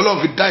lọ́lọ́run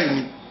fi dá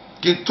èmi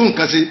kí n tún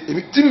nǹkan ṣe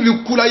èmi tí mi fi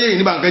kú láyé yìí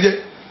ní bàǹkẹ́ jẹ́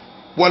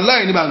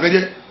wàláhì ní bàǹkẹ́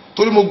jẹ́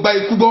torí mo gba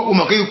ikú gbọ́ o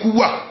mọ̀ kí ikú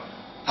wà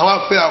àwa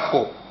fẹ́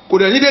akọ̀ kò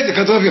dẹ̀ ní déètì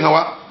kan tí wọ́n fi hàn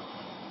wá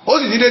ó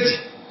sì ní déètì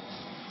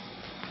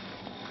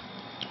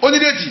ó ní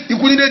déètì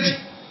ikú ní déètì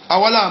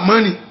àwa là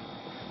mọ́ ni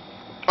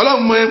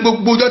Ọlọ́run mọ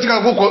gbogbo ọjọ́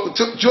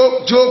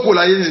tí ó kò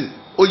láyé nì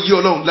ó yí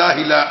Ọlọ́run la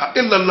ilaha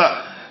illallah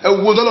ẹ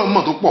wo Ọlọ́run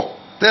mọ̀ tó pọ̀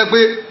tẹ́ pé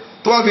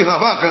tó wá fi hàn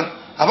àfáà kan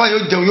àfáà yóò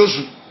jẹun yóò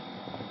sùn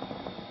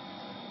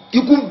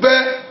ikú bẹ́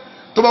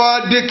tó bá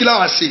wá dé kí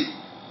láwà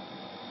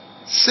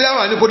ṣe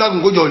àwọn àní kó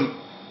dágùn kó jọ ni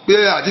pé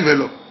àti ìfẹ́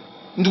lọ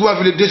nítorí wá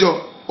fi lè déṣọ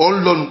ọ̀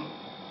ń lọnu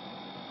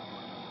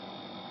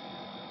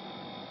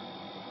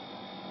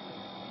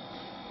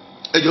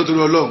ẹjọ́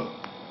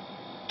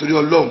torí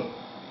Ọlọ́run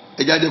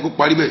ẹjá jẹ́ kó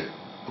parí bẹ́ẹ̀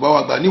bàbá wa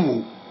àgbà níwò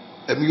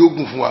ẹ̀mí yóò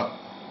gùn fún wa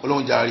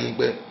Ọlọ́run jà rí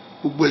pẹ́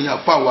gbogbo ẹ̀yin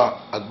àfáà wa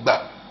àgbà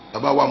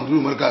bàbá wa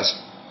mùdúrú mọ́ríkàsì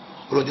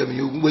Ọlọ́run jẹ́ mi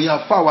yóò gbogbo ẹ̀yin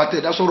àfáà wa tẹ̀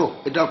ẹ̀dá sọ̀rọ̀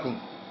ẹ̀dákun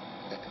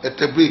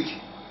ẹ̀tẹ̀ bírèkì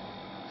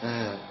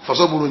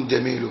fasaburun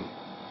jamilu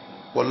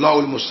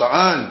wallahul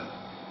musta'an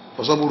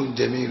fasaburun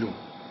jamilu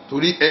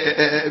torí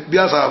bí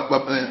àṣà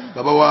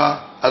bàbá wa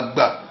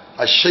àgbà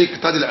Sheikh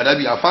Tajul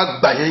Adabi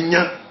àfàgbà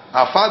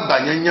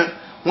yẹnyẹn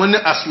wọ́n ní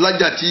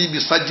aslajati bi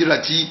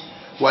sajirati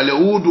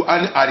walaudu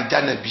an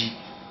arjanabi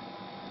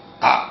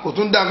kò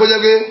tún dá kó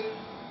jẹ́ pé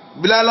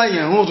bílálà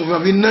yẹn wọ́n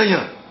tún fi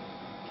náyàn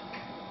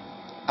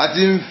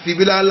àti ń fi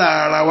bílálà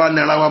ara wa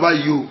nàra wa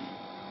báyìí o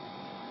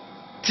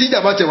tí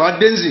ìjàmbá tẹ̀ wá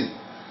dẹ́nsìn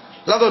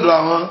látọ̀dọ̀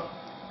àwọn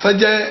tó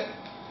jẹ́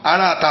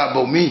ara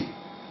àtààbọ̀ míì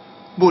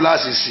bó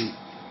láti sí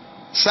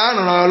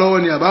sáàrùn ara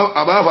lọ́wọ́ ni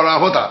àbá fara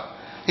fọ́ta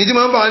ní tí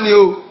máa ń fà ní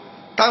o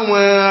táwọn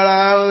ara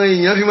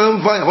èèyàn fi máa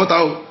ń fà fọ́ta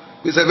o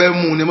pé sẹ́fẹ́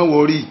mú ní ẹmọ́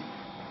wọ̀rí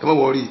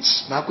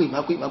máa pè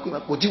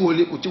kò tí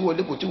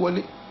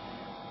wọlé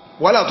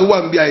wàhálà tó wà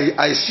ń bí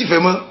àìsífẹ́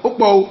mọ́ ó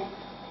pọ̀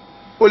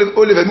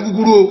o lè fẹ̀mí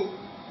kúkúrú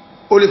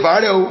o lè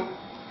fàárẹ̀ o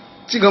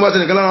tí kan bá ṣe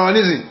nìkan lára wa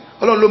nísìn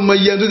Ọlọ́run ló mọ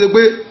iye tó ṣe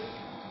pé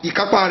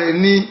ìkápá rẹ̀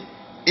ní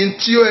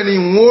ntí ó ẹni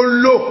wọ́n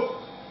lò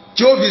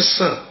tí ó fi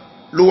sàn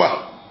ló wà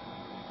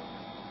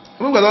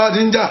nígbà tó wá ti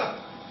ń jà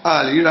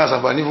a lè ríra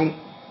àṣàǹfààní fún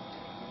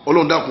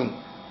Ọlọ́run dákun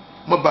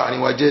mọ́ bá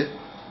àárín wa jẹ́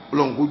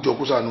Ọlọ́run kó jọ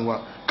kó ṣàánú wa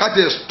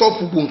káàtẹ̀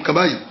stọ́ọ̀pù gbogbo nǹkan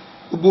báyìí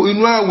gbogbo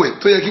inú àwẹ̀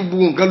tó yẹ kí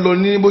gbogbo nǹkan lọ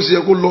ní bó ṣe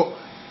yẹ kó lọ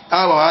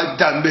àwọn á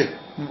dà ń bẹ̀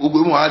gbogbo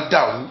ìmọ̀ á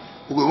dàrú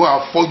gbogbo ìmọ̀ á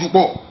fọ́jú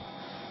pọ̀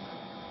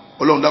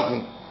Ọlọ́run dákun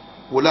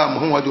wọlé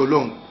àmọ́ wájú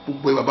Ọlọ́run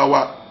gbogbo ẹ̀ bàbá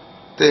wa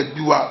tẹ́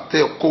bí wa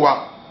tẹ́ kọ́ wa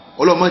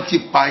ọlọ́mọ ti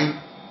pa yín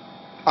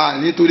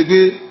nítorí pé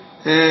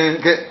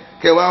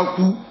kẹ wá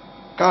kú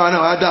káwa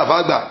náà wá dá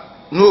àfáàgbà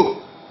no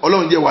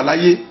ọlọ́run jẹ́ wà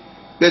láyé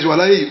bẹ́ẹ̀ sì wà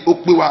láyé ó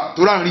pé wa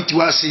tó ráàrin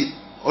tiwa sí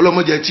ọlọ́mọ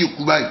jẹ́ tí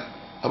kú báyìí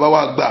bàbá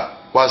wa gbà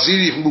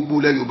wàsíìrì fún gbogbo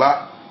ilẹ̀ Yorùbá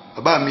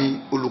bàbá mi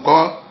olùkọ́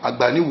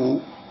àgbà níwò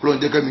ọlọ́run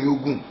jẹ́ kẹ́mi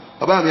ogun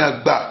bàbá mi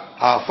àgbà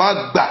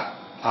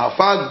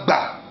àfáàgbà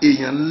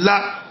èèyàn ńlá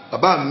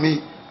bàbá mi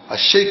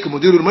Sheikh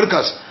Mudirul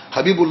Markaz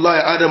Habibullah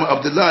Adam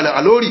Abdullahi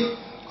Alori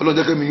ọlọ́run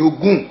jẹ́ kẹ́mi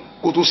ogun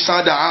kó tó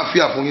sáádà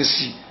àáfíà fún yín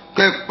sí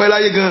kẹ́ pẹ́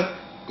láyé gan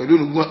pẹ̀lú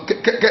olùgbọ́n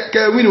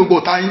kẹ́ wí ní gbogbo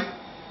ọ̀tá yín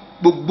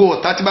gbogbo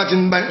ọ̀tá tí bá ti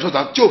ń bá yín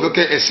sọ̀tà tí ò fẹ́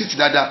kẹ́ ẹ̀ sí ti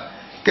dáadáa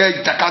kẹ́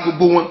ìjàká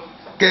gbogbo wọn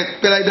kẹ́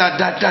pẹ́ láyé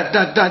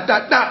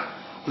dáadáa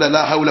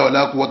la hawla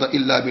wala quwwata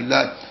illa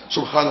billah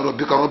subhana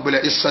rabbika rabbil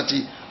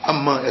izzati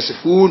amma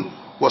yasifun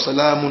wa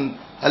salamun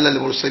alal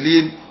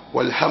mursalin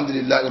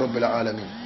walhamdulillahi rabbil alamin.